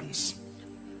deliverance?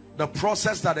 The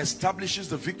process that establishes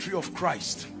the victory of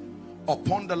Christ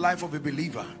upon the life of a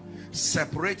believer,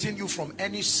 separating you from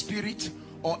any spirit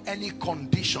or any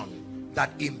condition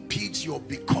that impedes your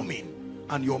becoming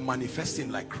and your manifesting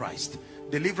like Christ.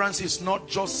 Deliverance is not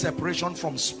just separation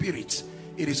from spirits,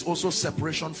 it is also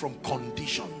separation from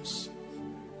conditions.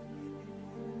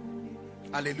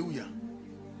 Hallelujah.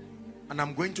 And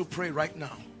I'm going to pray right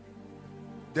now.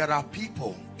 There are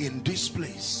people in this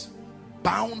place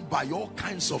bound by all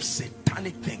kinds of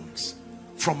satanic things,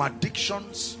 from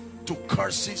addictions to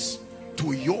curses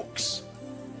to yokes,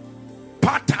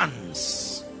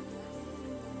 patterns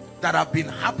that have been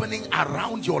happening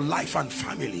around your life and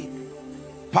family,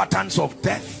 patterns of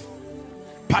death,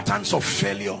 patterns of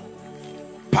failure,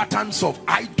 patterns of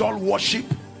idol worship,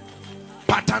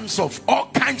 patterns of all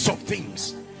kinds of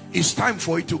things. It's time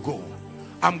for it to go.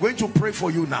 I'm going to pray for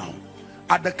you now.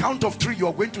 At the count of 3,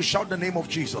 you're going to shout the name of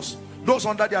Jesus. Those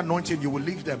under the anointing, you will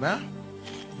leave them,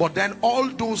 but then all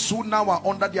those who now are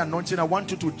under the anointing, I want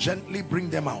you to gently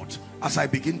bring them out as I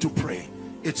begin to pray.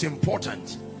 It's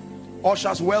important.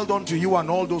 Ushers, well done to you and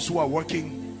all those who are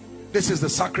working. This is the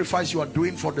sacrifice you are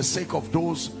doing for the sake of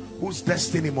those whose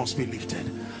destiny must be lifted.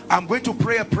 I'm going to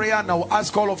pray a prayer and I'll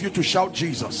ask all of you to shout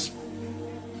Jesus.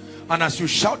 And as you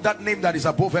shout that name that is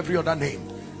above every other name,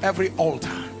 every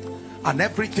altar and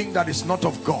everything that is not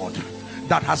of God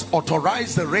that has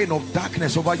authorized the reign of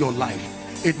darkness over your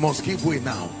life, it must give way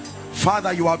now.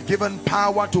 Father, you have given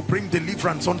power to bring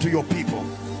deliverance unto your people.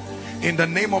 In the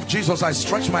name of Jesus, I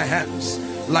stretch my hands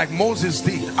like Moses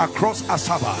did across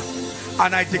Asaba,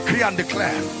 and I decree and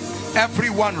declare,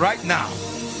 everyone right now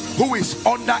who is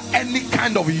under any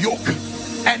kind of yoke,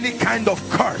 any kind of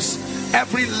curse,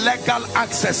 every legal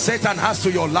access Satan has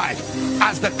to your life,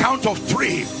 as the count of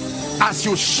 3, as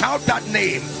you shout that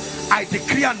name, I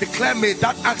decree and declare, may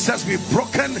that access be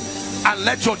broken and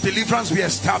let your deliverance be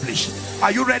established.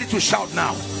 Are you ready to shout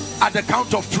now? At the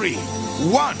count of 3,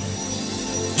 1,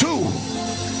 2,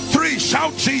 3,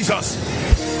 shout Jesus.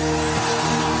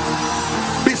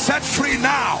 Be set free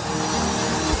now.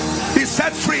 Be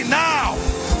set free now.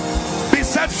 Be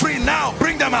set free now.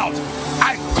 Bring them out.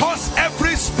 I curse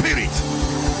every spirit.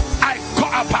 I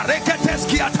call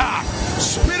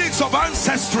spirits of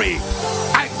ancestry.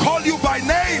 I call you by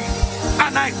name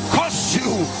and I curse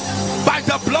you by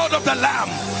the blood of the Lamb.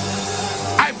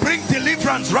 I bring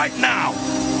deliverance right now.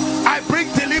 I bring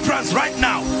deliverance right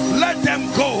now. Let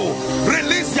them go.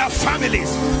 Release their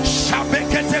families.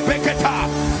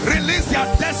 Release their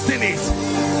destinies.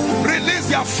 Release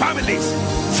their families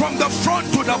from the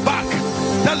front to the back,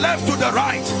 the left to the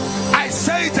right. I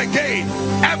say it again.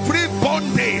 Every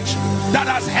bondage that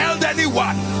has held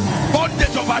anyone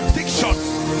bondage of addiction,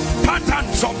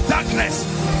 patterns of darkness,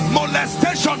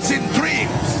 molestations in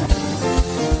dreams,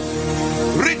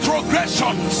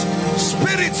 retrogressions,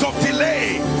 spirits of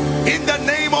delay, in the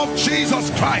name of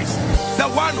Jesus Christ, the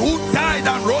one who died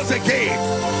and rose again,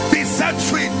 be set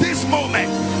free this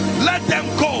moment. Let them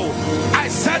go. I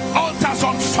set altars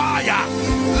on fire.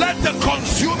 Let the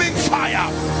consuming fire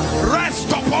rest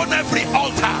upon every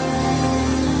altar.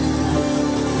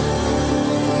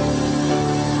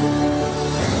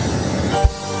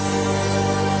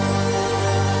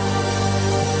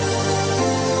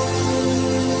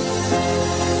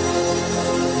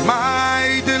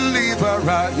 My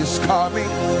deliverer is coming.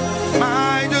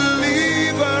 My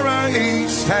deliverer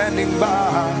is standing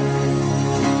by.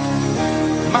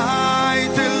 My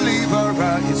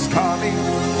deliverer is coming.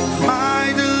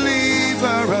 My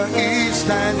deliverer is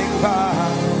standing by.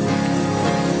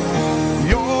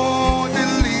 Your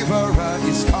deliverer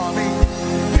is coming.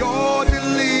 Your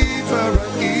deliverer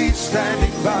is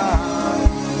standing by.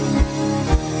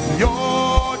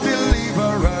 Your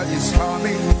deliverer is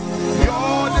coming.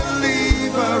 Your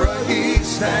deliverer is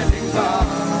standing by.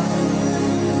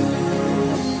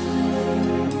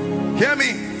 Hear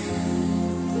me.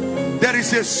 There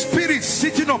is a spirit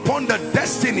sitting upon the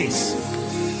destinies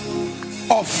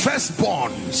of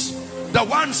firstborns, the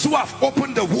ones who have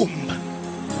opened the womb,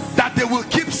 that they will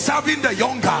keep serving the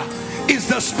younger. Is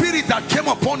the spirit that came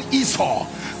upon Esau.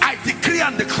 I decree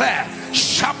and declare,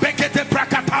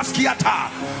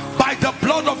 by the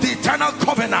blood of the eternal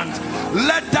covenant,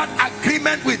 let that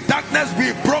agreement with darkness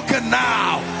be broken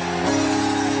now.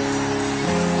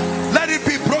 Let it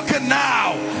be broken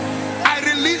now. I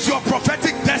release your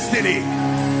prophetic destiny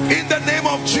in the name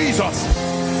of Jesus.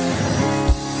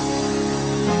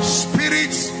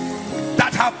 Spirits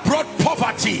that have brought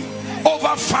poverty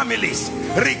over families,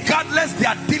 regardless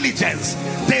their diligence,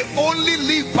 they only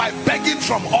live by begging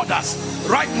from others.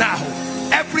 Right now,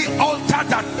 every altar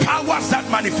that powers that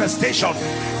manifestation,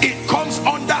 it comes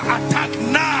under attack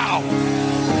now.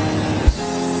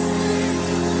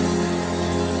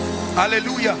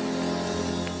 Hallelujah.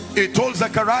 He told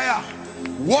Zechariah,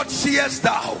 what seest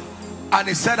thou? And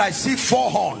he said, I see 4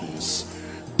 horns.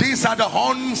 These are the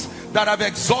horns that have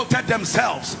exalted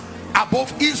themselves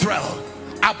above Israel,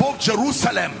 above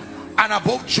Jerusalem, and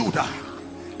above Judah.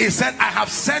 He said, I have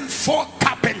sent 4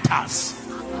 carpenters.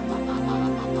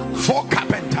 4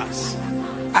 carpenters.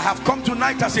 I have come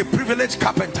tonight as a privileged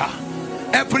carpenter.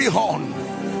 Every horn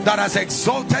that has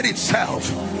exalted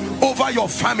itself over your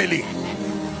family.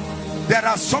 There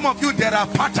are some of you, there are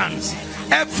patterns.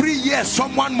 Every year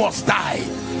someone must die.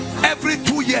 Every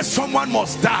 2 years someone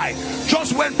must die.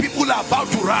 Just when people are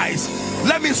about to rise,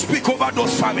 let me speak over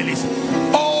those families.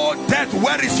 Oh death,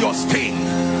 where is your sting?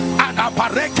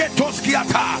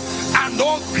 And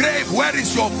oh grave, where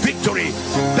is your victory?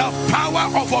 The power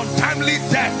of untimely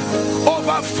death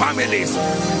over families,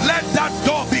 let that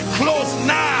door be closed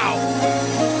now.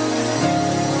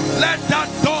 Let that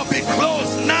door be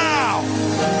closed now.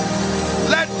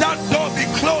 Let that door be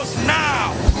closed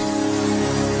now.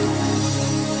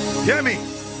 Hear me.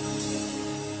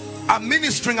 I'm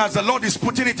ministering as the Lord is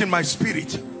putting it in my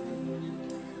spirit.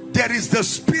 There is the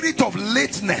spirit of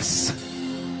lateness.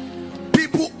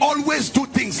 People always do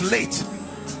things late.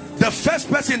 The first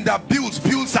person that builds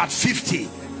at 50.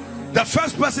 The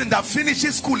first person that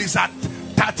finishes school is at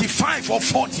 35 or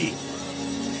 40.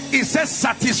 It says,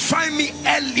 satisfy me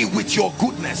early with your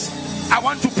goodness. I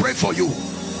want to pray for you.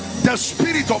 The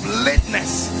spirit of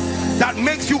lateness that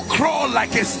makes you crawl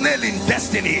like a snail in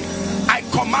destiny, I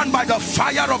command by the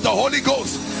fire of the Holy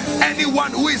Ghost,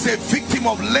 anyone who is a victim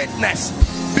of lateness,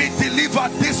 be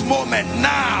delivered this moment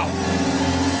now.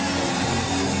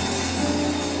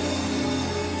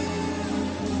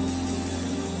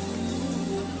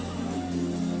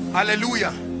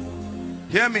 Hallelujah.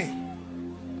 Hear me.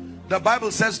 The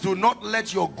Bible says, do not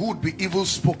let your good be evil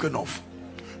spoken of.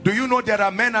 Do you know there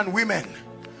are men and women,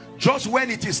 just when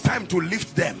it is time to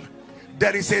lift them,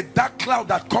 there is a dark cloud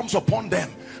that comes upon them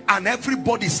and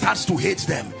everybody starts to hate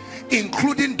them,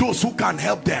 including those who can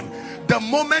help them. The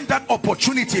moment that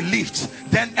opportunity lifts,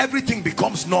 then everything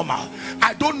becomes normal.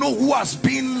 I don't know who has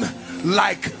been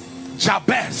like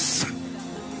Jabez,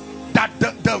 that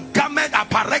the garment,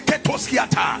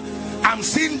 I'm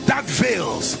seeing dark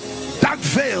veils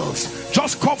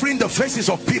just covering the faces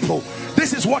of people.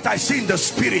 This is what I see in the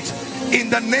spirit. In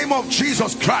the name of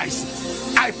Jesus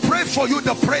Christ, I pray for you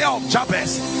the prayer of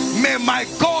Jabez. May my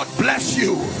God bless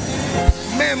you.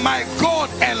 May my God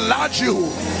enlarge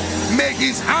you. May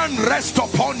his hand rest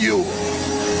upon you.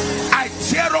 I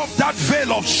tear off that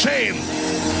veil of shame.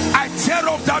 I tear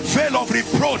off that veil of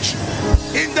reproach.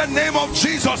 In the name of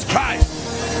Jesus Christ.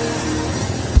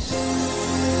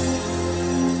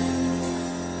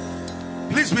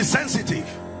 Please be sensitive.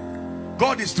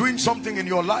 God is doing something in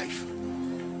your life.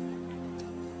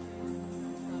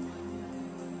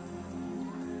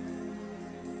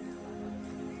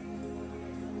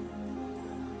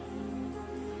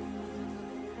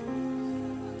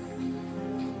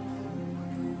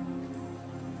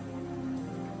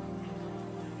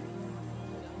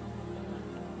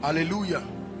 Hallelujah.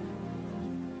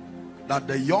 That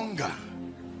the younger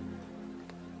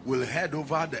will head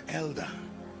over the elder.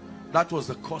 That was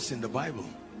the curse in the Bible.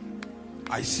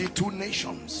 I see two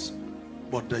nations,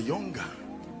 but the younger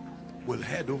will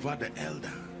head over the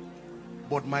elder.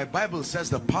 But my Bible says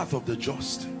the path of the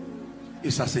just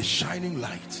is as a shining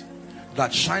light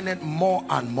that shineth more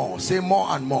and more. Say more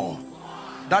and more.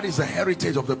 That is the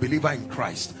heritage of the believer in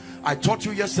Christ. I taught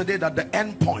you yesterday that the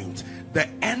end point, the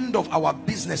end of our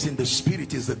business in the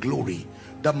spirit, is the glory,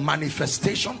 the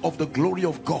manifestation of the glory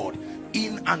of God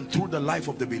in and through the life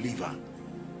of the believer.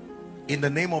 In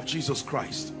the name of Jesus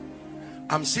Christ.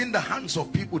 I'm seeing the hands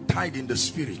of people tied in the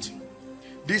spirit.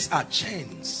 These are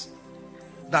chains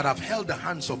that have held the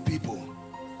hands of people.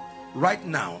 Right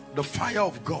now, the fire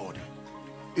of God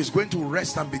is going to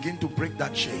rest and begin to break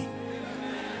that chain.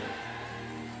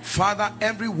 Father,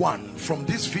 everyone from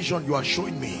this vision you are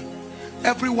showing me,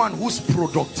 everyone whose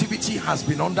productivity has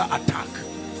been under attack,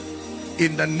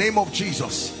 in the name of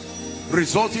Jesus,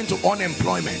 resulting to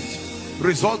unemployment,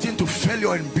 resulting to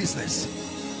failure in business,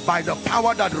 by the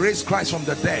power that raised Christ from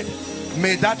the dead,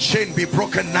 may that chain be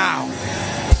broken now.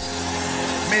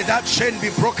 May that chain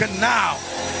be broken now.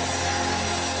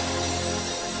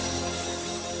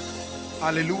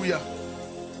 Hallelujah.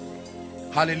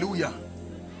 Hallelujah.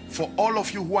 For all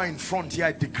of you who are in front here,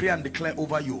 I decree and declare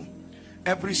over you,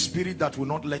 every spirit that will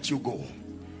not let you go.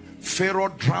 Pharaoh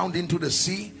drowned into the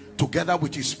sea together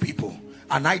with his people,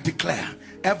 and I declare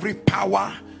every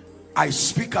power, I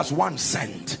speak as one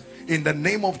sent, in the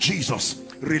name of Jesus,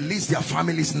 release their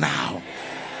families now.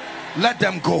 Let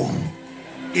them go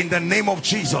in the name of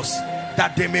Jesus,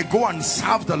 that they may go and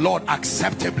serve the Lord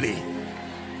acceptably.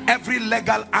 Every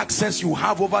legal access you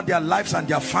have over their lives and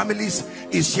their families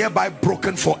is hereby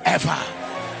broken forever.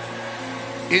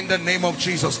 In the name of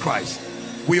Jesus Christ.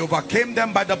 We overcame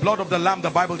them by the blood of the Lamb,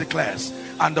 the Bible declares,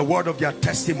 and the word of their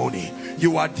testimony.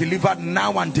 You are delivered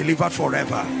now and delivered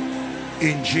forever.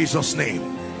 In Jesus'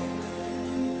 name.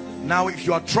 Now, if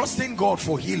you are trusting God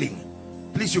for healing,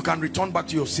 please, you can return back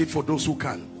to your seat. For those who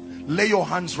can, lay your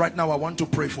hands right now. I want to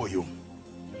pray for you.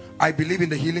 I believe in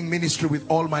the healing ministry with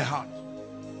all my heart.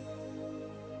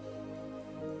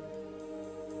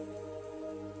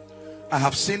 I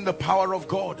have seen the power of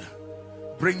God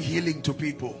bring healing to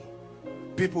people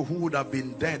who would have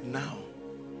been dead now.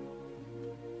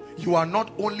 You are not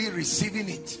only receiving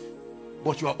it,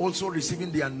 but you are also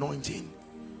receiving the anointing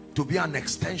to be an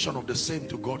extension of the same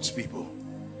to God's people.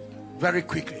 Very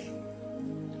quickly,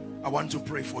 I want to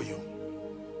pray for you.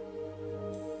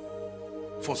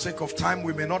 For sake of time,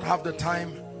 we may not have the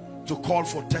time to call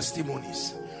for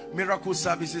testimonies. Miracle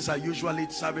services are usually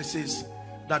services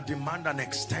that demand an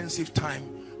extensive time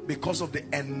because of the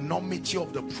enormity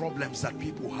of the problems that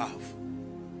people have.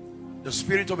 The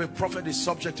spirit of a prophet is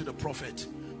subject to the prophet,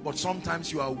 but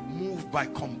sometimes you are moved by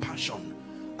compassion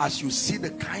as you see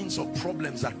the kinds of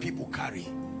problems that people carry.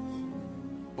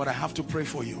 But I have to pray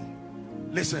for you.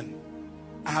 Listen,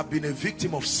 I have been a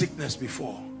victim of sickness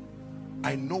before.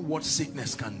 I know what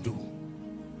sickness can do.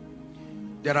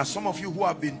 There are some of you who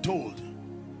have been told,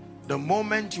 the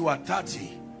moment you are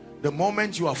 30, the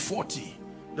moment you are 40,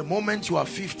 the moment you are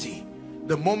 50,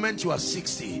 the moment you are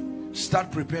 60,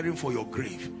 start preparing for your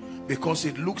grave, because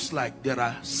it looks like there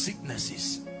are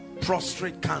sicknesses,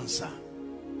 prostate cancer,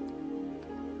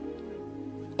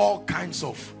 all kinds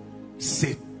of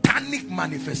satanic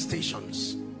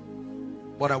manifestations.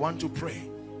 But I want to pray.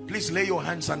 Please lay your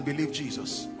hands and believe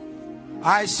Jesus.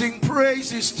 I sing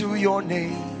praises to your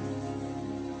name,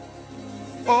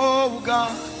 oh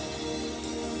God.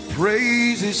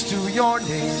 Praises to your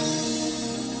name,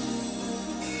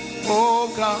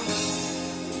 oh God.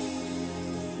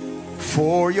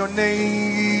 For your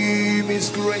name is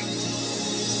great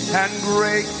and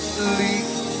greatly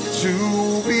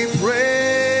to be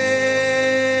praised.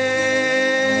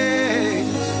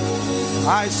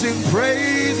 I sing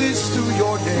praises to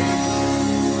your name,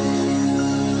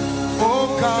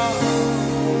 oh God.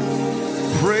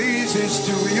 Praises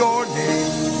to your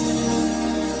name,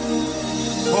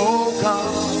 oh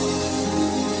God.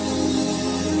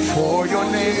 For your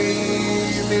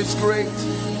name is great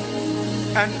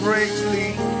and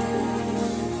greatly.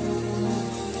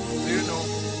 Do you know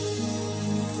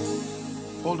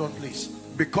hold on please.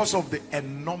 Because of the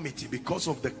enormity, because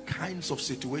of the kinds of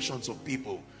situations of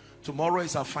people, tomorrow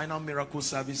is our final miracle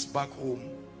service back home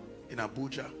in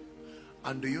Abuja.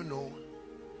 And do you know,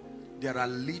 there are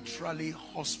literally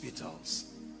hospitals,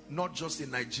 not just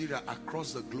in Nigeria,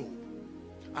 across the globe.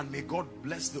 And may God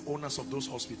bless the owners of those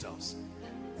hospitals,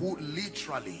 who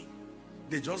literally,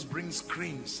 they just bring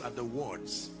screens at the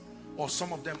wards, or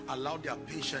some of them allow their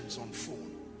patients on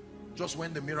phone just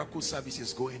when the miracle service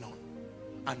is going on.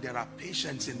 And there are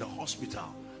patients in the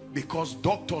hospital, because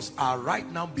doctors are right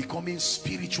now becoming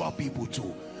spiritual people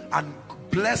too. And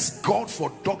bless God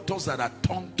for doctors that are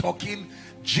tongue-talking,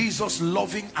 Jesus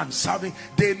loving and serving.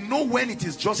 They know when it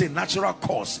is just a natural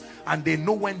cause, and they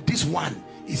know when this one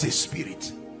is a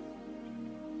spirit.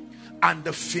 And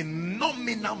the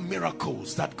phenomenal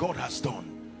miracles that God has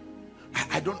done,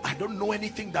 I don't know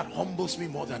anything that humbles me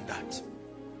more than that.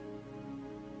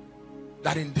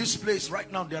 That in this place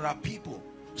right now there are people,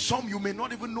 some you may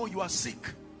not even know you are sick,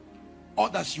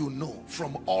 others you know,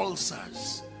 from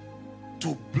ulcers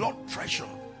to blood pressure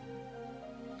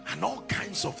and all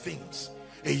kinds of things.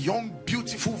 A young,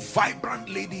 beautiful, vibrant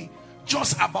lady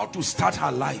just about to start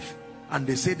her life, and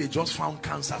they say they just found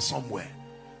cancer somewhere,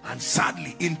 and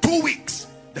sadly in 2 weeks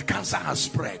the cancer has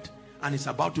spread and it's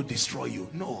about to destroy you.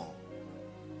 No.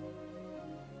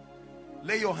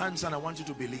 Lay your hands and I want you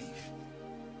to believe.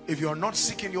 If you are not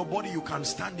sick in your body, you can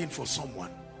stand in for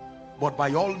someone, but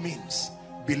by all means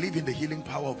believe in the healing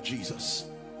power of Jesus.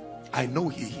 I know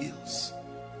he heals.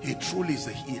 He truly is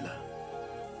the healer.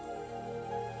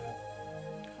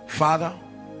 Father,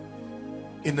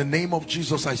 in the name of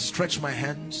Jesus, I stretch my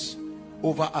hands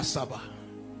over Asaba.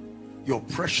 Your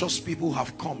precious people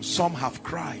have come. Some have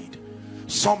cried.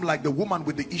 Some, like the woman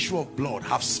with the issue of blood,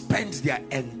 have spent their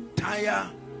entire,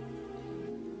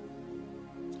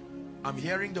 I'm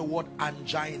hearing the word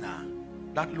angina.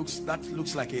 That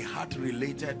looks like a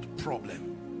heart-related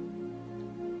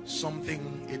problem.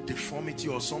 Something, a deformity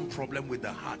or some problem with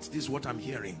the heart. This is what I'm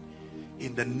hearing.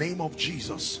 In the name of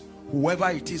Jesus, whoever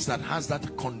it is that has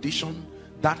that condition,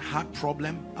 that heart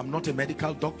problem, I'm not a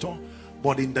medical doctor,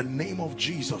 but in the name of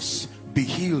Jesus, be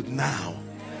healed now.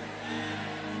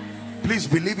 Please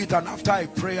believe it, and after I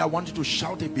pray, I want you to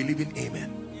shout a believing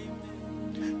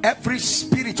amen. Every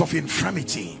spirit of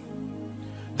infirmity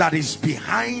that is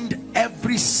behind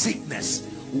every sickness,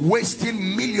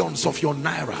 wasting millions of your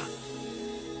naira,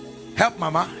 help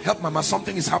mama,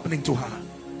 something is happening to her.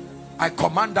 I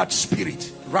command that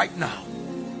spirit right now,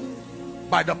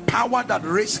 by the power that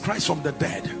raised Christ from the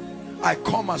dead. I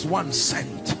come as one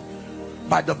sent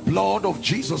by the blood of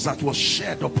Jesus that was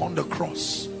shed upon the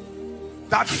cross,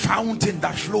 that fountain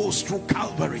that flows through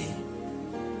Calvary.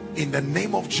 In the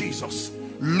name of Jesus,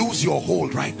 lose your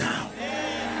hold right now.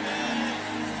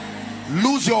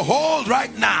 Lose your hold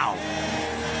right now.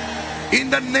 In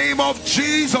the name of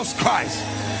Jesus Christ.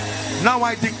 Now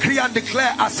I decree and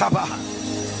declare, Asaba,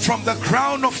 from the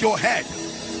crown of your head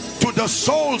to the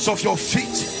soles of your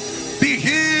feet, be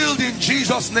healed in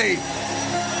Jesus' name.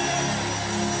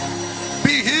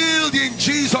 Be healed in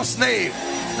Jesus' name.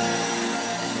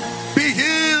 Be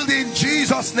healed in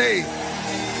Jesus' name.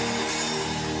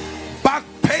 Back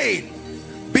pain,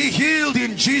 be healed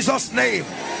in Jesus' name.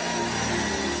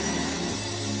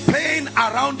 Pain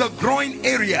around the groin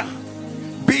area,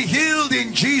 be healed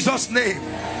in Jesus' name.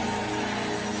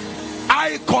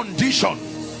 Eye condition,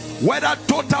 whether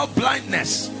total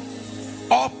blindness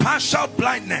or partial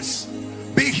blindness,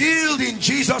 be healed in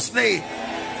Jesus' name.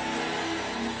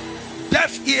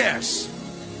 Deaf ears,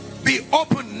 be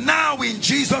open now in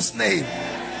Jesus' name.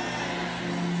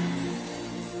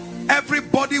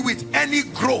 Everybody with any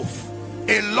growth,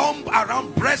 a lump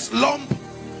around breast lump,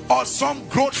 or some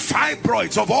growth,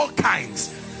 fibroids of all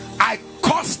kinds, I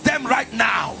curse them right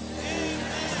now.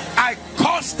 I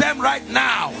curse them right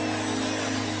now.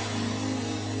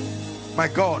 My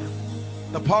God,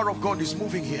 the power of God is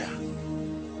moving here.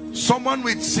 Someone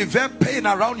with severe pain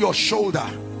around your shoulder,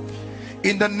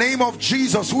 in the name of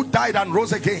Jesus who died and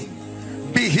rose again,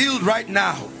 be healed right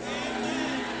now.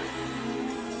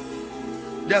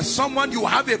 There's someone, you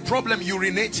have a problem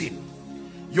urinating.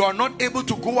 You are not able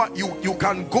to go out. You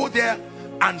can go there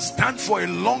and stand for a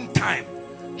long time,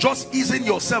 just easing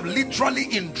yourself literally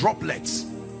in droplets.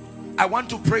 I want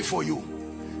to pray for you.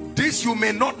 This you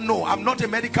may not know. I'm not a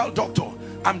medical doctor.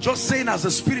 I'm just saying as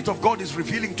the Spirit of God is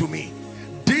revealing to me.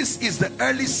 This is the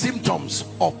early symptoms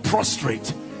of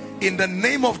prostrate. In the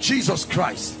name of Jesus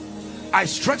Christ, I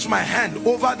stretch my hand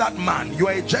over that man. You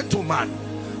are a gentleman.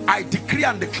 I decree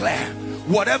and declare,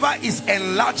 whatever is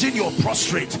enlarging your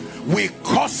prostrate, we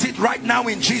curse it right now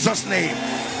in Jesus' name.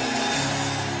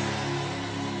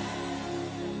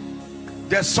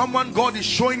 There's someone God is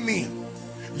showing me.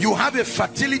 You have a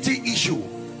fertility issue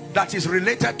that is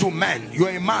related to men. You're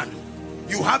a man.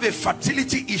 You have a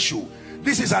fertility issue.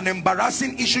 This is an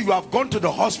embarrassing issue. You have gone to the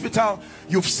hospital.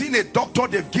 You've seen a doctor.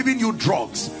 They've given you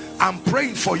drugs. I'm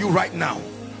praying for you right now.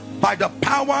 By the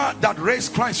power that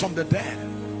raised Christ from the dead.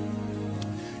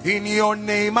 In your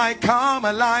name I come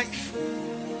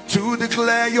alive to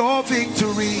declare your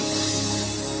victory.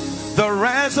 The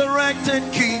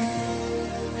resurrected King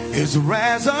is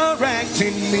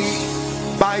resurrecting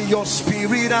me. By your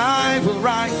spirit I will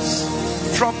rise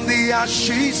from the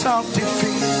ashes of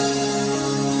defeat.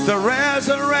 The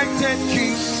resurrected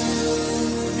King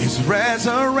is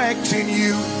resurrecting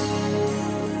you.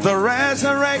 The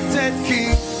resurrected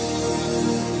King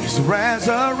is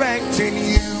resurrecting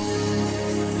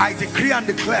you. I decree and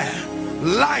declare,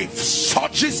 life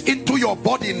surges into your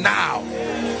body now.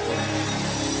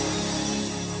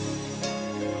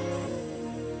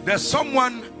 There's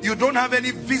someone, you don't have any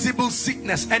visible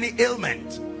sickness, any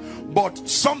ailment, but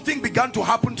something began to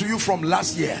happen to you from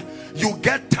last year. You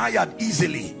get tired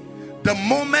easily. The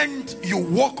moment you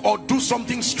walk or do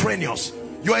something strenuous,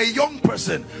 you're a young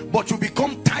person, but you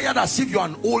become tired as if you're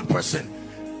an old person.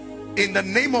 In the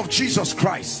name of Jesus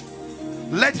Christ,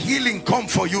 let healing come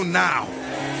for you now.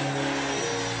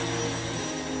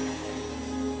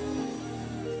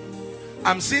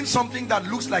 I'm seeing something that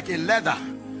looks like a leather,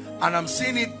 and I'm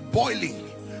seeing it boiling,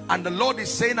 and the Lord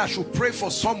is saying I should pray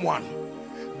for someone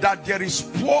that there is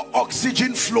poor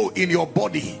oxygen flow in your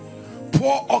body.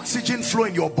 Poor oxygen flow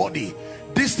in your body.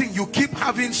 This thing you keep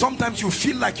having, sometimes you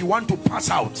feel like you want to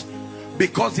pass out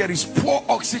because there is poor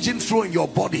oxygen flow in your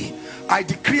body. I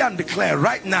decree and declare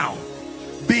right now,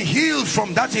 be healed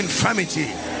from that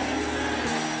infirmity.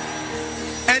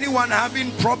 Anyone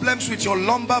having problems with your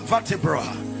lumbar vertebra,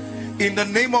 in the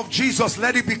name of Jesus,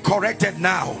 let it be corrected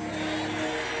now.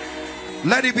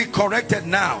 Let it be corrected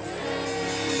now.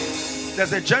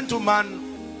 There's a gentleman,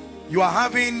 you are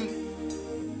having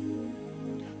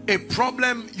a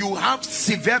problem. You have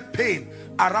severe pain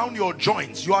around your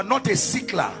joints. You are not a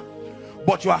sickler,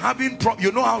 but you are having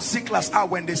you know how sicklers are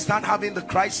when they start having the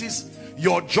crisis.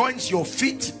 Your joints, your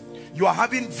feet, you are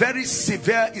having very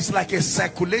severe, it's like a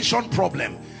circulation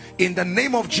problem. In the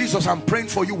name of Jesus, I'm praying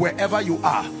for you wherever you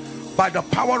are. By the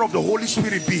power of the Holy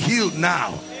Spirit, be healed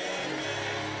now.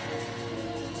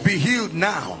 Be healed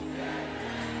now.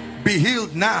 Be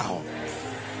healed now.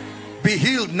 Be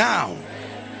healed now.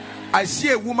 I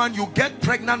see a woman, you get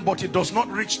pregnant but it does not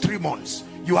reach 3 months.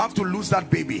 You have to lose that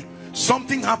baby.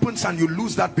 Something happens and you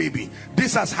lose that baby.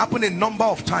 This has happened a number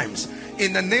of times.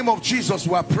 In the name of Jesus,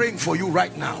 we are praying for you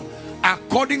right now.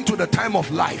 According to the time of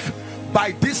life,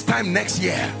 by this time next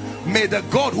year, may the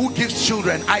God who gives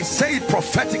children, I say it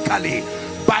prophetically,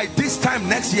 by this time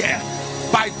next year,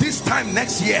 by this time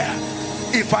next year,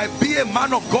 if I be a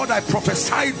man of God, I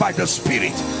prophesy by the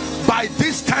Spirit, by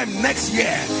this time next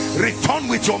year, return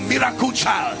with your miracle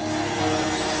child.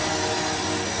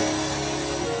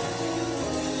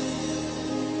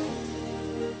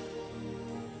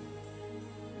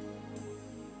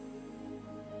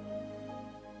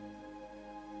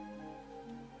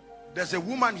 There's a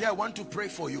woman here, I want to pray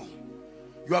for you.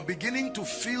 You are beginning to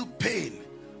feel pain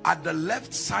at the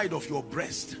left side of your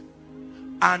breast.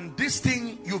 And this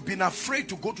thing, you've been afraid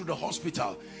to go to the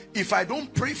hospital. If I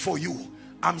don't pray for you,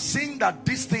 I'm seeing that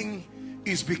this thing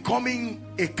is becoming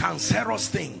a cancerous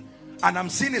thing. And I'm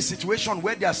seeing a situation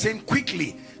where they are saying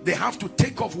quickly, they have to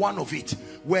take off one of it.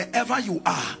 Wherever you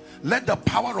are, let the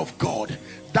power of God,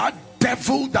 that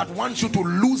devil that wants you to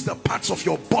lose the parts of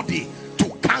your body to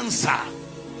cancer,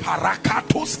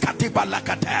 parakatos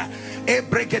katibalakata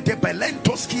ebregede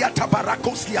belentos kiata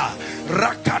barakoskia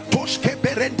rakatos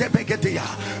keberende begedia.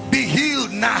 Be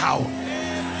healed now.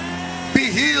 Be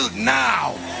healed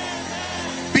now.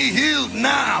 Be healed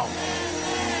now.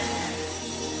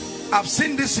 I've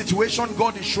seen this situation.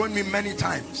 God is showing me many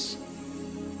times.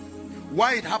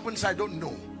 Why it happens, I don't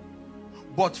know.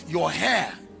 But your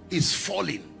hair is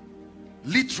falling.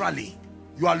 Literally,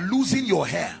 you are losing your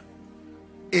hair.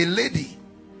 A lady,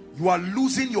 you are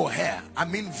losing your hair. I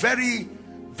mean, very,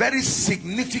 very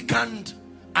significant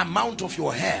amount of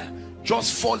your hair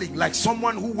just falling, like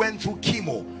someone who went through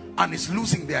chemo and is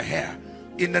losing their hair.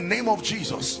 In the name of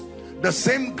Jesus, the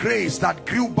same grace that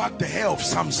grew back the hair of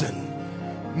Samson,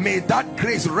 may that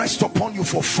grace rest upon you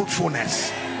for fruitfulness.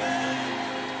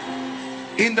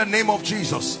 In the name of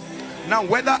Jesus. Now,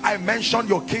 whether I mention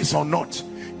your case or not,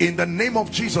 in the name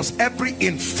of Jesus, every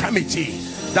infirmity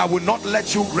that will not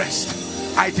let you rest,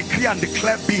 I decree and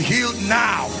declare, be healed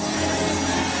now.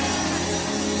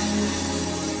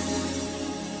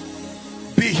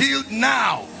 Be healed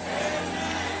now.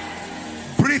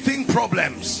 breathing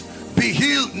problems be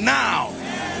healed now.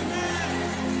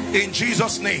 In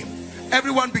Jesus' name.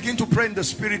 Everyone begin to pray in the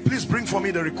spirit. Please bring for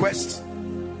me the request.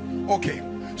 Okay.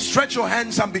 Stretch your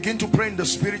hands and begin to pray in the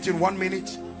spirit in 1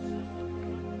 minute.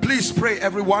 Please pray,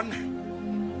 everyone.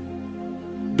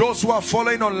 Those who are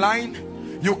following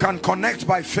online, you can connect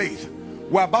by faith.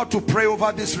 We're about to pray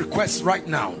over this request right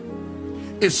now.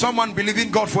 Is someone believing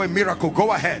God for a miracle?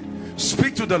 Go ahead.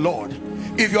 Speak to the Lord.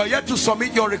 If you are yet to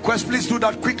submit your request, please do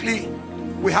that quickly.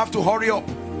 We have to hurry up.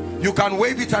 You can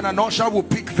wave it and an usher will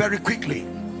pick very quickly.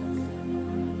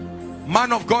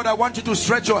 Man of God, I want you to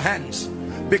stretch your hands,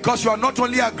 because you are not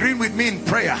only agreeing with me in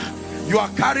prayer, you are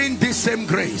carrying this same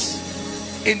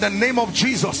grace in the name of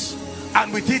Jesus,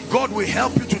 and with it God will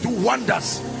help you to do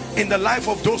wonders in the life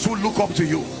of those who look up to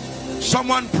you.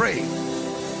 Someone pray.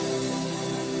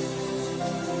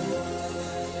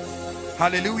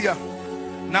 Hallelujah.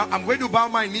 Now I'm going to bow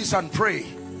my knees and pray,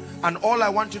 and all I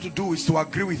want you to do is to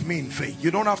agree with me in faith.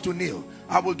 You don't have to kneel.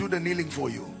 I will do the kneeling for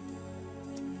you.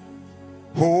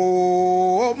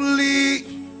 Holy,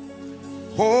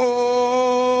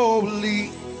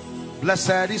 holy,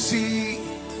 blessed is he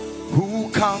who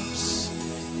comes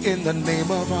in the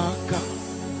name of our God.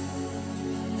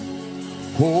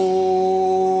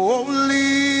 Holy.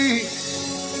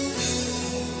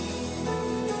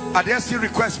 Are there still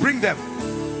requests? Bring them.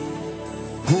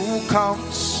 Who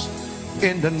comes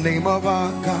in the name of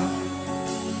our God?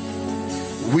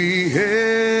 We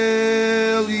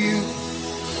hail you,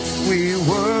 we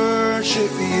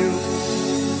worship you,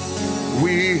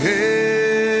 we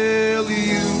hail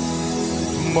you,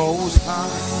 Most High.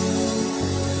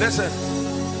 Listen,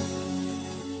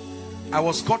 I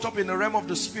was caught up in the realm of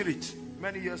the spirit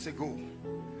many years ago,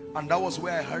 and that was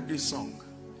where I heard this song.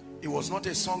 It was not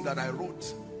a song that I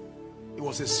wrote. It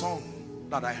was a song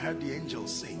that I heard the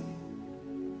angels sing.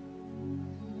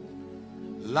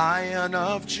 Lion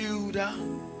of Judah,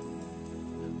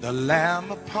 the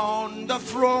Lamb upon the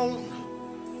throne,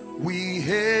 we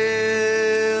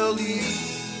hail you,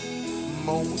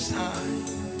 Most High.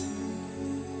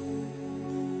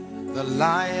 The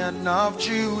Lion of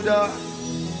Judah,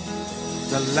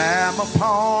 the Lamb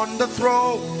upon the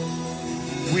throne,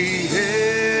 we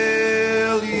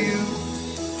hail you,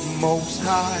 Most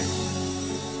High.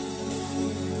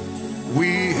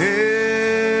 We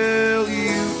hail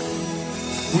you,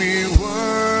 we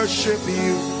worship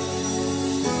you,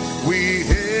 we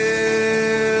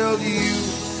hail you,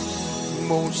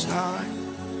 Most High.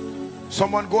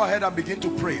 Someone go ahead and begin to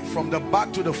pray from the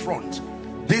back to the front.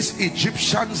 These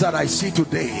Egyptians that I see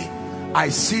today, I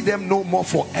see them no more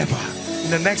forever.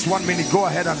 In the next 1 minute, go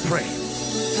ahead and pray.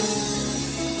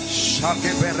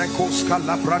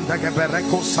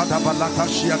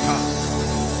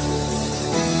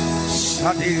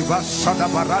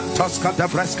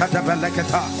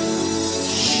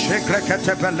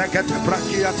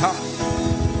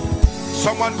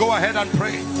 Someone go ahead and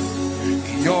pray.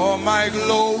 You're my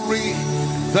glory,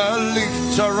 the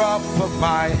lifter up of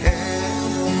my head.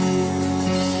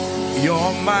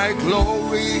 You're my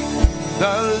glory,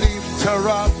 the lifter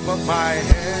up of my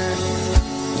head.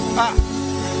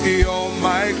 You're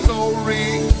my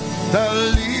glory, the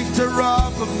lifter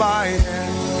up of my head.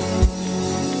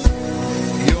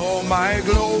 You're my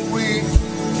glory,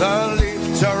 the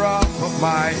lifter up of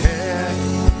my head.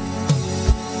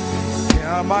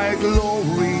 You're my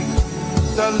glory,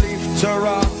 the lifter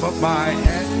up of my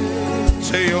head.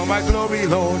 Say, you're my glory,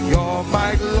 Lord. You're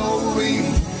my glory,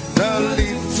 the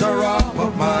lifter up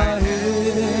of my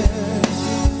head.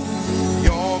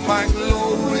 You're my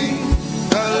glory,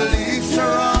 the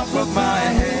lifter up of my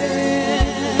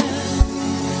head.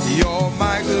 You're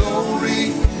my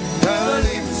glory, the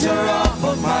lifter up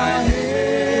of my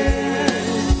head.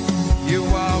 You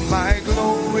are my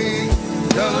glory,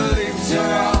 the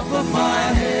lifter up of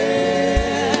my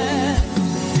head.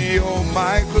 You're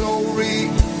my glory,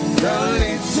 the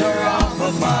lifter up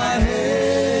of my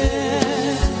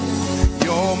head.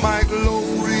 You're my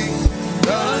glory,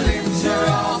 the lifter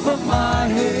up of my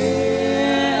head.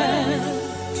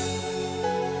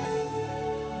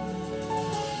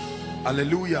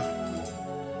 Hallelujah.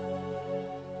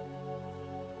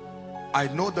 I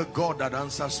know the God that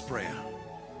answers prayer.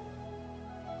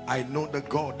 I know the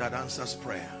God that answers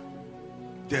prayer.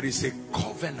 There is a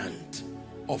covenant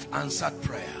of answered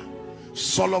prayer.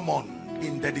 Solomon,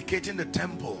 in dedicating the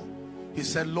temple, he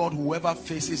said, Lord, whoever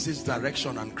faces this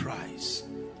direction and cries,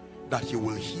 that you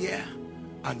will hear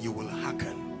and you will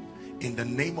hearken. In the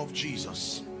name of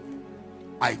Jesus,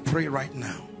 I pray right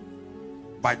now,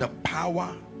 by the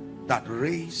power that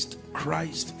raised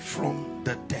Christ from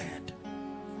the dead,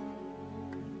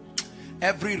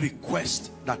 every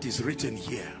request that is written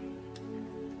here,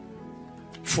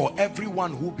 for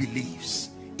everyone who believes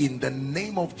in the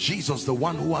name of Jesus, the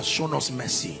one who has shown us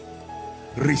mercy,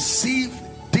 receive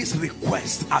this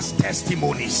request as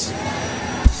testimonies.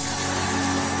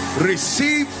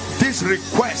 Receive this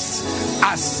request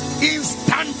as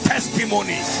instant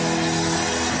testimonies.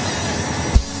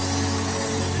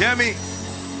 Hear me.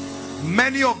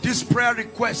 Many of these prayer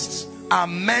requests are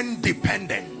men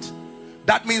dependent.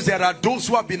 That means there are those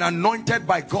who have been anointed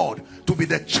by God to be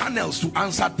the channels to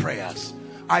answered prayers.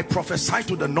 I prophesy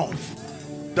to the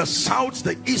north, the south,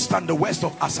 the east and the west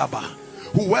of Asaba,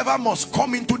 whoever must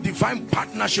come into divine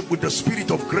partnership with the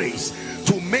Spirit of grace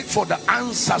to make for the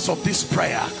answers of this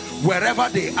prayer wherever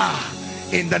they are,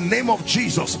 in the name of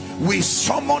Jesus, we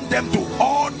summon them to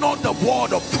honor the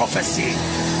word of prophecy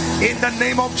in the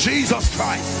name of Jesus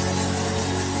Christ.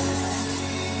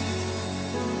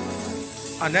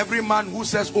 And every man who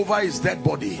says over his dead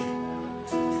body,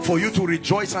 for you to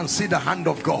rejoice and see the hand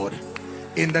of God,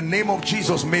 in the name of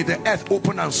Jesus, may the earth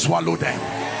open and swallow them.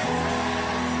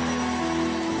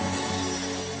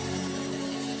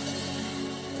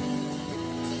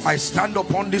 I stand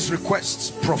upon these requests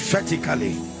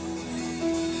prophetically,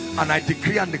 and I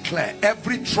decree and declare,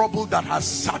 every trouble that has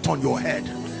sat on your head,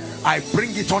 I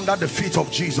bring it under the feet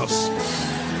of Jesus.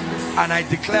 And I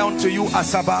declare unto you,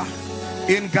 Asaba,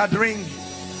 in gathering,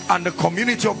 and the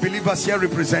community of believers here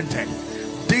represented,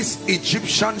 these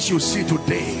Egyptians you see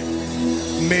today,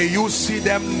 may you see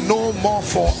them no more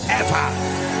forever.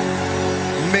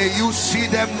 May you see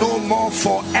them no more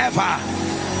forever.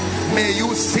 May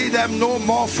you see them no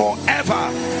more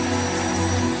forever.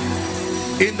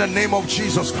 In the name of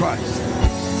Jesus Christ.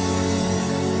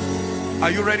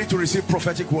 Are you ready to receive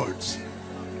prophetic words?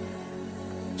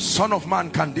 Son of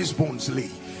man, can these bones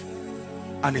live?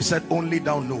 And he said, only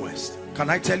thou knowest. Can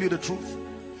I tell you the truth?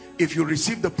 If you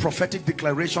receive the prophetic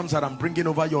declarations that I'm bringing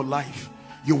over your life,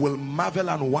 you will marvel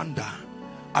and wonder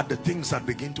at the things that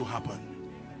begin to happen.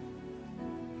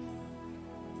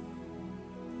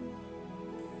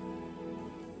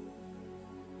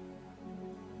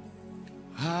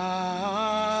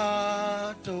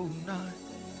 Adonai,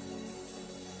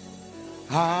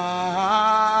 Adonai,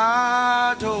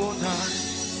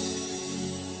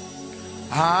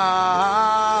 Adonai,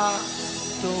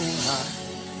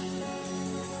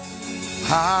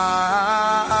 Adonai,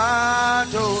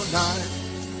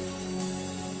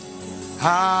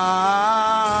 Adonai,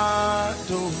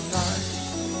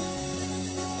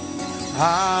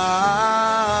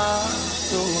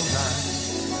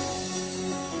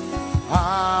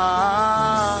 Adonai.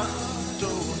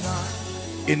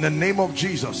 In the name of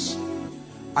Jesus,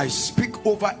 I speak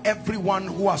over everyone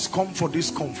who has come for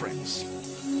this conference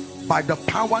by the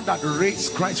power that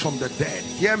raised Christ from the dead.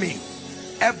 Hear me.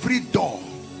 Every door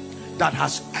that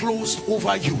has closed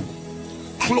over you,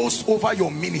 closed over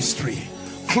your ministry,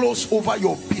 closed over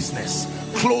your business,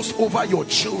 closed over your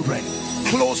children,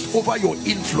 closed over your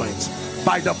influence,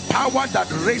 by the power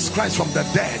that raised Christ from the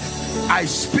dead, I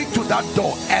speak to that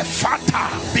door.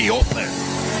 Ephata, be open.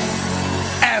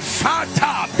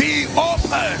 Ephata, be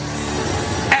open.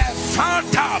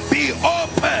 Ephata, be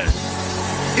open.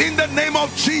 In the name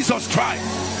of Jesus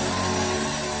Christ.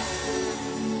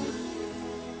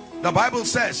 The Bible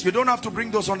says you don't have to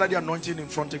bring those under the anointing in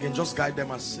front again. Just guide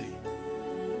them and say,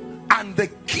 and the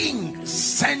king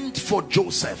sent for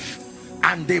Joseph,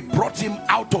 and they brought him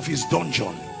out of his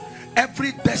dungeon.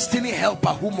 Every destiny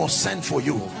helper who must send for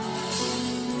you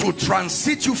to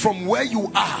transit you from where you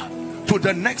are to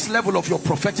the next level of your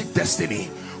prophetic destiny,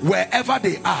 wherever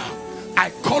they are,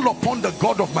 I call upon the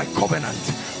God of my covenant,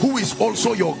 who is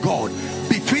also your God.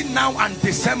 Between now and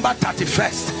December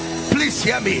 31st, please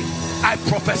hear me, I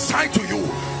prophesy to you,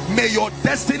 may your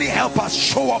destiny helpers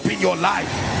show up in your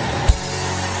life.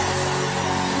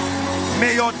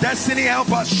 May your destiny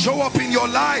helpers show up in your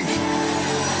life.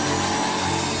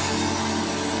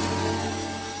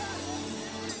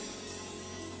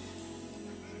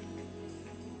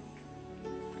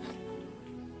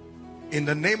 In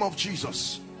the name of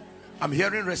Jesus, I'm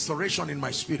hearing restoration in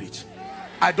my spirit.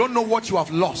 I don't know what you have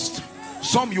lost.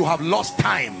 Some you have lost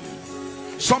time.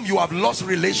 Some you have lost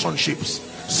relationships.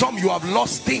 Some you have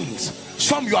lost things.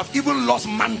 Some you have even lost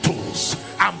mantles.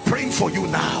 I'm praying for you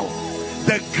now.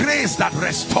 The grace that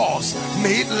restores,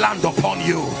 may it land upon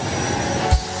you.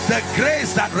 The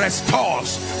grace that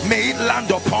restores, may it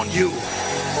land upon you.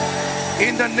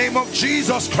 In the name of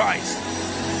Jesus Christ.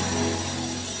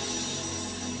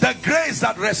 The grace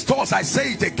that restores, I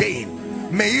say it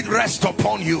again, may it rest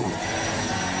upon you.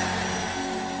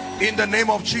 In the name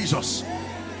of Jesus.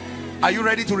 Are you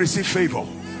ready to receive favor?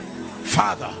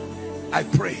 Father, I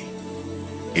pray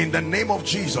In the name of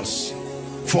Jesus,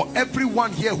 for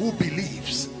everyone here who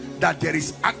believes that there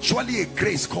is actually a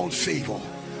grace called favor,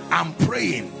 I'm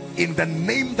praying in the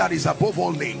name that is above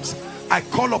all names. I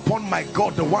call upon my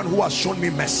God, the one who has shown me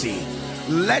mercy.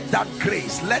 Let that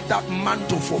grace, let that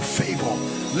mantle for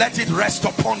favor, let it rest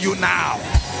upon you now.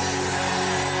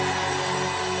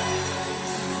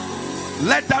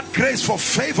 Let that grace for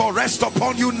favor rest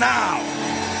upon you now.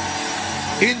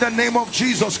 In the name of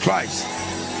Jesus Christ.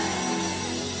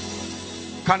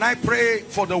 Can I pray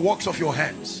for the works of your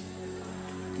hands?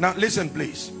 Now listen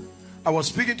please. I was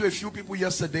speaking to a few people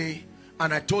yesterday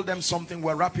and I told them something.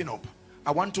 We're wrapping up.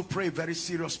 I want to pray a very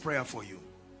serious prayer for you.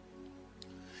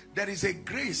 There is a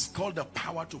grace called the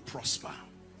power to prosper.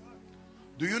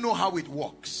 Do you know how it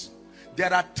works?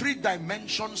 There are 3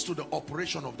 dimensions to the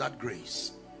operation of that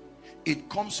grace. It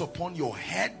comes upon your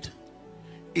head,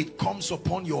 it comes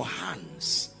upon your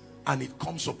hands, and it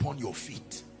comes upon your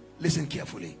feet. Listen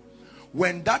carefully.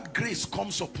 When that grace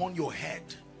comes upon your head,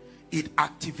 it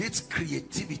activates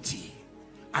creativity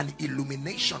and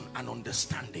illumination and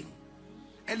understanding.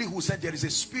 Elihu said there is a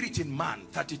spirit in man,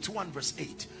 32 and verse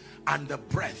 8, and the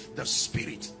breath, the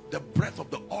spirit, the breath of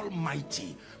the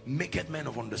Almighty maketh men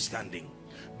of understanding.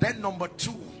 Then number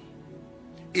 2,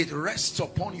 it rests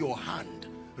upon your hand,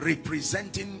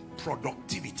 representing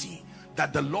productivity,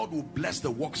 that the Lord will bless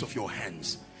the works of your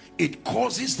hands. It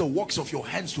causes the works of your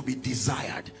hands to be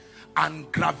desired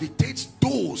and gravitates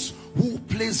those who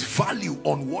place value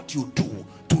on what you do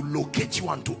to locate you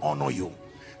and to honor you.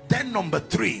 Then number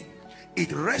 3,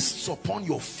 it rests upon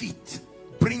your feet,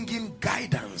 bringing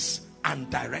guidance and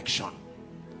direction,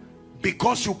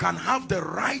 because you can have the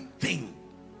right thing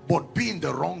but be in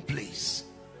the wrong place.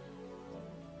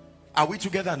 Are we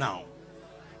together now?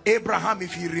 Abraham,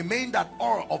 if he remained at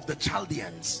Ur of the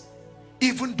Chaldeans,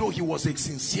 even though he was a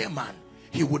sincere man,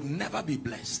 he would never be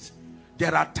blessed.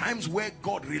 There are times where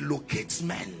God relocates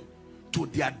men to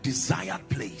their desired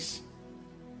place.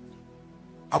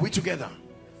 Are we together?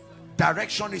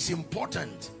 Direction is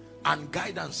important and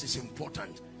guidance is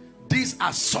important. These are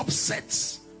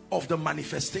subsets of the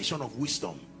manifestation of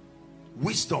wisdom.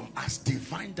 Wisdom as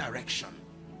divine direction.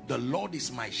 The Lord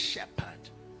is my shepherd,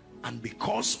 and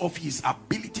because of his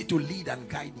ability to lead and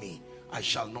guide me, I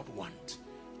shall not want.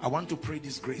 I want to pray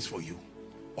this grace for you.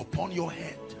 Upon your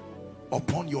head,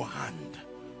 upon your hand,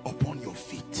 upon your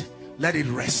feet. Let it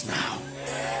rest now.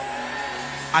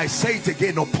 I say it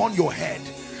again, upon your head.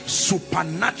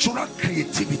 Supernatural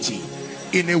creativity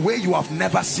in a way you have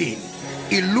never seen.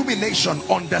 Illumination,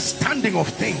 understanding of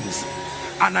things.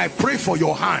 And I pray for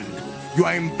your hand. You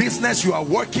are in business, you are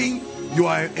working, you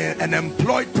are an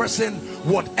employed person,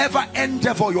 whatever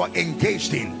endeavor you are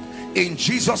engaged in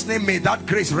Jesus' name, may that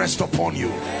grace rest upon you.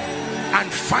 And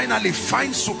finally,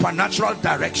 find supernatural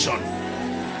direction.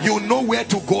 You know where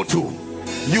to go to.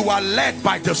 You are led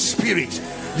by the Spirit.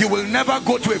 You will never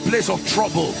go to a place of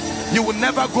trouble. You will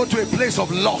never go to a place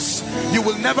of loss. You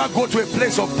will never go to a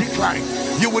place of decline.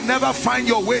 You will never find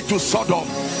your way to Sodom.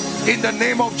 In the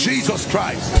name of Jesus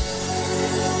Christ.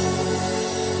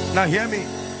 Now hear me.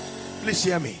 Please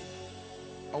hear me.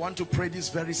 I want to pray this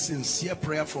very sincere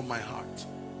prayer from my heart.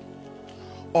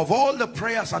 Of all the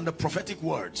prayers and the prophetic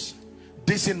words,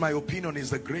 this in my opinion is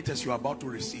the greatest you are about to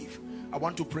receive. I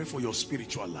want to pray for your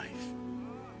spiritual life.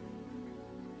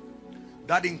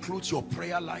 That includes your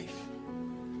prayer life.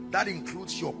 That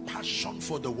includes your passion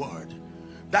for the word.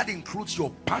 That includes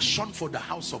your passion for the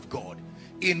house of God.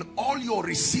 In all your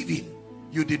receiving,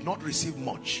 you did not receive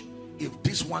much if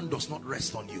this one does not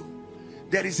rest on you.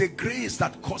 There is a grace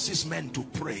that causes men to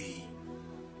pray.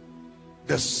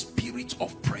 The spirit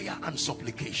of prayer and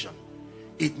supplication.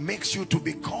 It makes you to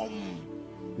become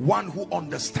one who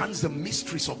understands the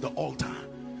mysteries of the altar.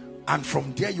 And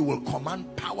from there you will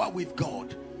command power with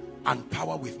God and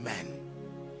power with men.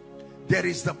 There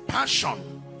is the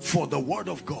passion for the word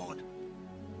of God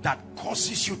that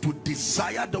causes you to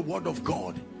desire the word of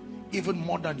God even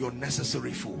more than your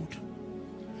necessary food.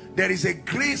 There is a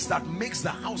grace that makes the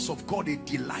house of God a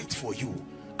delight for you.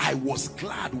 I was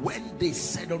glad when they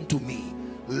said unto me,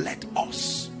 let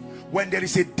us. When there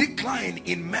is a decline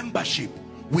in membership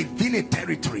within a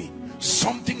territory,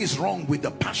 something is wrong with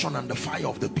the passion and the fire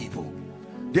of the people.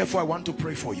 Therefore, I want to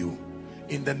pray for you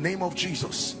in the name of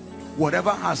Jesus. Whatever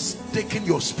has taken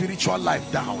your spiritual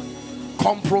life down,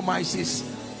 compromises,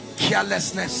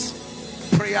 carelessness,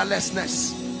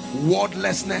 prayerlessness,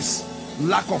 wordlessness,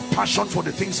 lack of passion for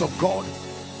the things of God,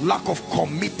 lack of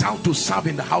committal to serve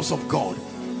in the house of God,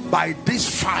 by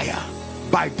this fire,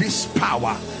 by this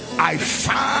power, I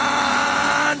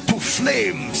fan to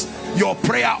flames your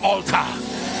prayer altar.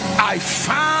 I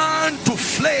fan to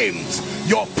flames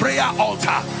your prayer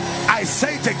altar. I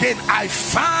say it again, I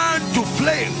fan to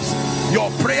flames your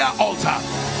prayer altar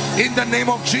in the name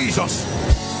of Jesus.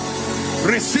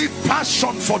 Receive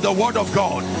passion for the word of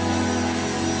God,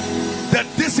 the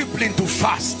discipline to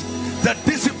fast, the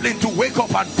discipline to wake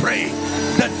up and pray,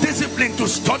 the discipline to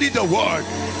study the word,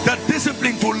 the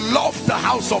discipline to love the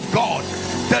house of God,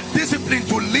 the discipline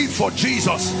to live for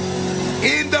Jesus.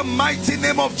 In the mighty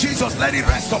name of Jesus, let it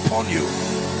rest upon you.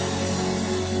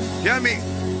 Hear me?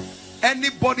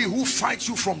 Anybody who fights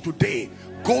you from today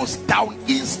goes down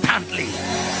instantly.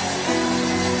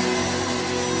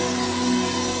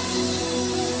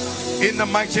 In the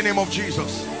mighty name of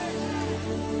Jesus.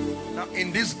 Now,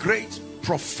 in this great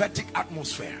prophetic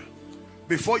atmosphere,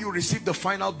 before you receive the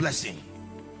final blessing,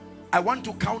 I want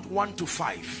to count 1 to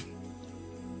 5.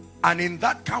 And in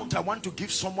that count, I want to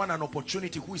give someone an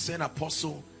opportunity who is saying,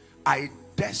 Apostle, I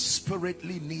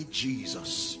desperately need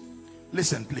Jesus.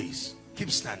 Listen, please,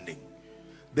 keep standing.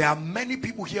 There are many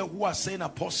people here who are saying,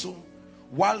 Apostle,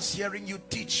 whilst hearing you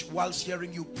teach, whilst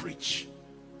hearing you preach,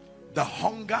 the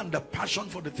hunger and the passion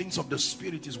for the things of the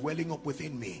Spirit is welling up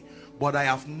within me, but I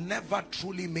have never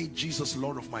truly made Jesus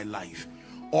Lord of my life.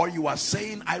 Or you are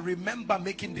saying, I remember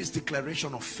making this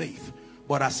declaration of faith,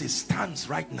 but as it stands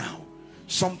right now,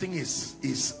 something is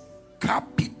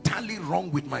capitally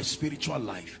wrong with my spiritual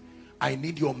life. I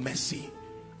need your mercy.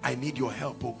 I need your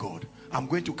help, oh God. I'm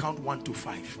going to count 1 to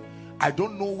 5. I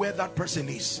don't know where that person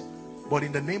is, but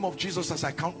in the name of Jesus, as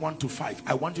I count 1 to 5,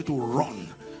 I want you to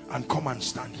run and come and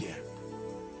stand here.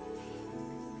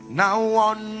 Now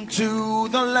unto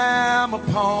the Lamb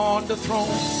upon the throne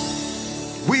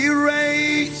we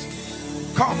raise,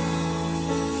 come,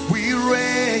 we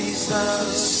raise the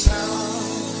sound.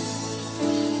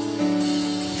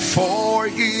 For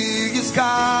he is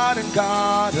God and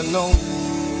God alone.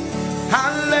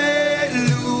 Hallelujah,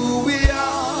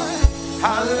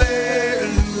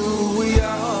 hallelujah.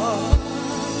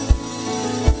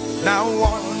 Now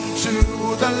unto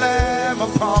the Lamb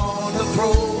upon the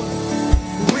throne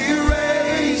we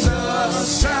raise a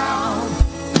sound,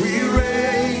 we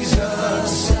raise a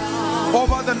sound.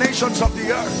 Over the nations of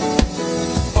the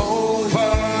earth,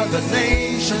 over the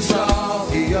nations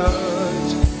of the earth.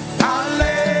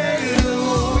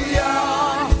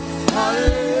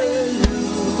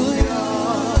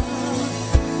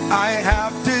 I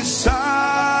have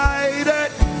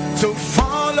decided to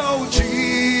follow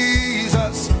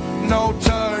Jesus. No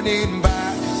turning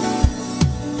back,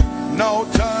 no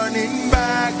turning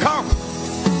back. Come.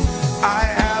 I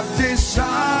have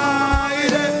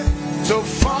decided to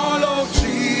follow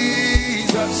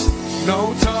Jesus.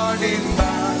 No turning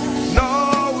back,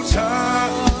 no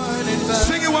turning back.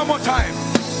 Sing it one more time.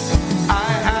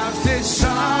 I have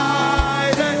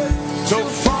decided to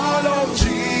follow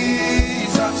Jesus.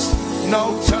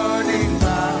 No turning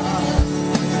back,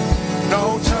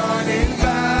 no turning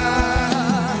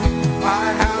back.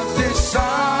 I have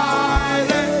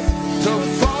decided to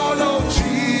follow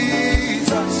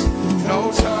Jesus. No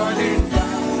turning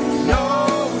back, no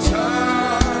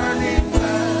turning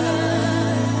back.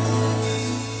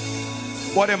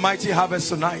 What a mighty harvest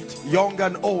tonight, young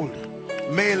and old,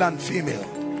 male and female.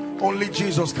 Only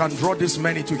Jesus can draw this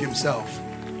many to himself.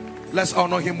 Let's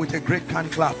honor him with a great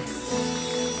hand clap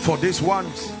for these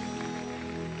ones.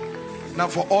 Now,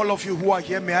 for all of you who are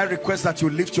here, may I request that you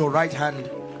lift your right hand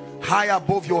high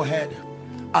above your head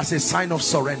as a sign of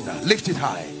surrender. Lift it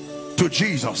high to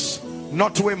Jesus,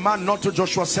 not to a man, not to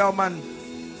Joshua Selman.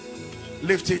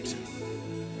 Lift it.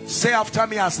 Say after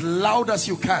me as loud as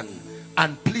you can,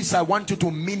 and please, I want you to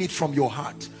mean it from your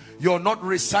heart. You're not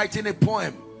reciting a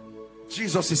poem.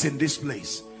 Jesus is in this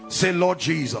place. Say, Lord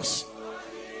Jesus.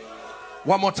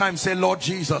 One more time, say, Lord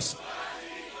Jesus,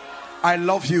 I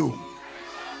love you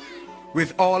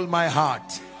with all my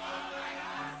heart.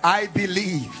 I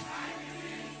believe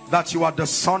that you are the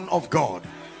Son of God.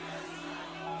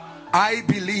 I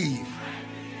believe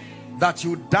that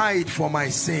you died for my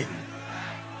sin.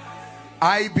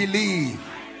 I believe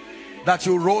that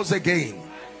you rose again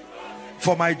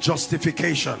for my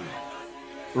justification.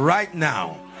 Right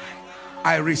now,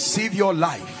 I receive your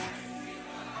life.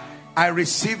 I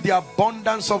receive the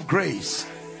abundance of grace,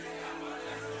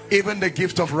 even the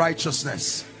gift of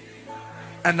righteousness.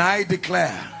 And I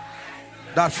declare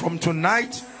that from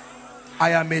tonight,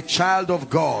 I am a child of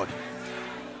God,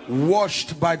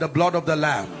 washed by the blood of the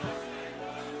Lamb.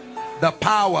 The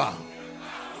power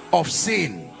of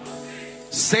sin,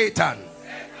 Satan,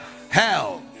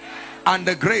 hell, and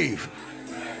the grave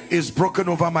is broken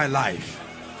over my life.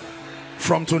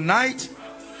 From tonight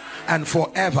and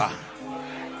forever,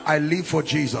 I live for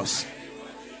Jesus.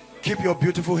 Keep your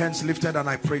beautiful hands lifted and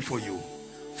I pray for you.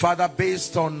 Father,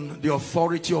 based on the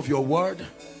authority of your word,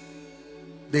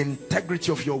 the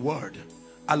integrity of your word,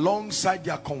 alongside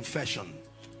their confession,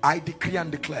 I decree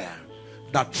and declare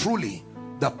that truly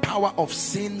the power of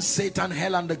sin, Satan,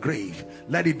 hell, and the grave,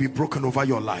 let it be broken over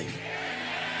your life.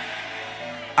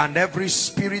 And every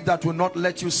spirit that will not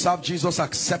let you serve Jesus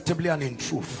acceptably and in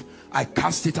truth, I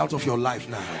cast it out of your life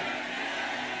now.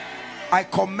 I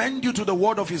commend you to the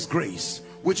word of his grace,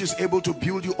 which is able to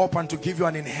build you up and to give you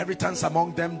an inheritance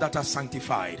among them that are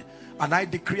sanctified. And I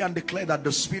decree and declare that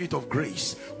the spirit of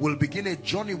grace will begin a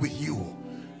journey with you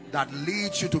that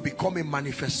leads you to become a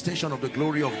manifestation of the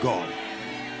glory of God.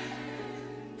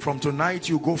 From tonight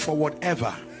you go forward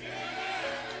ever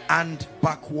and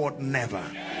backward never.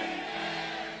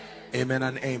 Amen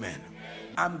and amen.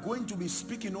 I'm going to be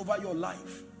speaking over your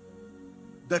life.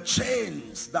 The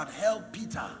chains that held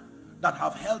Peter, that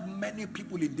have held many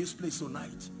people in this place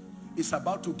tonight, is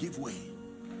about to give way.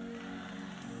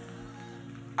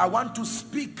 I want to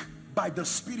speak by the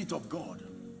Spirit of God.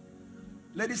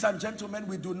 Ladies and gentlemen,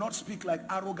 we do not speak like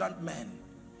arrogant men,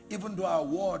 even though our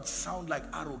words sound like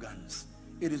arrogance.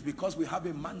 It is because we have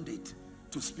a mandate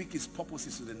to speak his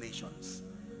purposes to the nations.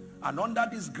 And under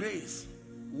this grace,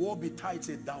 woe betides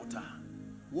a doubter.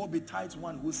 Woe betides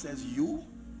one who says, you?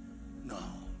 No.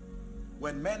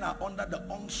 When men are under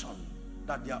the unction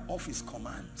that their office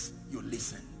commands, you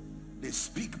listen. They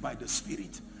speak by the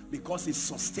Spirit, because it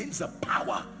sustains the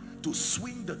power to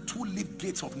swing the two-leaf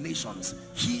gates of nations,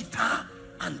 hither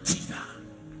and thither.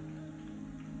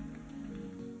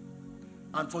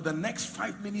 And for the next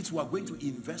 5 minutes, we are going to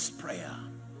invest prayer.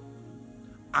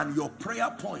 And your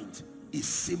prayer point is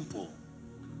simple.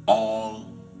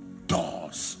 All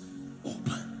doors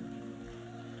open.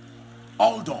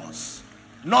 All doors.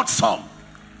 Not some.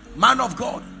 Man of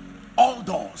God. All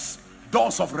doors.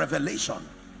 Doors of revelation.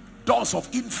 Doors of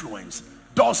influence.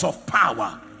 Doors of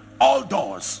power. All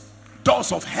doors.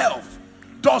 Doors of health.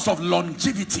 Doors of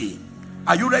longevity.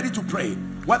 Are you ready to pray?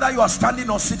 Whether you are standing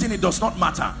or sitting, it does not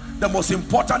matter. The most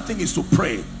important thing is to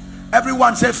pray.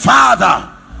 Everyone say, Father.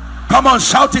 Come on,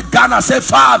 shout it, Ghana. Say,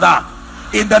 Father,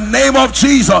 in the name of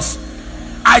Jesus,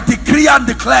 I decree and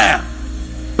declare,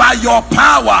 by your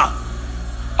power,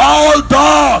 all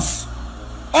doors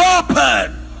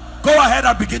open. Go ahead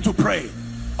and begin to pray.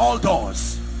 All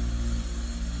doors.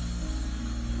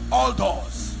 All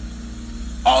doors.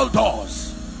 All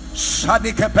doors.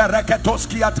 Shanike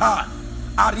pereketoskiata.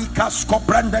 Arikas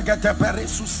kobrendegete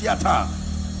peresusiata.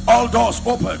 All doors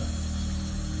open.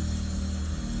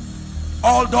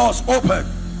 All doors open.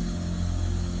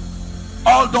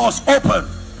 All doors open.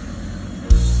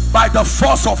 By the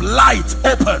force of light,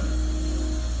 open.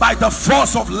 By the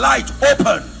force of light,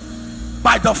 open.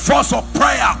 By the force of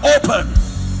prayer, open.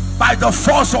 By the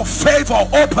force of favor,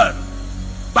 open.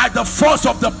 By the force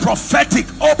of the prophetic,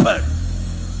 open.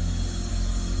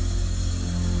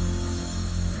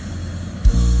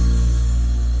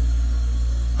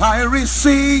 I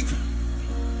receive,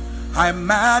 I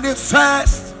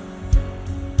manifest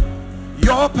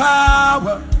your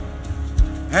power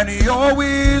and your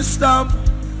wisdom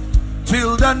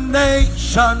till the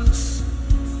nations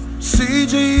see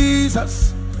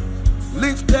Jesus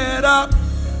lifted up,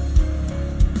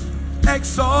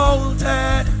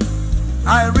 exalted.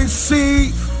 I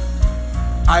receive,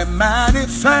 I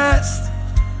manifest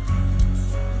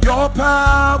your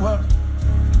power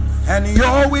and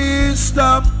your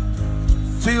wisdom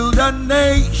till the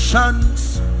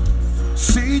nations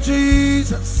see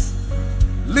Jesus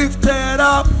lifted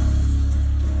up,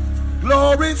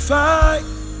 glorified.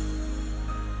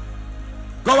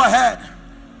 Go ahead.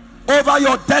 Over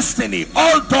your destiny,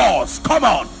 all doors, come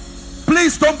on.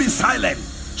 Please don't be silent.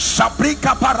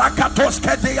 Shabrika parakatos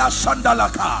kedeya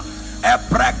shandalaka.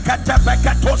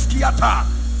 Ebreketebeketoskiata.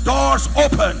 Doors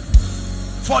open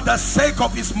for the sake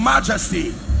of his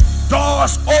majesty.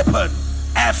 Doors open.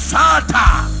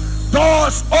 Ephata.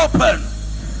 Doors open.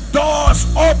 Doors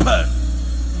open.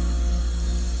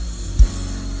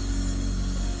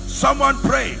 Someone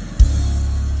pray.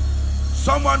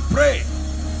 Someone pray.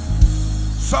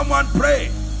 Someone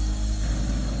pray.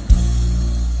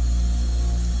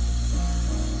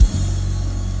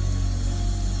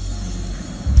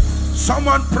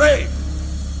 Someone pray.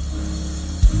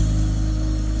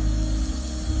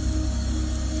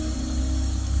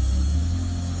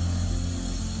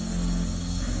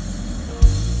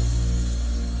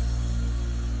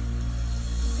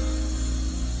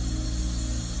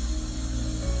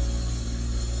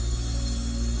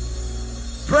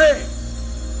 Pray.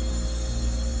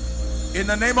 In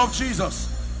the name of Jesus.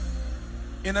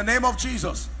 In the name of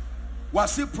Jesus. We're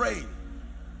still praying.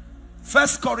 1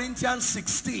 Corinthians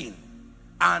 16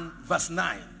 and verse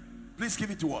 9. Please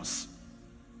give it to us.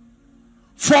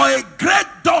 For a great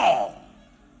door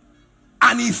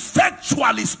and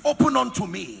effectual is open unto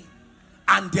me,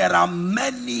 and there are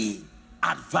many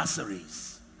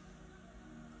adversaries.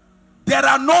 There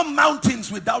are no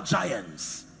mountains without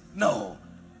giants. No.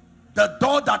 The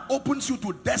door that opens you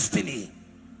to destiny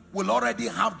will already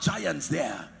have giants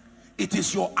there. It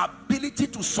is your ability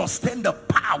to sustain the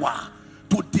power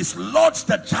to dislodge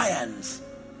the giants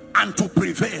and to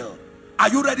prevail. Are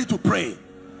you ready to pray?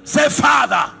 Say,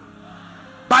 Father,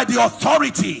 by the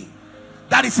authority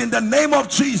that is in the name of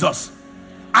Jesus,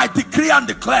 I decree and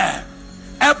declare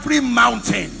every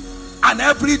mountain and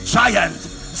every giant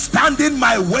standing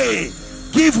my way,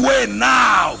 give way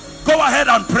now. Go ahead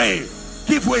and pray.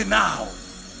 Give way now.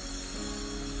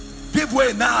 Give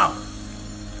way now.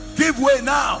 Give way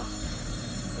now.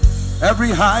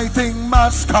 Every high thing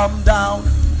must come down.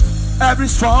 Every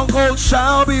stronghold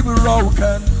shall be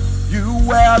broken. You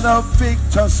wear the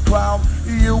victor's crown.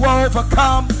 You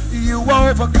overcome. You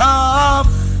overcome.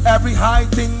 Every high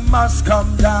thing must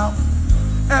come down.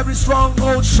 Every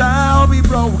stronghold shall be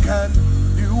broken.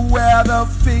 You wear the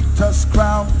victor's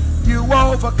crown. You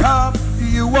overcome.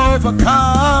 You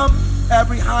overcome.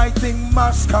 Every high thing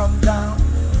must come down.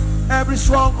 Every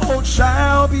stronghold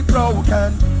shall be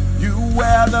broken. You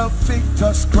wear the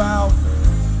victor's crown.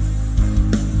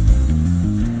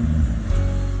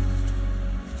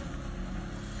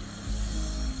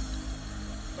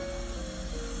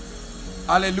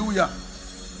 Hallelujah.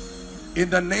 In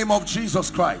the name of Jesus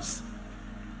Christ.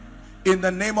 In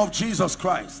the name of Jesus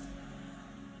Christ.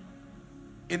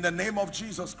 In the name of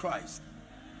Jesus Christ.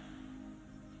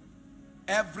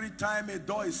 Every time a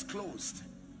door is closed,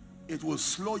 it will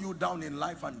slow you down in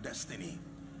life and destiny.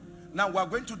 Now we're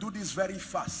going to do this very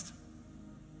fast.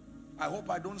 I hope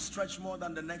I don't stretch more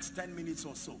than the next 10 minutes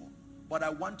or so, but I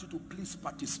want you to please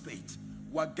participate.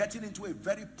 We're getting into a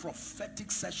very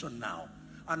prophetic session now,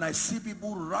 and I see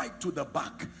people right to the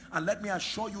back. And let me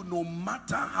assure you, no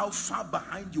matter how far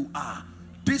behind you are,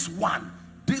 this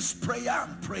prayer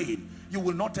I'm praying, you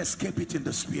will not escape it in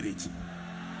the spirit.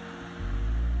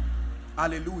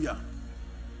 Hallelujah.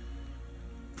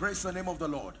 Praise the name of the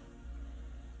Lord.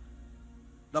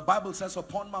 The Bible says,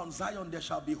 upon Mount Zion there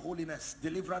shall be holiness,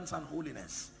 deliverance and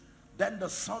holiness. Then the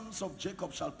sons of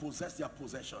Jacob shall possess their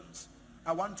possessions.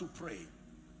 I want to pray.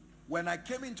 When I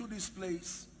came into this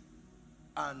place,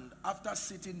 and after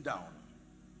sitting down,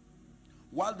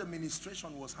 while the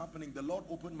ministration was happening, the Lord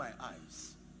opened my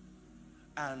eyes,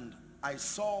 and I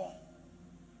saw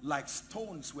like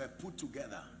stones were put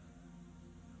together,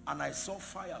 and I saw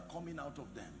fire coming out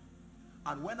of them.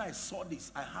 And when I saw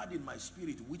this, I heard in my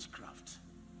spirit witchcraft.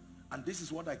 And this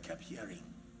is what I kept hearing,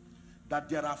 that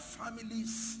there are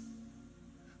families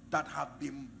that have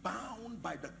been bound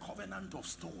by the covenant of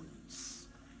stones,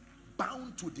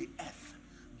 bound to the earth.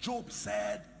 Job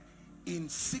said, in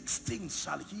 6 things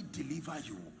shall he deliver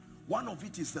you. One of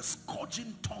it is the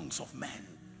scourging tongues of men,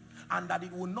 and that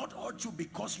it will not hurt you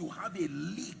because you have a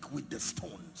leak with the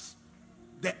stones.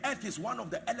 The earth is one of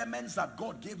the elements that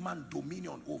God gave man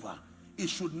dominion over. It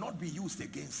should not be used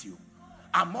against you.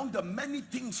 Among the many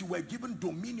things you were given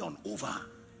dominion over,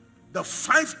 the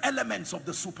 5 elements of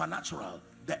the supernatural,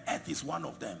 the earth is one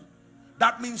of them.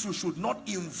 That means you should not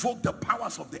invoke the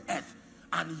powers of the earth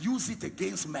and use it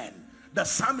against men. The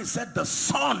psalmist said, the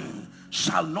sun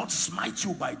shall not smite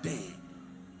you by day.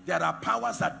 There are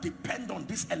powers that depend on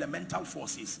these elemental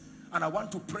forces, and I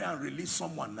want to pray and release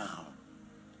someone now.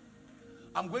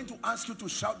 I'm going to ask you to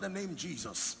shout the name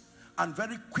Jesus, and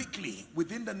very quickly,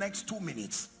 within the next 2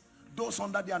 minutes, those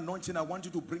under the anointing, I want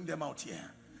you to bring them out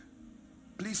here.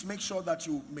 Please make sure that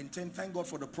you maintain, thank God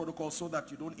for the protocol, so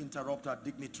that you don't interrupt our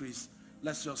dignitaries.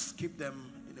 Let's just keep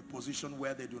them in a position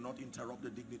where they do not interrupt the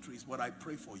dignitaries. But I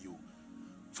pray for you.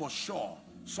 For sure,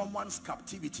 someone's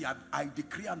captivity, I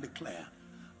decree and declare,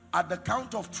 at the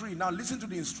count of 3, now listen to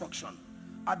the instruction.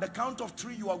 At the count of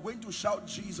 3, you are going to shout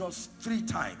Jesus 3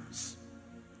 times.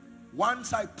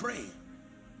 Once I pray,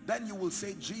 then you will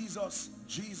say Jesus,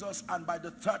 Jesus, and by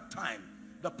the 3rd time,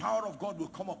 the power of God will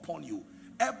come upon you.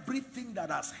 Everything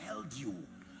that has held you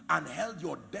and held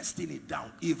your destiny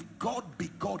down, if God be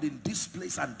God in this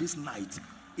place and this night,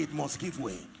 it must give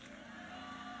way.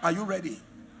 Are you ready?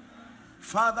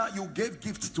 Father, you gave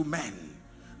gifts to men,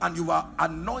 and you have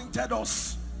anointed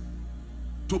us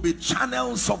to be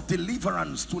channels of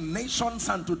deliverance to nations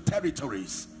and to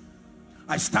territories.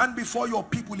 I stand before your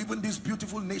people, even this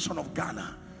beautiful nation of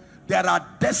Ghana. There are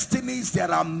destinies,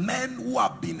 there are men who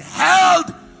have been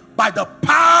held by the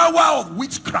power of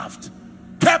witchcraft,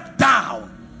 kept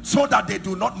down so that they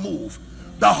do not move.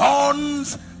 the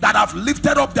horns that have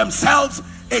lifted up themselves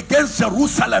against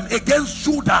Jerusalem, against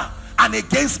Judah, and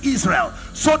against Israel,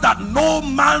 so that no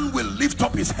man will lift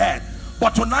up his head.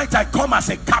 But tonight I come as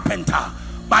a carpenter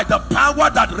by the power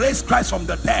that raised Christ from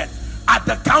the dead. At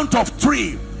the count of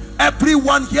 3,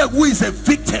 everyone here who is a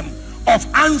victim of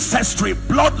ancestry,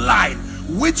 bloodline,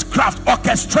 witchcraft,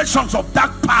 orchestrations of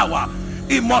dark power,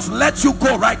 it must let you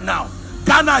go right now.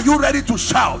 Ghana, are you ready to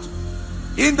shout?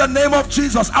 In the name of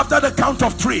Jesus, after the count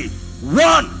of 3.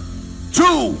 1,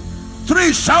 2,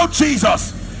 3. Shout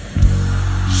Jesus.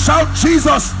 Shout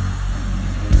Jesus.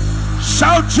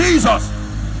 Shout Jesus.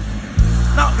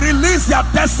 Now release their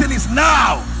destinies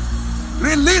now.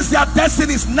 Release their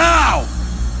destinies now.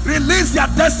 Release their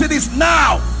destinies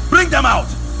now. Bring them out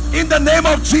in the name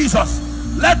of Jesus.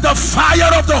 Let the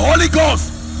fire of the Holy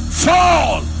Ghost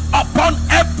fall upon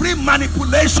every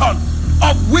manipulation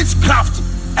of witchcraft,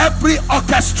 every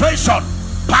orchestration.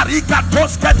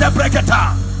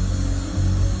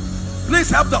 Please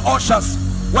help the ushers.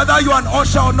 Whether you are an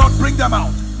usher or not, bring them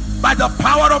out. By the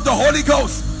power of the Holy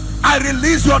Ghost, I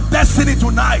release your destiny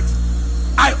tonight.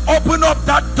 I open up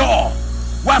that door.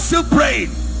 We're still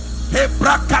praying.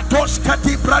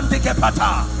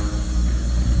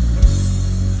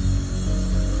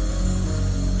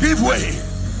 Give way.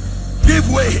 Give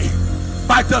way.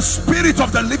 By the Spirit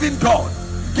of the living God,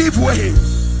 give way.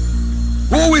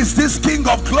 Who is this King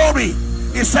of glory?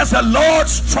 It says the Lord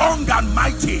strong and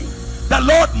mighty, the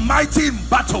Lord mighty in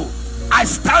battle. I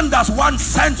stand as one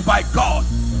sent by God,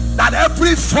 that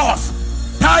every force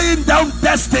tying down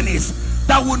destinies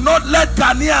that will not let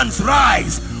Ghanaians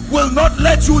rise, will not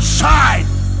let you shine,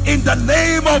 in the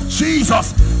name of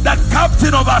Jesus, the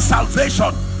captain of our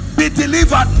salvation, be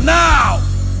delivered now.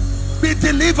 Be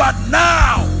delivered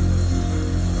now.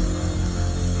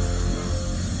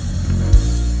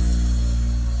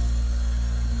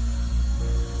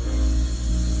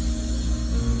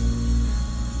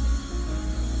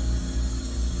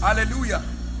 Hallelujah.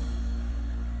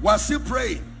 We're still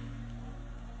praying.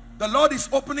 The Lord is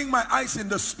opening my eyes in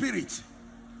the spirit,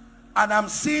 and I'm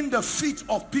seeing the feet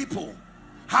of people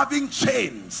having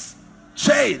chains.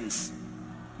 Chains.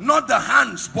 Not the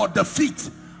hands, but the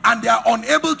feet. And they are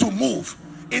unable to move.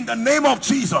 In the name of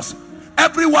Jesus,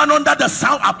 everyone under the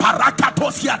sound of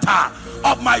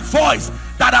my voice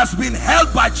that has been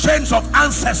held by chains of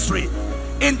ancestry,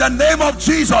 in the name of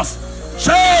Jesus,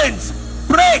 chains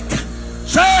break.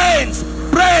 Chains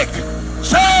break.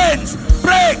 Chains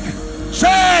break.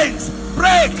 Chains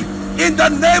break. In the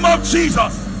name of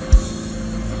Jesus.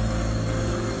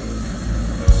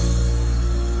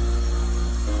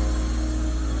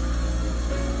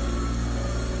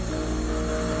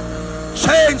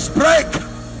 Chains break.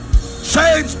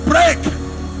 Chains break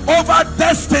over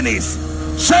destinies.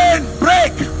 Chain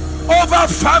break over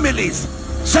families.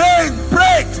 Chain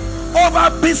break over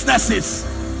businesses.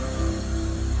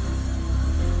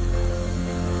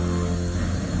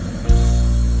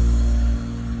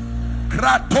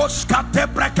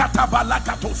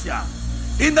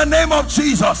 In the name of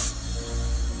Jesus.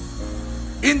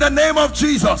 In the name of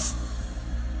Jesus.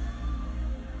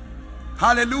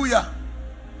 Hallelujah.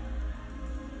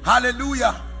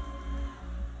 Hallelujah.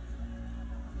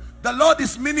 The Lord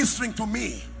is ministering to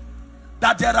me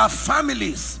that there are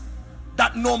families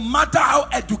that no matter how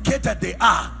educated they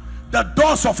are, the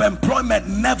doors of employment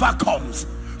never comes.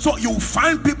 So you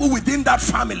find people within that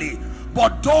family,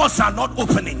 but doors are not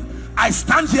opening. I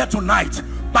stand here tonight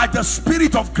by the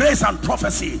Spirit of grace and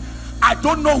prophecy. I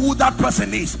don't know who that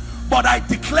person is, but I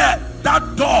declare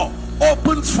that door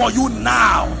opens for you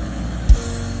now.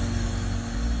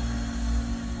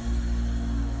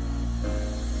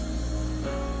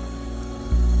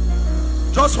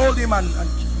 Just hold him and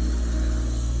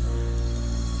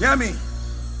hear me.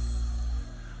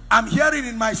 I'm hearing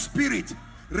in my spirit,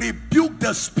 rebuke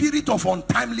the spirit of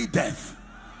untimely death.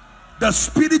 The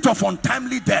spirit of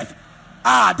untimely death.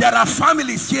 There are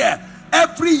families here.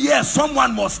 Every year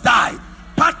someone must die.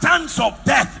 Patterns of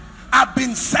death have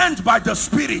been sent by the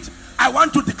Spirit. I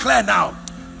want to declare now,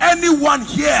 anyone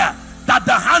here that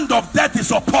the hand of death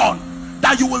is upon,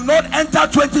 that you will not enter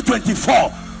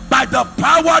 2024 by the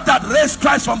power that raised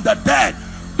Christ from the dead,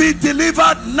 be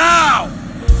delivered now.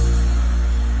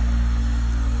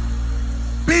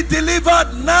 Be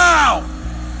delivered now.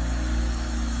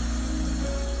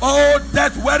 Oh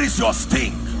death, where is your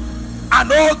sting? And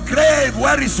oh grave,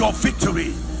 where is your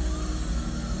victory?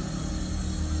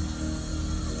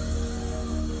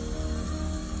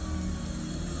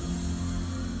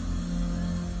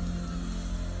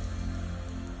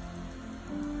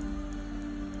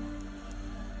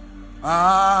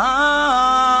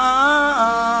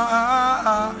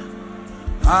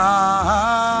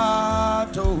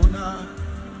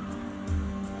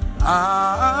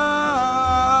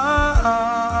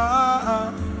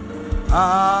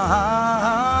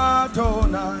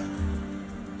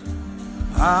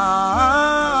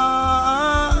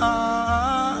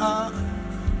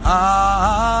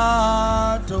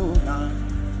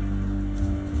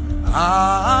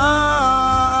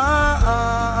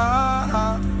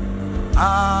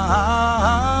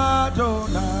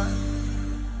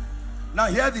 Now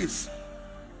hear this.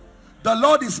 The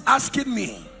Lord is asking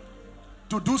me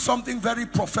to do something very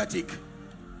prophetic.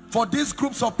 For these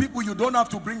groups of people, you don't have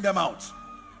to bring them out.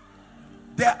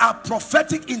 There are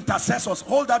prophetic intercessors.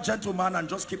 Hold that gentleman and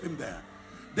just keep him there.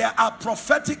 There are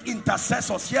prophetic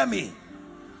intercessors. Hear me.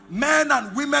 Men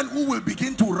and women who will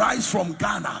begin to rise from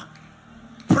Ghana.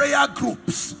 Prayer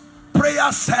groups,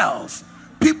 prayer cells,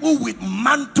 people with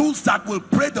mantles that will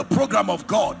pray the program of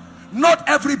God. Not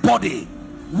everybody.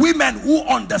 Women who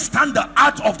understand the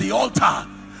art of the altar,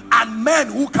 and men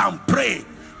who can pray.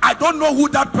 I don't know who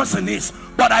that person is,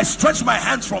 but I stretch my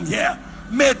hands from here.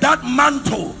 May that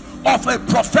mantle of a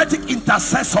prophetic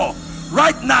intercessor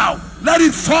right now, let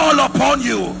it fall upon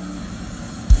you.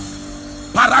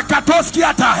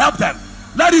 Parakatoskiata, help them.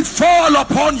 Let it fall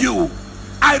upon you.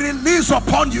 I release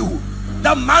upon you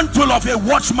the mantle of a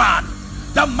watchman,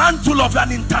 the mantle of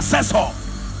an intercessor,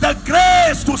 the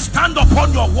grace to stand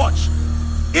upon your watch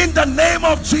in the name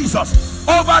of Jesus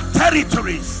over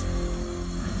territories.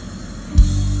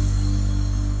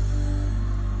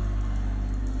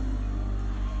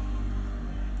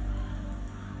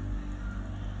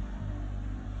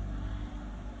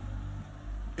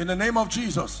 In the name of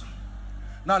Jesus.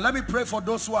 Now let me pray for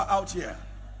those who are out here.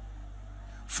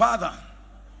 Father,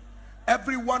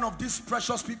 every one of these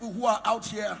precious people who are out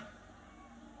here,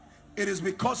 it is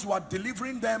because you are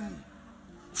delivering them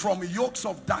from yokes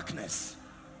of darkness,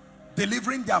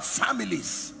 delivering their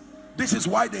families. This is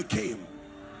why they came.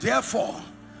 Therefore,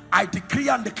 I decree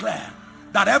and declare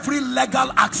that every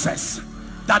legal access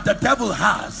that the devil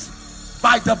has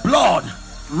by the blood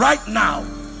right now,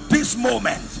 this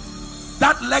moment,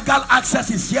 that legal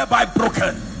access is hereby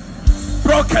broken.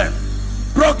 Broken.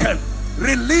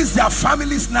 Release their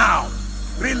families now.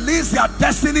 Release their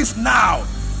destinies now.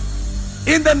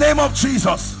 In the name of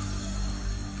Jesus.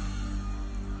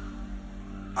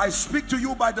 I speak to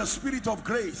you by the Spirit of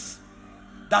grace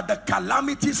that the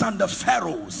calamities and the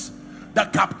pharaohs, the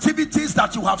captivities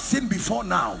that you have seen before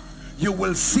now, you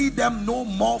will see them no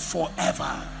more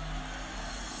forever.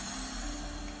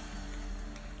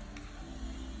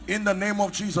 In the name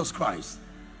of Jesus Christ.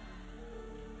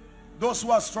 Those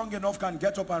who are strong enough can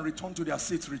get up and return to their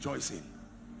seats rejoicing.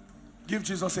 Give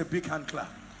Jesus a big hand clap.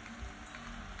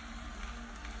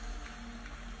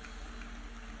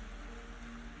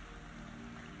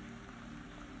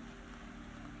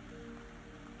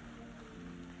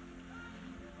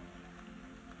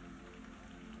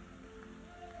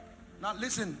 Now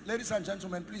listen, ladies and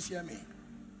gentlemen, please hear me.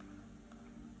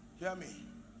 Hear me.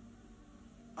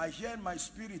 I hear in my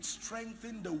spirit,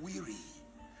 strengthen the weary.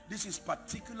 This is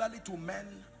particularly to men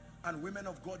and women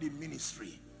of God in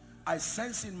ministry. I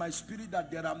sense in my spirit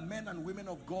that there are men and women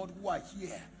of God who are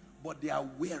here, but they are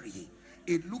weary.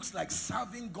 It looks like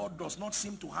serving God does not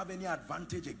seem to have any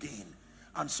advantage again.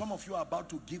 And some of you are about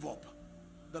to give up.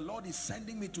 The Lord is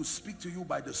sending me to speak to you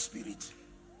by the Spirit.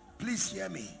 Please hear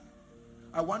me.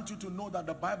 I want you to know that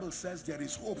the Bible says there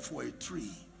is hope for a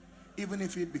tree, even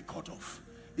if it be cut off.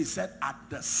 He said, at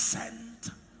the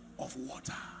scent of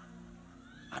water.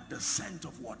 At the scent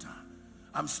of water.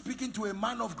 I'm speaking to a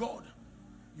man of God.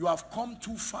 You have come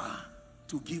too far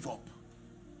to give up.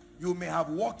 You may have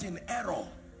walked in error,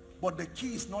 but the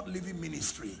key is not living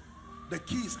ministry. The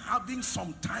key is having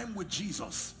some time with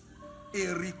Jesus, a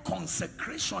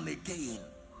reconsecration again,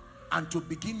 and to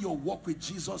begin your walk with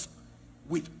Jesus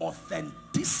with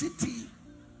authenticity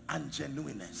and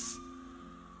genuineness.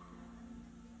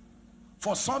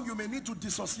 For some, you may need to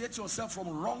dissociate yourself from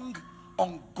wrong,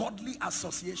 ungodly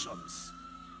associations.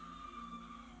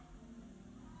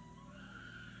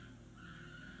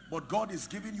 But God is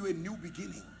giving you a new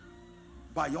beginning.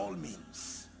 By all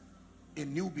means, a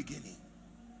new beginning.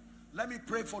 Let me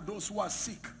pray for those who are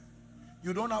sick.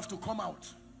 You don't have to come out.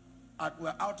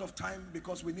 We're out of time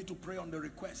because we need to pray on the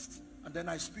request. And then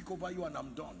I speak over you and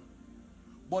I'm done.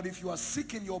 But if you are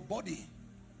sick in your body,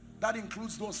 that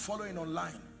includes those following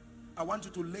online, I want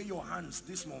you to lay your hands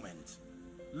this moment.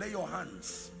 Lay your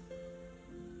hands.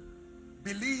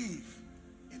 Believe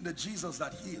in the Jesus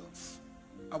that heals.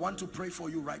 I want to pray for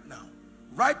you right now.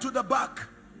 Right to the back,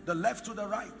 the left to the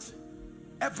right,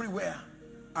 everywhere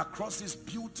across this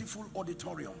beautiful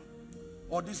auditorium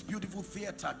or this beautiful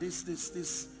theater,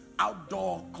 this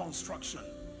outdoor construction.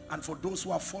 And for those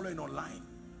who are following online,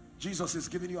 Jesus is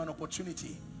giving you an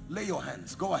opportunity. Lay your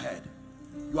hands. Go ahead.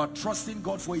 You are trusting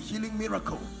God for a healing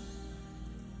miracle.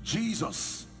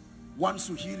 Jesus wants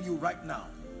to heal you right now.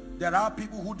 There are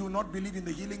people who do not believe in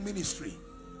the healing ministry,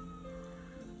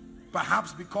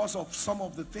 perhaps because of some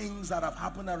of the things that have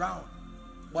happened around.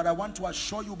 But I want to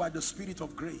assure you by the Spirit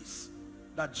of grace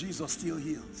that Jesus still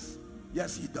heals.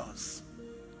 Yes, he does.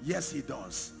 Yes, he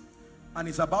does. and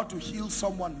is about to heal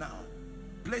someone now.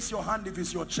 Place your hand. If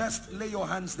it's your chest, lay your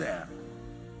hands there.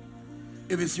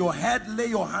 If it's your head, lay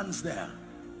your hands there.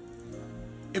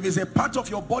 If it's a part of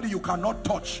your body you cannot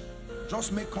touch,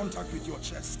 just make contact with your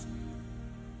chest.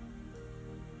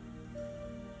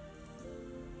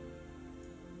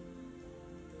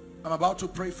 I'm about to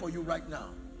pray for you right now.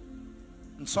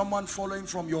 And someone following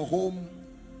from your home,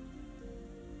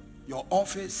 your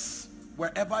office,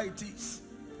 wherever it is,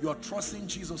 you're trusting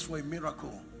Jesus for a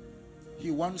miracle.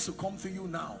 He wants to come to you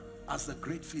now as the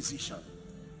great physician,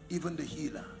 even the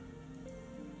healer,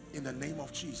 in the name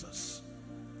of Jesus.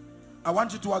 I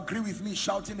want you to agree with me,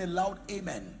 shouting a loud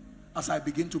amen as I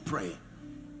begin to pray.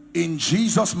 In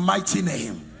Jesus' mighty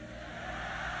name.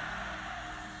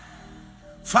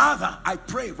 Father, I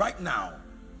pray right now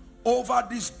over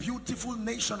this beautiful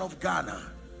nation of Ghana,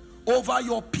 over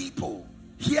your people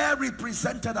here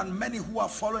represented and many who are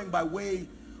following by way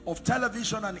of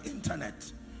television and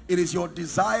internet. It is your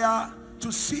desire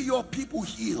to see your people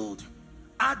healed,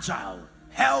 agile,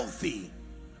 healthy,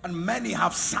 and many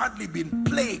have sadly been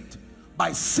plagued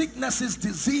by sicknesses,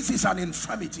 diseases, and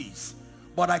infirmities.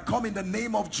 But I come in the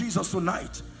name of Jesus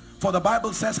tonight, for the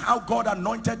Bible says how God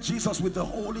anointed Jesus with the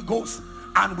Holy Ghost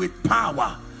and with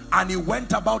power, and he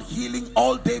went about healing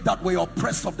all they that were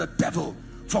oppressed of the devil,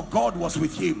 for God was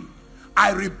with him.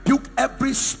 I rebuke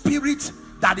every spirit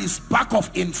that is back of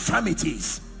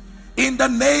infirmities in the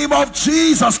name of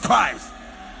Jesus Christ.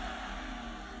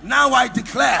 Now I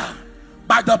declare,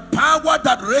 by the power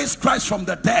that raised Christ from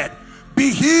the dead,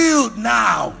 be healed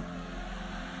now.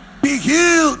 Be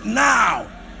healed now.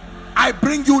 I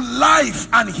bring you life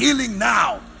and healing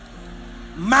now.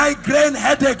 Migraine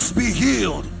headaches, be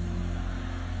healed.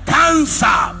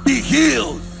 Cancer, be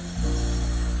healed.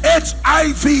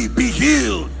 HIV, be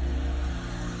healed.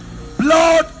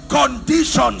 Blood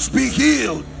conditions, be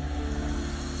healed.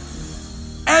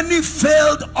 Any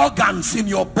failed organs in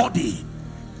your body,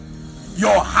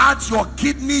 your heart, your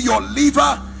kidney, your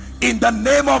liver, in the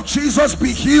name of Jesus,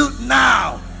 be healed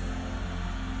now.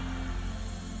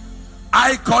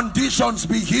 Eye conditions,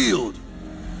 be healed.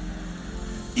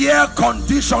 Ear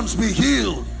conditions, be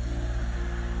healed.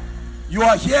 You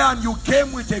are here and you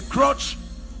came with a crutch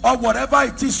or whatever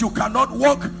it is, you cannot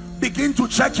walk, begin to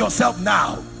check yourself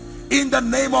now. In the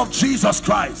name of Jesus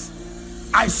Christ,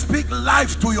 I speak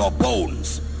life to your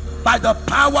bones by the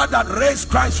power that raised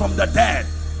Christ from the dead.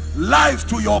 Life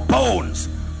to your bones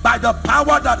by the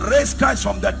power that raised Christ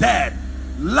from the dead.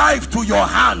 Life to your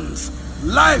hands,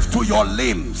 life to your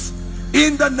limbs.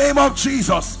 In the name of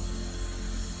Jesus,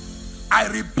 I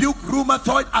rebuke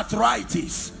rheumatoid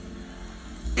arthritis.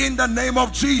 In the name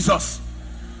of Jesus.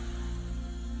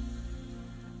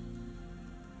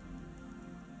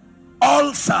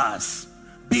 Ulcers,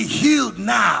 be healed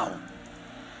now.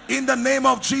 In the name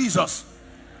of Jesus.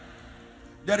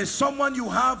 There is someone, you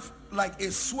have like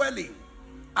a swelling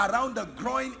around the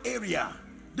groin area.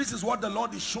 This is what the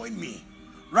Lord is showing me.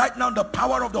 Right now, the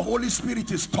power of the Holy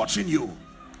Spirit is touching you,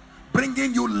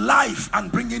 bringing you life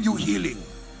and bringing you healing.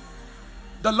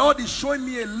 The Lord is showing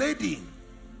me a lady.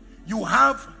 You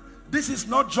have, this is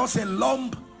not just a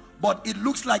lump, but it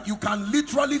looks like you can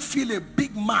literally feel a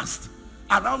big mass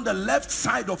around the left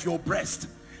side of your breast.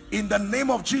 In the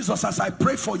name of Jesus, as I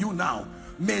pray for you now,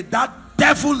 may that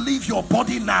devil leave your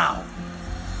body now.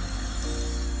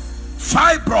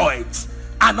 Fibroids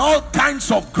and all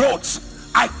kinds of growths,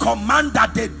 I command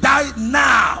that they die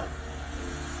now.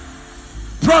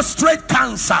 Prostate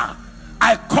cancer,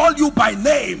 I call you by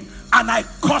name and I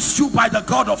curse you by the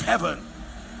God of heaven.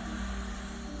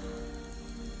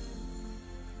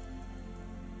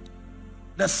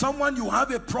 There's someone, you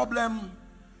have a problem,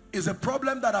 is a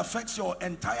problem that affects your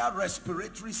entire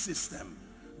respiratory system.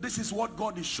 This is what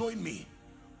God is showing me,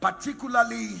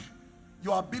 particularly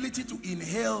your ability to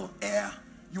inhale air.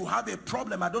 You have a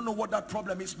problem. I don't know what that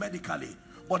problem is medically,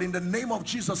 but in the name of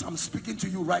Jesus, I'm speaking to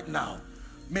you right now.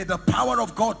 May the power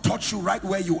of God touch you right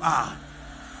where you are.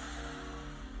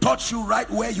 Touch you right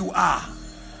where you are.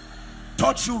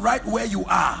 Touch you right where you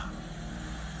are.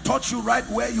 Touch you right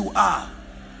where you are.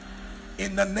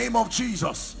 In the name of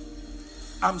Jesus.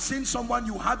 I'm seeing someone,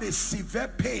 you have a severe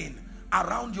pain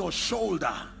around your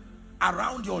shoulder.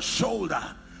 Around your shoulder.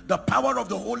 The power of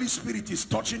the Holy Spirit is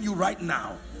touching you right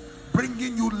now,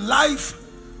 bringing you life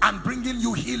and bringing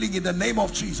you healing in the name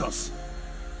of Jesus.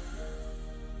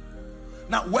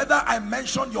 Now, whether I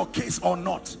mention your case or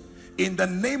not, in the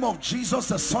name of Jesus,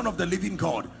 the Son of the living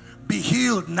God, be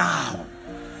healed now.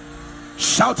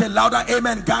 Shout a louder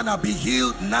amen, Ghana, be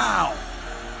healed now.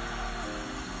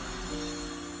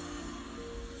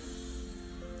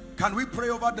 Can we pray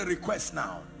over the request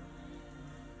now?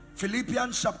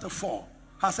 Philippians chapter 4.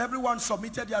 Has everyone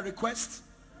submitted their request?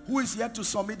 Who is yet to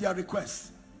submit their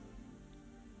request?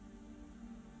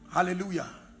 Hallelujah.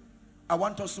 I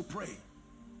want us to pray.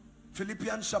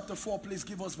 Philippians chapter 4, please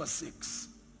give us verse 6.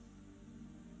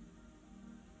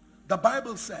 The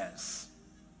Bible says,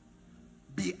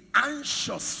 be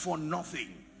anxious for nothing.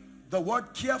 The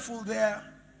word careful there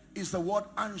is the word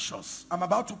anxious. I'm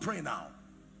about to pray now.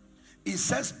 It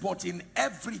says, but in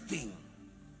everything,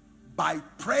 by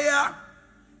prayer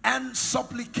and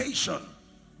supplication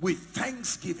with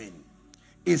thanksgiving.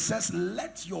 It says,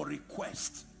 let your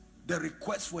request, the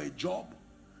request for a job,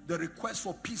 the request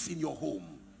for peace in your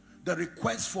home, the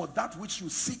request for that which you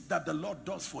seek that the Lord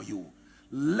does for you,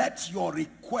 let your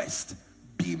request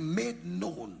be made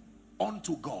known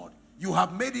unto God. You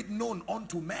have made it known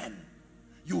unto men.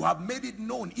 You have made it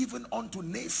known even unto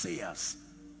naysayers.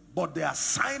 But the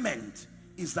assignment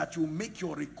is that you make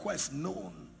your request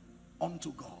known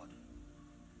unto God.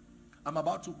 I'm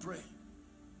about to pray.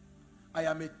 I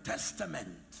am a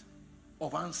testament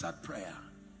of answered prayer.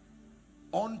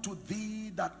 Unto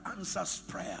thee that answers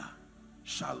prayer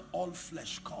shall all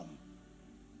flesh come.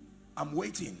 I'm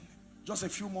waiting just a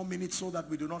few more minutes so that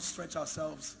we do not stretch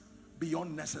ourselves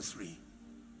beyond necessary.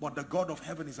 But the God of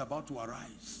heaven is about to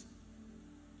arise.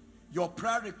 Your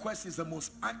prayer request is the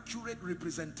most accurate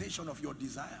representation of your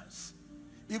desires.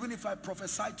 Even if I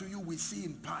prophesy to you, we see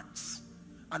in parts,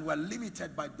 and we're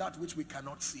limited by that which we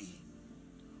cannot see.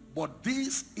 But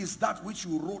this is that which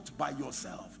you wrote by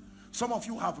yourself. Some of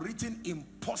you have written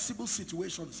impossible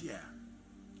situations here.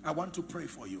 I want to pray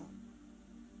for you.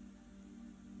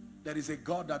 There is a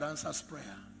God that answers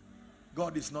prayer.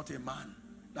 God is not a man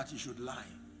that he should lie,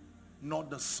 nor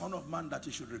the Son of Man that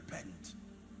he should repent.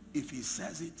 If he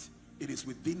says it, it is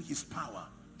within his power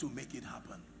to make it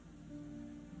happen.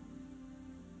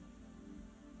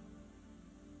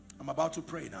 I'm about to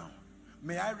pray now.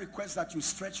 May I request that you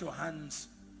stretch your hands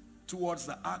towards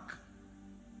the ark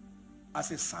as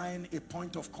a sign, a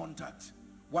point of contact,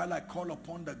 while I call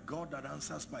upon the God that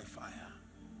answers by fire.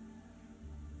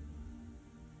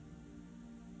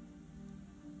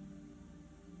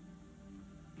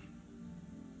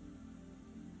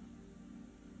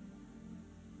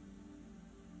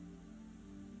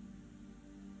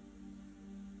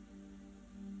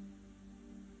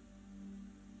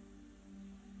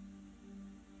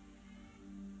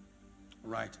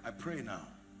 Right, I pray now.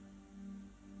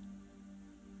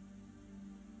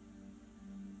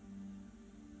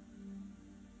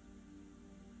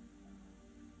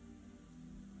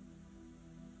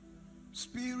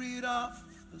 Spirit of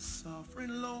the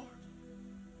sovereign Lord,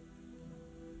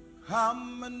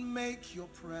 come and make your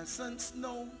presence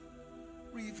known.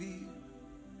 Reveal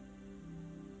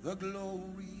the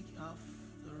glory of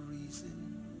the risen.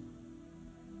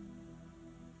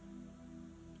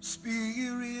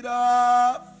 Spirit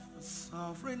of the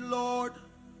sovereign Lord,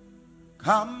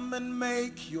 come and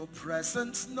make your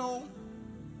presence known.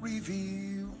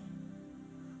 Reveal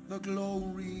the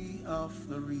glory of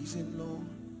the risen Lord.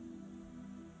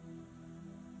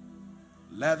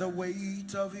 Let the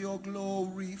weight of your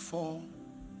glory fall.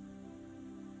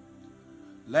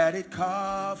 Let it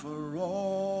cover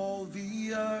all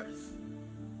the earth.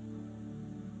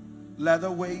 Let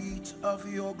the weight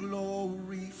of your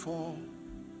glory fall.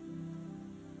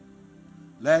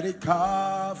 Let it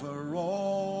cover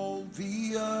all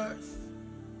the earth.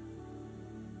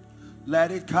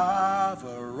 Let it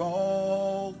cover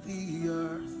all the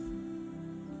earth.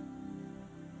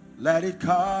 Let it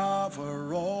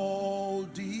cover all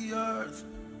the earth.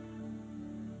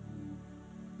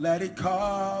 Let it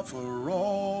cover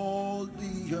all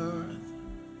the earth.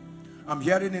 I'm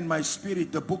hearing in my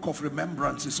spirit the book of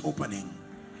remembrance is opening.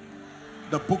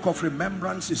 The book of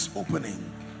remembrance is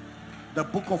opening. The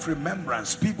book of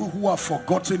remembrance. People who have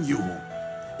forgotten you,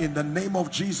 in the name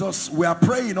of Jesus, we are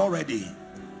praying already.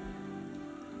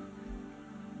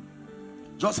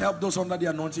 Just help those under the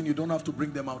anointing. You don't have to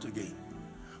bring them out again.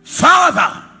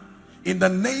 Father, in the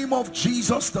name of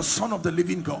Jesus, the Son of the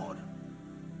living God,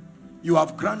 you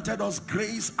have granted us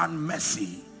grace and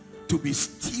mercy to be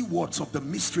stewards of the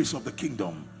mysteries of the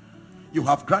kingdom. You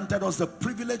have granted us the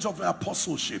privilege of the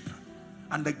apostleship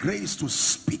and the grace to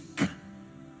speak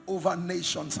over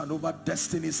nations and over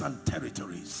destinies and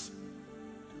territories.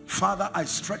 Father, I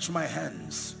stretch my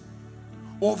hands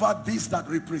over this that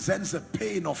represents the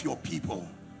pain of your people,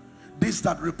 this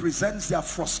that represents their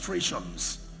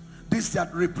frustrations, this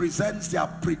that represents their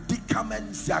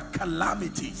predicaments, their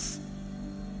calamities,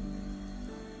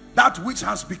 that which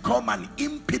has become an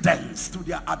impedance to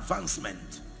their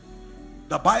advancement.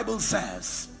 The Bible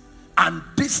says, and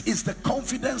this is the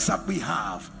confidence that we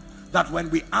have, that when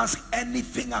we ask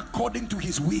anything according to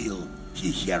his will, he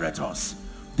heareth us.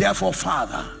 Therefore,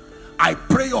 Father, I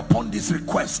pray upon this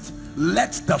request,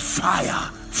 let the fire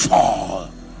fall.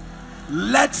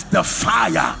 Let the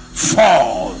fire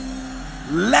fall.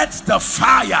 Let the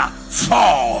fire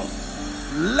fall.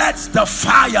 Let the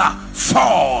fire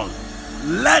fall.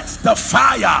 Let the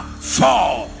fire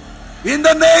fall. In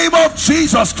the name of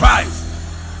Jesus Christ.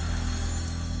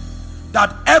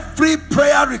 That every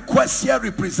prayer request here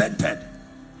represented,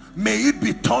 may it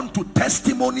be turned to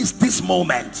testimonies this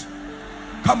moment.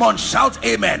 Come on, shout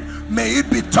amen. May it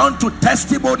be turned to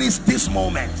testimonies this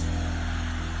moment.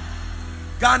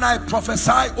 Can I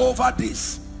prophesy over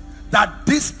this, that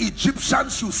these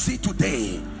Egyptians you see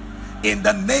today, in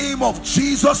the name of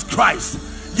Jesus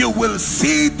Christ, you will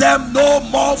see them no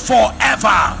more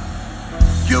forever.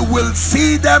 You will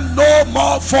see them no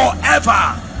more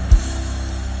forever.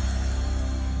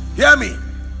 Hear me.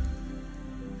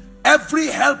 Every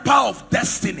helper of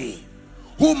destiny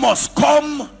who must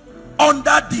come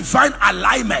under divine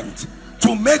alignment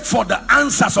to make for the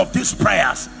answers of these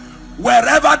prayers,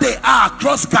 wherever they are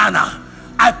across Ghana,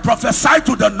 I prophesy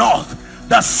to the north,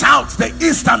 the south, the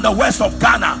east and the west of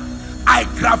Ghana, I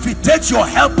gravitate your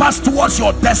helpers towards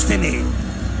your destiny.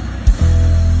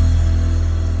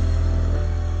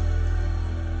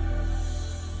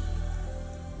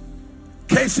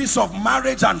 Cases of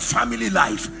marriage and family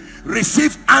life,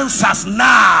 receive answers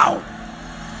now.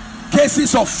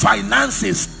 Cases of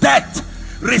finances, debt,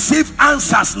 receive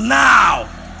answers now.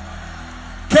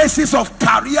 Cases of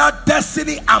career,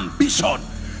 destiny, ambition,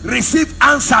 receive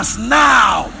answers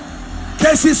now.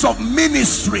 Cases of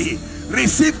ministry,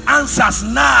 receive answers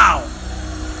now.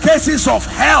 Cases of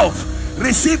health,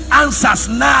 receive answers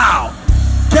now.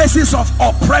 Cases of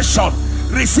oppression,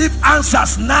 receive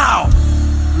answers now.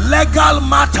 Legal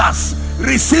matters,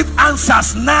 receive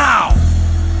answers now.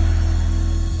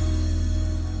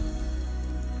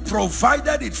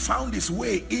 Provided it found its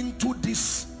way into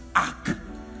this ark,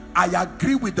 I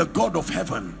agree with the God of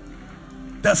heaven.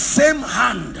 The same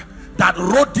hand that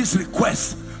wrote this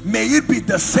request, may it be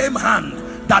the same hand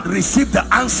that received the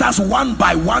answers one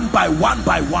by one by one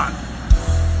by one.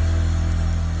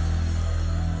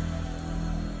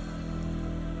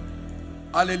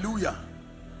 Hallelujah.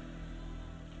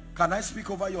 Can I speak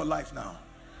over your life now?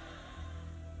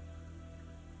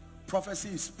 Prophecy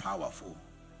is powerful.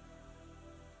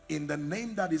 In the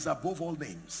name that is above all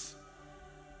names,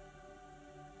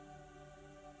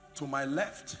 to my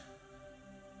left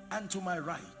and to my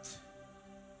right,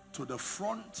 to the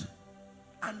front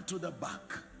and to the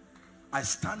back, I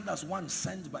stand as one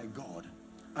sent by God,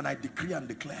 and I decree and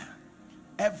declare,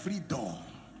 every door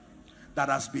that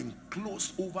has been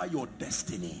closed over your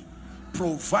destiny,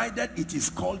 provided it is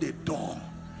called a door,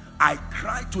 I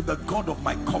cry to the God of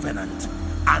my covenant,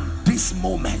 and this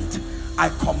moment I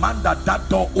command that that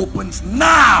door opens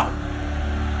now.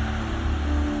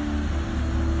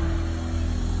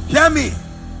 Hear me.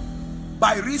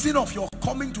 By reason of your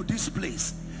coming to this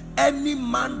place, any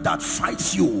man that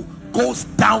fights you goes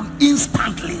down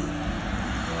instantly.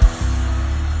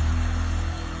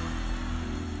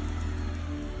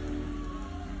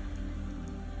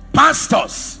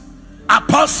 Pastors,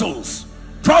 apostles,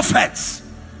 prophets,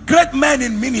 great men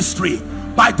in ministry,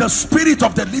 by the Spirit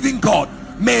of the living God,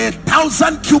 may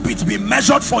 1,000 cubits be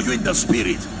measured for you in the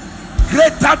spirit.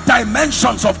 Greater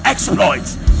dimensions of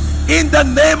exploits in the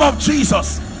name of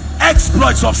Jesus.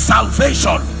 Exploits of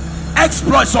salvation,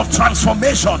 exploits of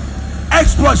transformation,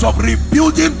 exploits of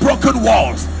rebuilding broken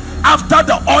walls after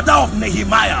the order of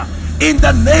Nehemiah, in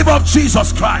the name of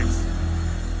Jesus Christ.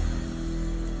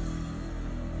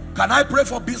 Can I pray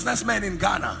for businessmen in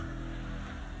Ghana?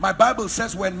 My Bible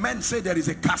says when men say there is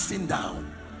a casting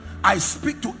down, I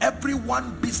speak to every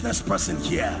one business person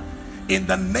here in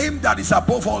the name that is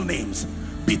above all names.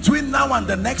 Between now and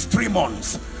the next 3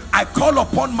 months, I call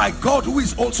upon my God, who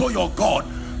is also your God.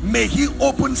 May he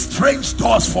open strange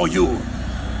doors for you.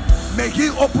 May he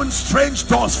open strange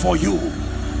doors for you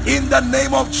in the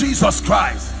name of Jesus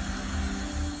Christ.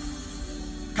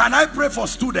 Can I pray for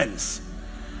students?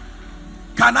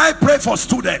 Can I pray for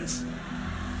students?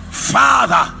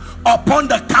 Father, upon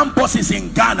the campuses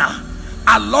in Ghana,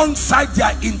 alongside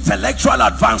their intellectual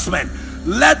advancement,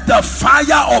 let the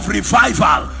fire of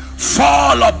revival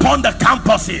fall upon the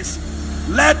campuses.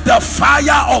 Let the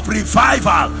fire of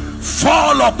revival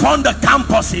fall upon the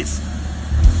campuses.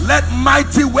 Let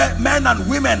mighty men and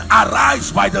women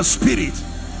arise by the Spirit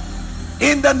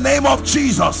in the name of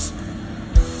Jesus.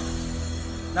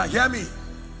 Now hear me.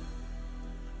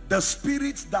 The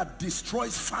spirit that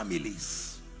destroys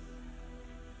families,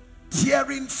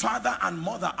 tearing father and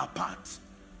mother apart,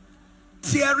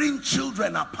 tearing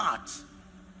children apart,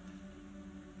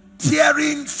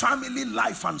 tearing family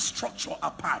life and structure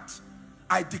apart,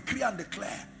 I decree and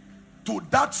declare, to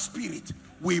that spirit,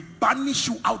 we banish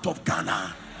you out of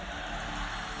Ghana.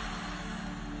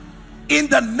 In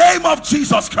the name of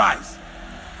Jesus Christ,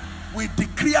 we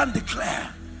decree and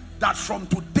declare that from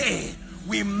today,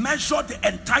 we measure the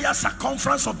entire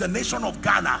circumference of the nation of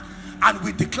Ghana, and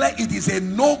we declare it is a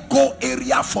no-go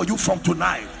area for you from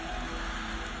tonight.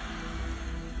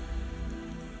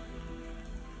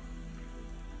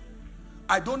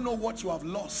 I don't know what you have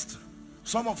lost.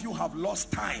 Some of you have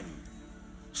lost time.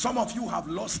 Some of you have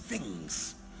lost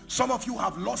things. Some of you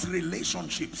have lost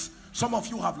relationships. Some of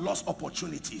you have lost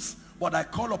opportunities. But I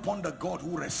call upon the God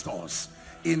who restores.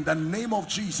 In the name of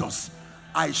Jesus,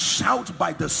 I shout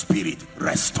by the Spirit,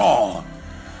 restore.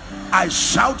 I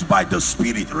shout by the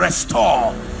Spirit,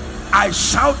 restore. I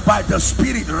shout by the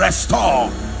Spirit, restore.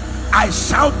 I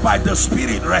shout by the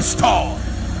Spirit, restore.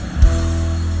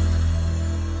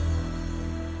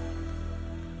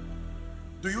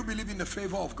 Do you believe in the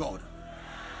favor of God?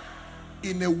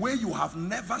 In a way you have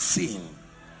never seen,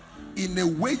 in a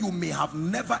way you may have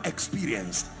never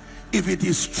experienced. If it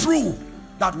is true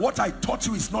that what I taught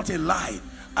you is not a lie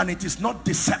and it is not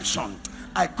deception,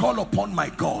 I call upon my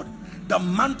God, the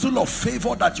mantle of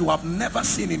favor that you have never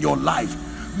seen in your life,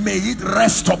 may it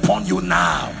rest upon you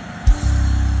now.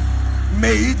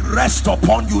 May it rest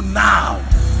upon you now.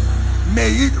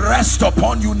 May it rest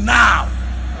upon you now.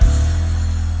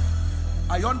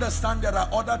 I understand there are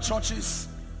other churches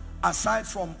aside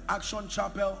from Action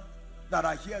Chapel that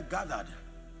are here gathered.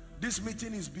 This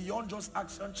meeting is beyond just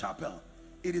Action Chapel.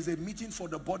 It is a meeting for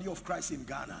the body of Christ in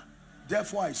Ghana.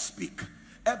 Therefore I speak,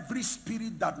 every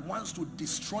spirit that wants to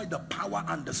destroy the power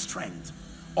and the strength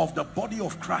of the body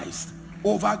of Christ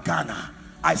over Ghana,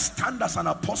 I stand as an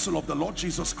apostle of the Lord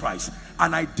Jesus Christ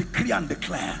and I decree and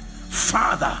declare,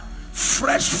 Father,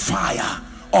 fresh fire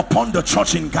upon the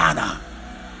church in Ghana.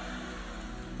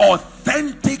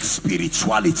 Authentic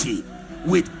spirituality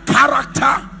with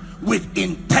character, with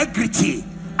integrity,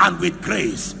 and with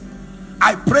grace.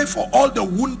 I pray for all the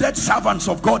wounded servants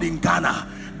of God in Ghana,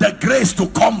 the grace to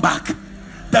come back,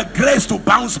 the grace to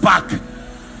bounce back.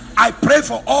 I pray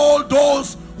for all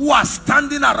those who are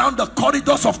standing around the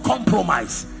corridors of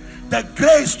compromise, the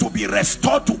grace to be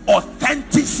restored to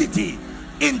authenticity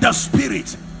in the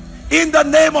spirit, in the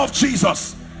name of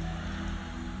Jesus.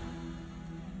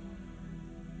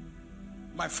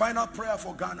 My final prayer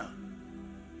for Ghana,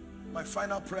 my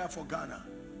final prayer for Ghana.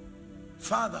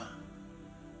 Father,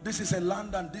 this is a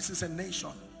land and this is a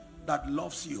nation that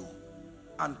loves you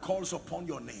and calls upon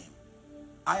your name.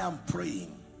 I am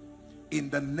praying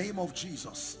in the name of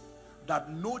Jesus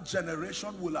that no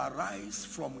generation will arise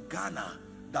from Ghana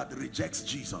that rejects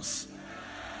Jesus.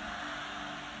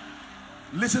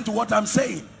 Listen to what I'm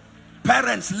saying.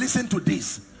 Parents, listen to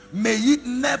this. May it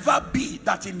never be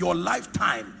that in your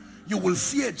lifetime you will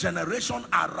see a generation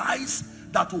arise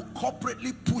that will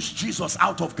corporately push Jesus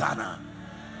out of Ghana.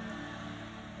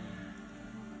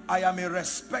 I am a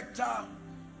respecter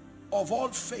of all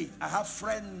faith. I have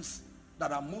friends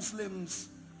that are Muslims.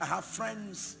 I have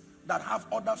friends that have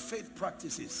other faith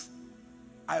practices.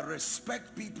 I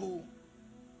respect people.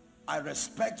 I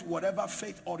respect whatever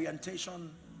faith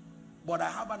orientation. But I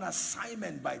have an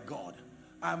assignment by God.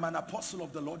 I am an apostle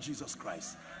of the Lord Jesus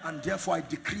Christ. And therefore I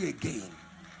decree again,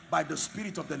 by the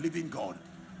Spirit of the living God,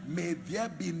 may there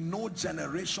be no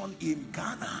generation in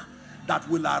Ghana that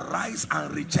will arise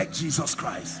and reject Jesus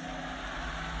Christ.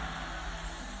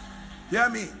 Hear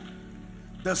me.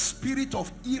 The spirit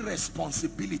of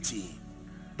irresponsibility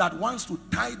that wants to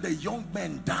tie the young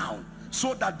men down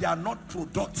so that they are not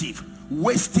productive,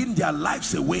 wasting their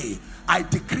lives away, I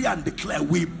decree and declare,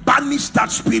 we banish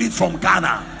that spirit from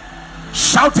Ghana.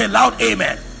 Shout a loud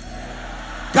amen.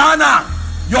 Ghana,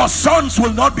 your sons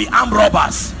will not be armed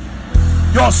robbers.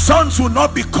 Your sons will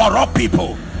not be corrupt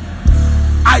people.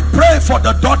 I pray for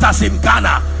the daughters in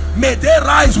Ghana. May they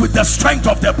rise with the strength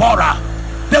of Deborah.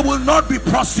 They will not be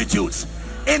prostitutes.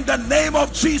 In the name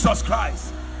of Jesus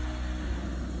Christ.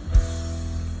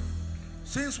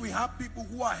 Since we have people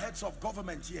who are heads of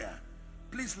government here,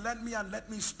 please let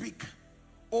me speak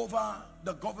over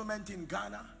the government in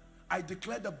Ghana. I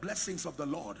declare the blessings of the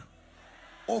Lord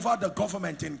over the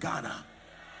government in Ghana.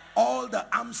 All the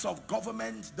arms of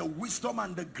government, the wisdom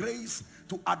and the grace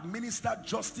to administer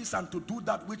justice and to do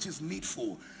that which is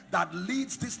needful, that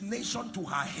leads this nation to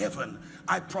her heaven.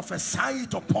 I prophesy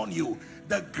it upon you.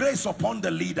 The grace upon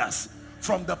the leaders,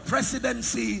 from the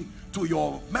presidency to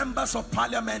your members of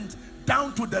parliament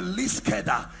down to the least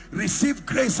cadre, receive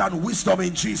grace and wisdom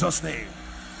in Jesus' name.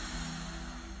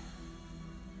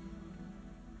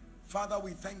 Father,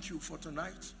 we thank you for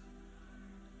tonight.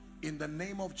 In the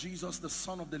name of Jesus, the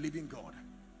Son of the living God,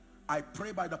 I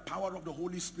pray by the power of the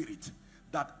Holy Spirit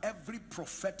that every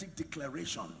prophetic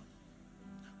declaration,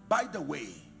 by the way,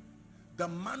 the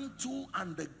mantle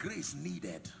and the grace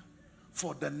needed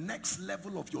for the next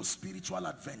level of your spiritual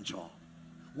adventure,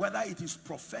 whether it is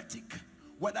prophetic,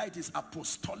 whether it is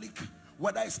apostolic,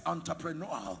 whether it's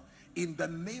entrepreneurial, in the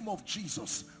name of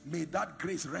Jesus, may that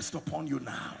grace rest upon you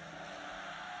now.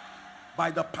 By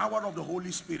the power of the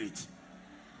Holy Spirit,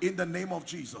 in the name of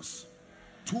Jesus.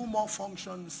 2 more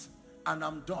functions and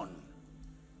I'm done.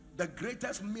 The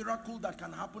greatest miracle that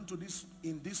can happen to this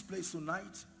in this place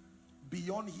tonight,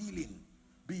 beyond healing,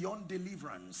 beyond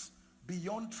deliverance,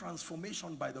 beyond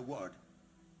transformation by the word,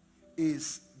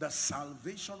 is the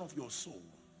salvation of your soul.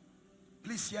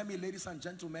 Please hear me, ladies and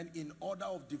gentlemen, in order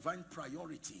of divine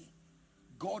priority.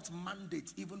 God's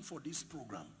mandate even for this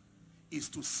program is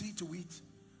to see to it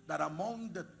that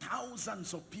among the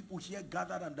thousands of people here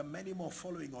gathered and the many more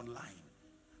following online,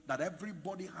 that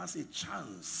everybody has a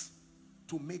chance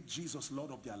to make Jesus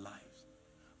Lord of their lives.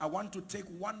 I want to take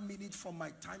 1 minute from my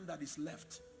time that is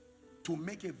left to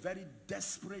make a very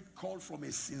desperate call from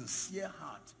a sincere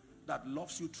heart that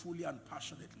loves you truly and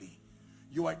passionately.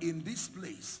 You are in this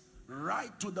place,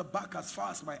 right to the back as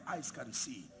far as my eyes can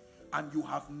see, and you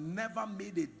have never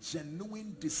made a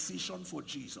genuine decision for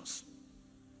Jesus.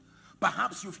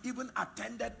 Perhaps you've even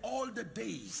attended all the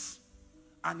days,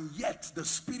 and yet the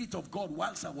Spirit of God,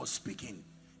 whilst I was speaking,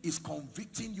 is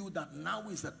convicting you that now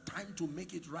is the time to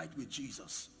make it right with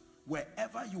Jesus.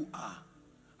 Wherever you are,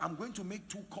 I'm going to make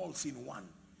 2 calls in one.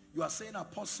 You are saying,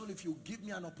 Apostle, if you give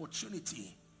me an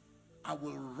opportunity, I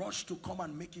will rush to come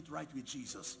and make it right with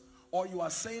Jesus. Or you are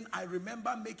saying, I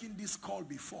remember making this call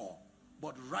before,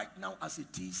 but right now as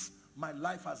it is, my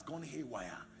life has gone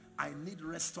haywire. I need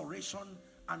restoration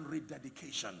and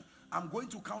rededication. I'm going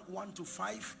to count 1 to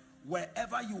 5.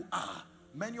 Wherever you are,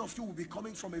 many of you will be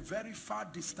coming from a very far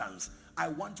distance. I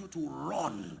want you to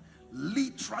run,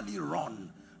 literally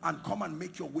run, and come and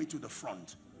make your way to the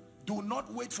front. Do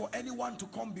not wait for anyone to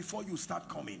come before you start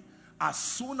coming. As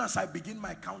soon as I begin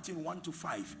my counting 1 to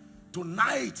 5,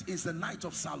 tonight is the night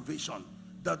of salvation.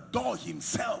 The door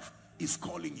himself is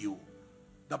calling you.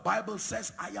 The Bible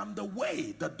says, I am the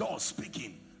way, the door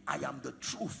speaking. I am the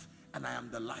truth and I am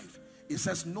the life. It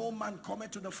says, no man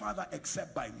cometh to the Father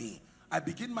except by me. I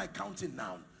begin my counting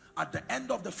now. At the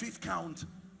end of the 5th count,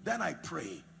 then I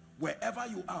pray. Wherever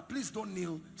you are, please don't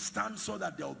kneel. Stand so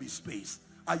that there will be space.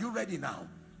 Are you ready now?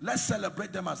 Let's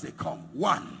celebrate them as they come.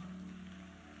 1.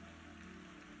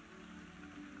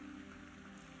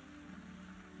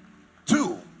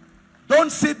 2.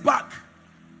 Don't sit back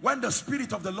when the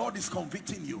Spirit of the Lord is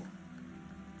convicting you.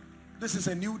 This is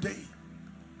a new day.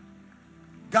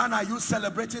 Ghana, are you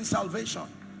celebrating salvation?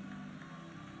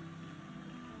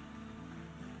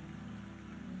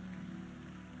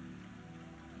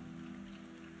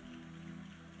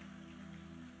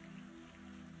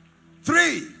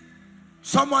 Three,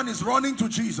 someone is running to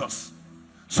Jesus.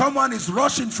 Someone is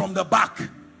rushing from the back.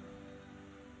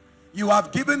 You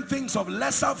have given things of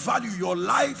lesser value, your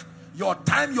life, your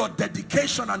time, your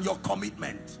dedication, and your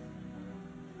commitment.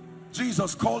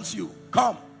 Jesus calls you.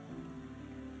 Come.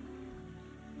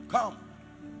 Come.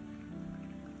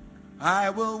 I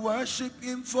will worship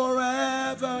him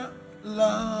forever,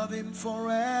 love him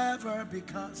forever,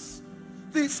 because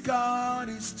this God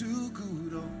is too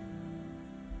good. Oh,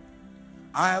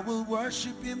 I will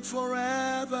worship him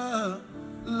forever,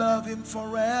 love him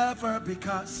forever,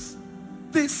 because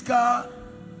this God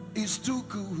is too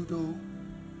good. Oh,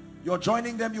 you're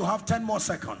joining them. You have 10 more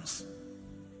seconds.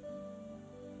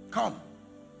 Come.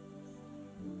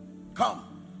 Come.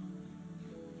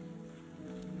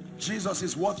 Jesus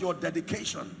is worth your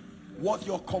dedication, worth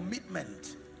your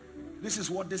commitment. This is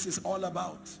what this is all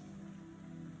about.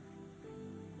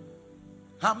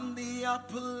 I'm the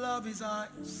apple of his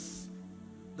eyes,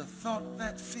 the thought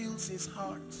that fills his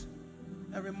heart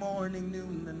every morning,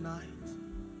 noon, and night.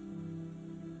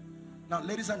 Now,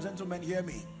 ladies and gentlemen, hear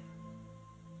me.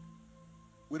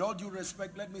 With all due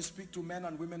respect, let me speak to men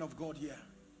and women of God here.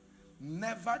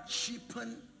 Never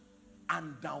cheapen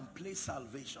and downplay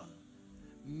salvation.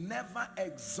 Never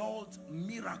exalt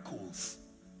miracles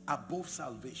above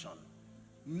salvation.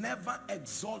 Never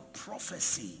exalt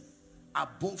prophecy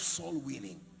above soul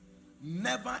winning.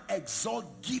 Never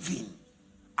exalt giving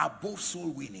above soul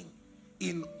winning.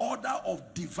 In order of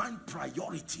divine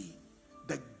priority,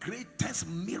 the greatest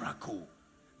miracle,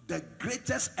 the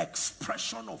greatest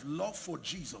expression of love for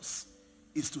Jesus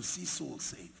is to see souls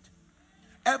saved.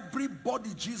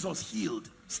 Everybody Jesus healed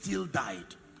still died.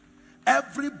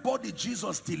 Everybody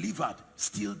Jesus delivered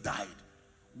still died.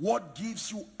 What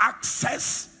gives you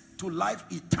access to life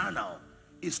eternal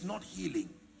is not healing,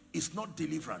 it's not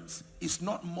deliverance, it's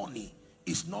not money,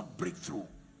 it's not breakthrough,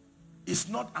 it's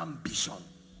not ambition.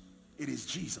 It is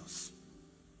Jesus.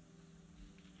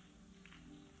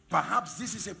 Perhaps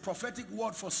this is a prophetic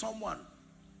word for someone,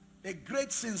 a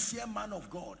great sincere man of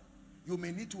God. You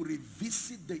may need to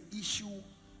revisit the issue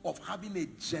of having a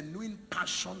genuine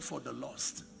passion for the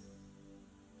lost.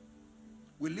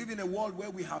 We live in a world where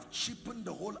we have cheapened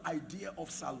the whole idea of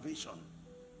salvation.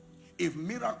 If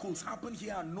miracles happen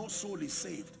here and no soul is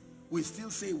saved, we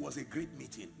still say it was a great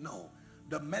meeting. No.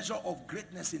 The measure of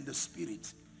greatness in the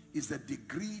spirit is the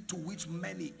degree to which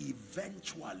many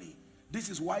eventually, this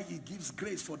is why he gives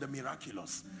grace for the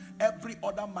miraculous. Every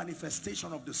other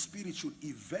manifestation of the spirit should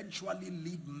eventually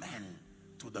lead men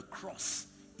to the cross,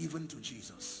 even to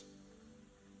Jesus.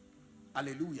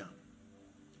 Hallelujah.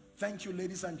 Thank you,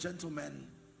 ladies and gentlemen,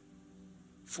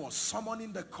 for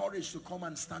summoning the courage to come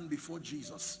and stand before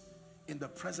Jesus in the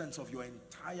presence of your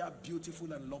entire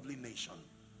beautiful and lovely nation.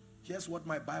 Here's what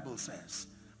my Bible says: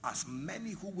 as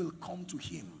many who will come to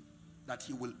him, that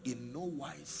he will in no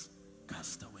wise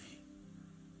cast away.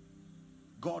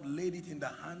 God laid it in the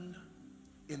hand,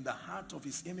 in the heart of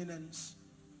his eminence,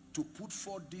 to put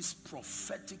forth this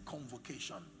prophetic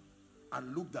convocation.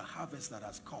 And look, the harvest that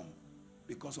has come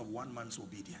because of one man's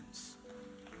obedience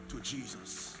to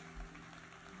Jesus.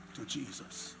 To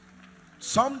Jesus.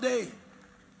 Someday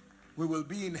we will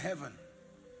be in heaven,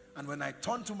 and when I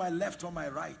turn to my left or my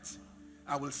right,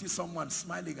 I will see someone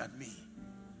smiling at me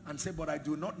and say, but I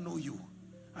do not know you.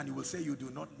 And he will say, you do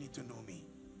not need to know me.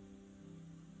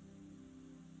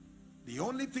 The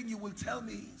only thing you will tell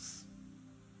me is,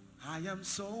 I am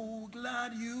so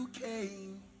glad you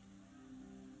came.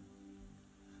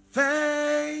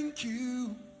 Thank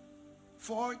you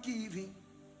for giving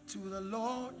to the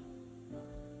Lord.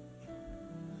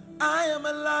 I am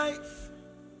a life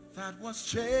that was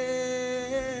changed.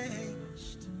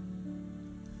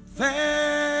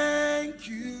 Thank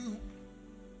you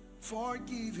for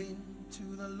giving to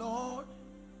the Lord.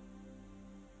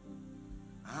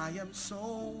 I am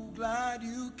so glad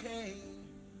you came.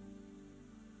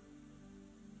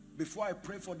 Before I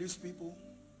pray for these people,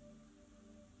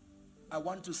 I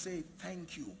want to say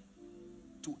thank you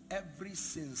to every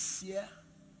sincere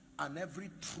and every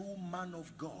true man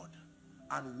of God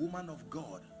and woman of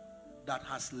God that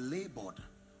has labored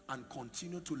and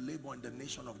continue to labor in the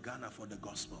nation of Ghana for the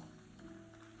gospel.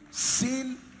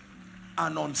 Seen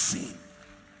and unseen,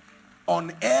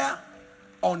 on air,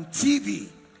 on TV,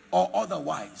 or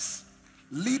otherwise,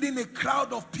 leading a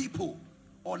crowd of people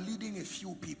or leading a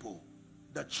few people.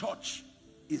 The church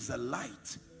is a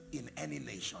light in any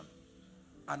nation.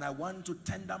 And I want to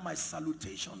tender my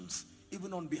salutations,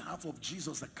 even on behalf of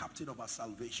Jesus, the captain of our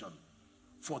salvation,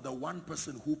 for the one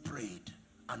person who prayed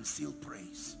and still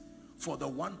prays, for the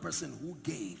one person who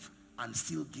gave and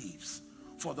still gives,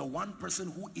 for the one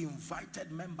person who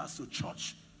invited members to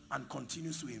church and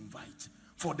continues to invite,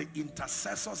 for the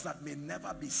intercessors that may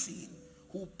never be seen,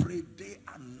 who pray day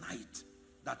and night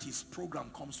that his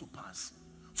program comes to pass,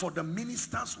 for the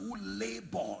ministers who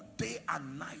labor day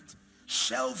and night,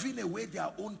 shelving away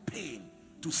their own pain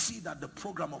to see that the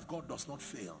program of God does not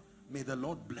fail. May the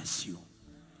Lord bless you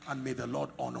and may the Lord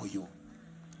honor you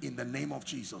in the name of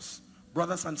Jesus.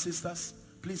 Brothers and sisters,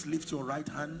 please lift your right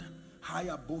hand high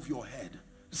above your head.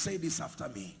 Say this after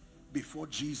me: before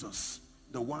Jesus,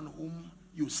 the one whom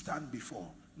you stand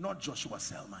before, not Joshua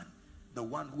Selman, the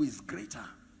one who is greater,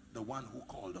 the one who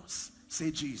called us.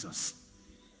 Say, Jesus,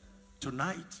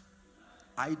 tonight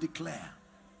I declare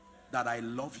that I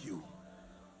love you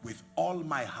with all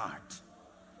my heart.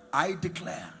 I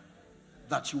declare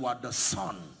that you are the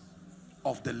Son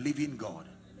of the living God.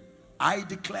 I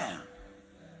declare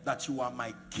that you are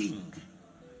my King,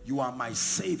 you are my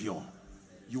Savior,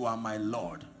 you are my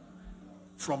Lord.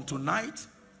 From tonight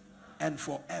and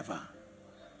forever,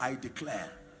 I declare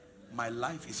my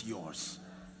life is yours.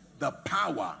 The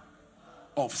power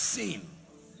of sin,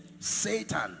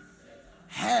 Satan,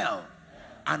 hell,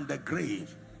 and the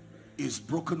grave is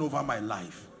broken over my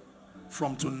life.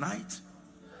 From tonight,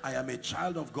 I am a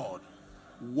child of God,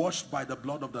 washed by the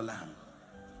blood of the Lamb.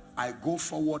 I go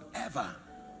forward ever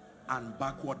and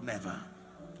backward never.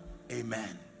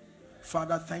 Amen.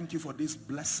 Father, thank you for these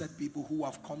blessed people who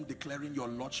have come declaring your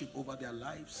lordship over their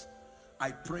lives.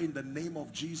 I pray in the name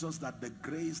of Jesus that the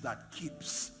grace that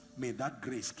keeps, may that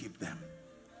grace keep them.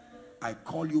 I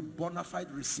call you bona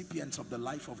fide recipients of the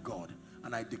life of God,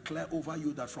 and I declare over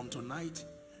you that from tonight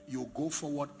you go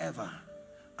forward ever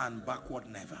and backward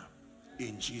never,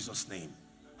 in Jesus' name.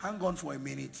 Hang on for a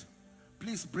minute.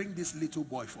 Please bring this little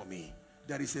boy for me.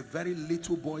 There is a very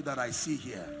little boy that I see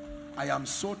here. I am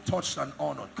so touched and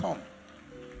honored. Come.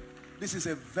 This is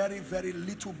a very, very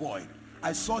little boy.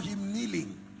 I saw him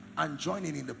kneeling and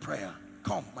joining in the prayer.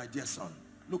 Come, my dear son.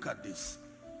 Look at this.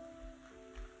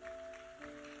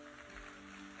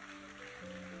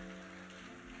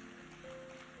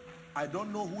 I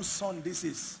don't know whose son this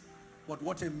is, but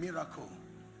what a miracle.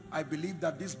 I believe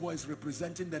that this boy is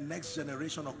representing the next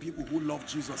generation of people who love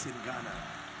Jesus in Ghana.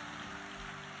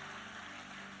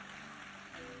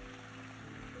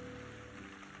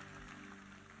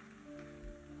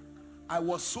 I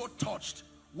was so touched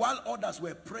while others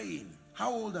were praying.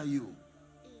 How old are you?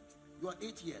 8. You are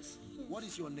 8 years. Yes. What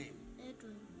is your name?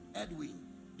 Edwin. Edwin.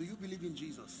 Do you believe in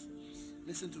Jesus? Yes.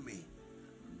 Listen to me.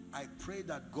 I pray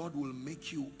that God will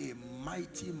make you a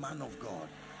mighty man of God.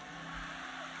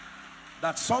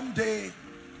 That someday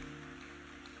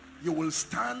you will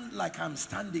stand like I'm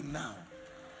standing now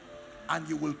and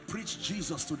you will preach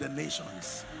Jesus to the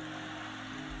nations.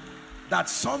 That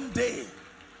someday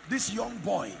this young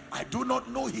boy, I do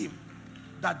not know him,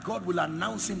 that God will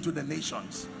announce him to the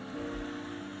nations.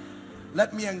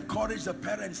 Let me encourage the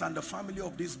parents and the family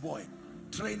of this boy.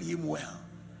 Train him well.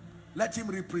 Let him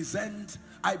represent.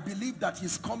 I believe that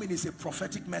his coming is a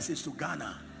prophetic message to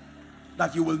Ghana,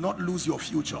 that you will not lose your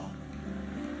future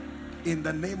in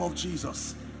the name of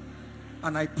Jesus.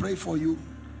 And I pray for you,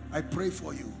 I pray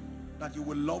for you that you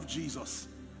will love Jesus,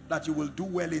 that you will do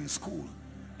well in school,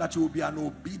 that you will be an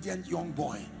obedient young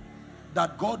boy,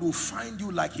 that God will find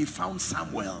you like he found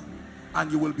Samuel,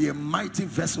 and you will be a mighty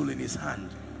vessel in his hand.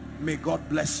 May God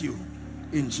bless you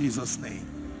in Jesus' name.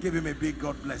 Give him a big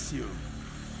God bless you.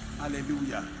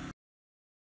 Hallelujah.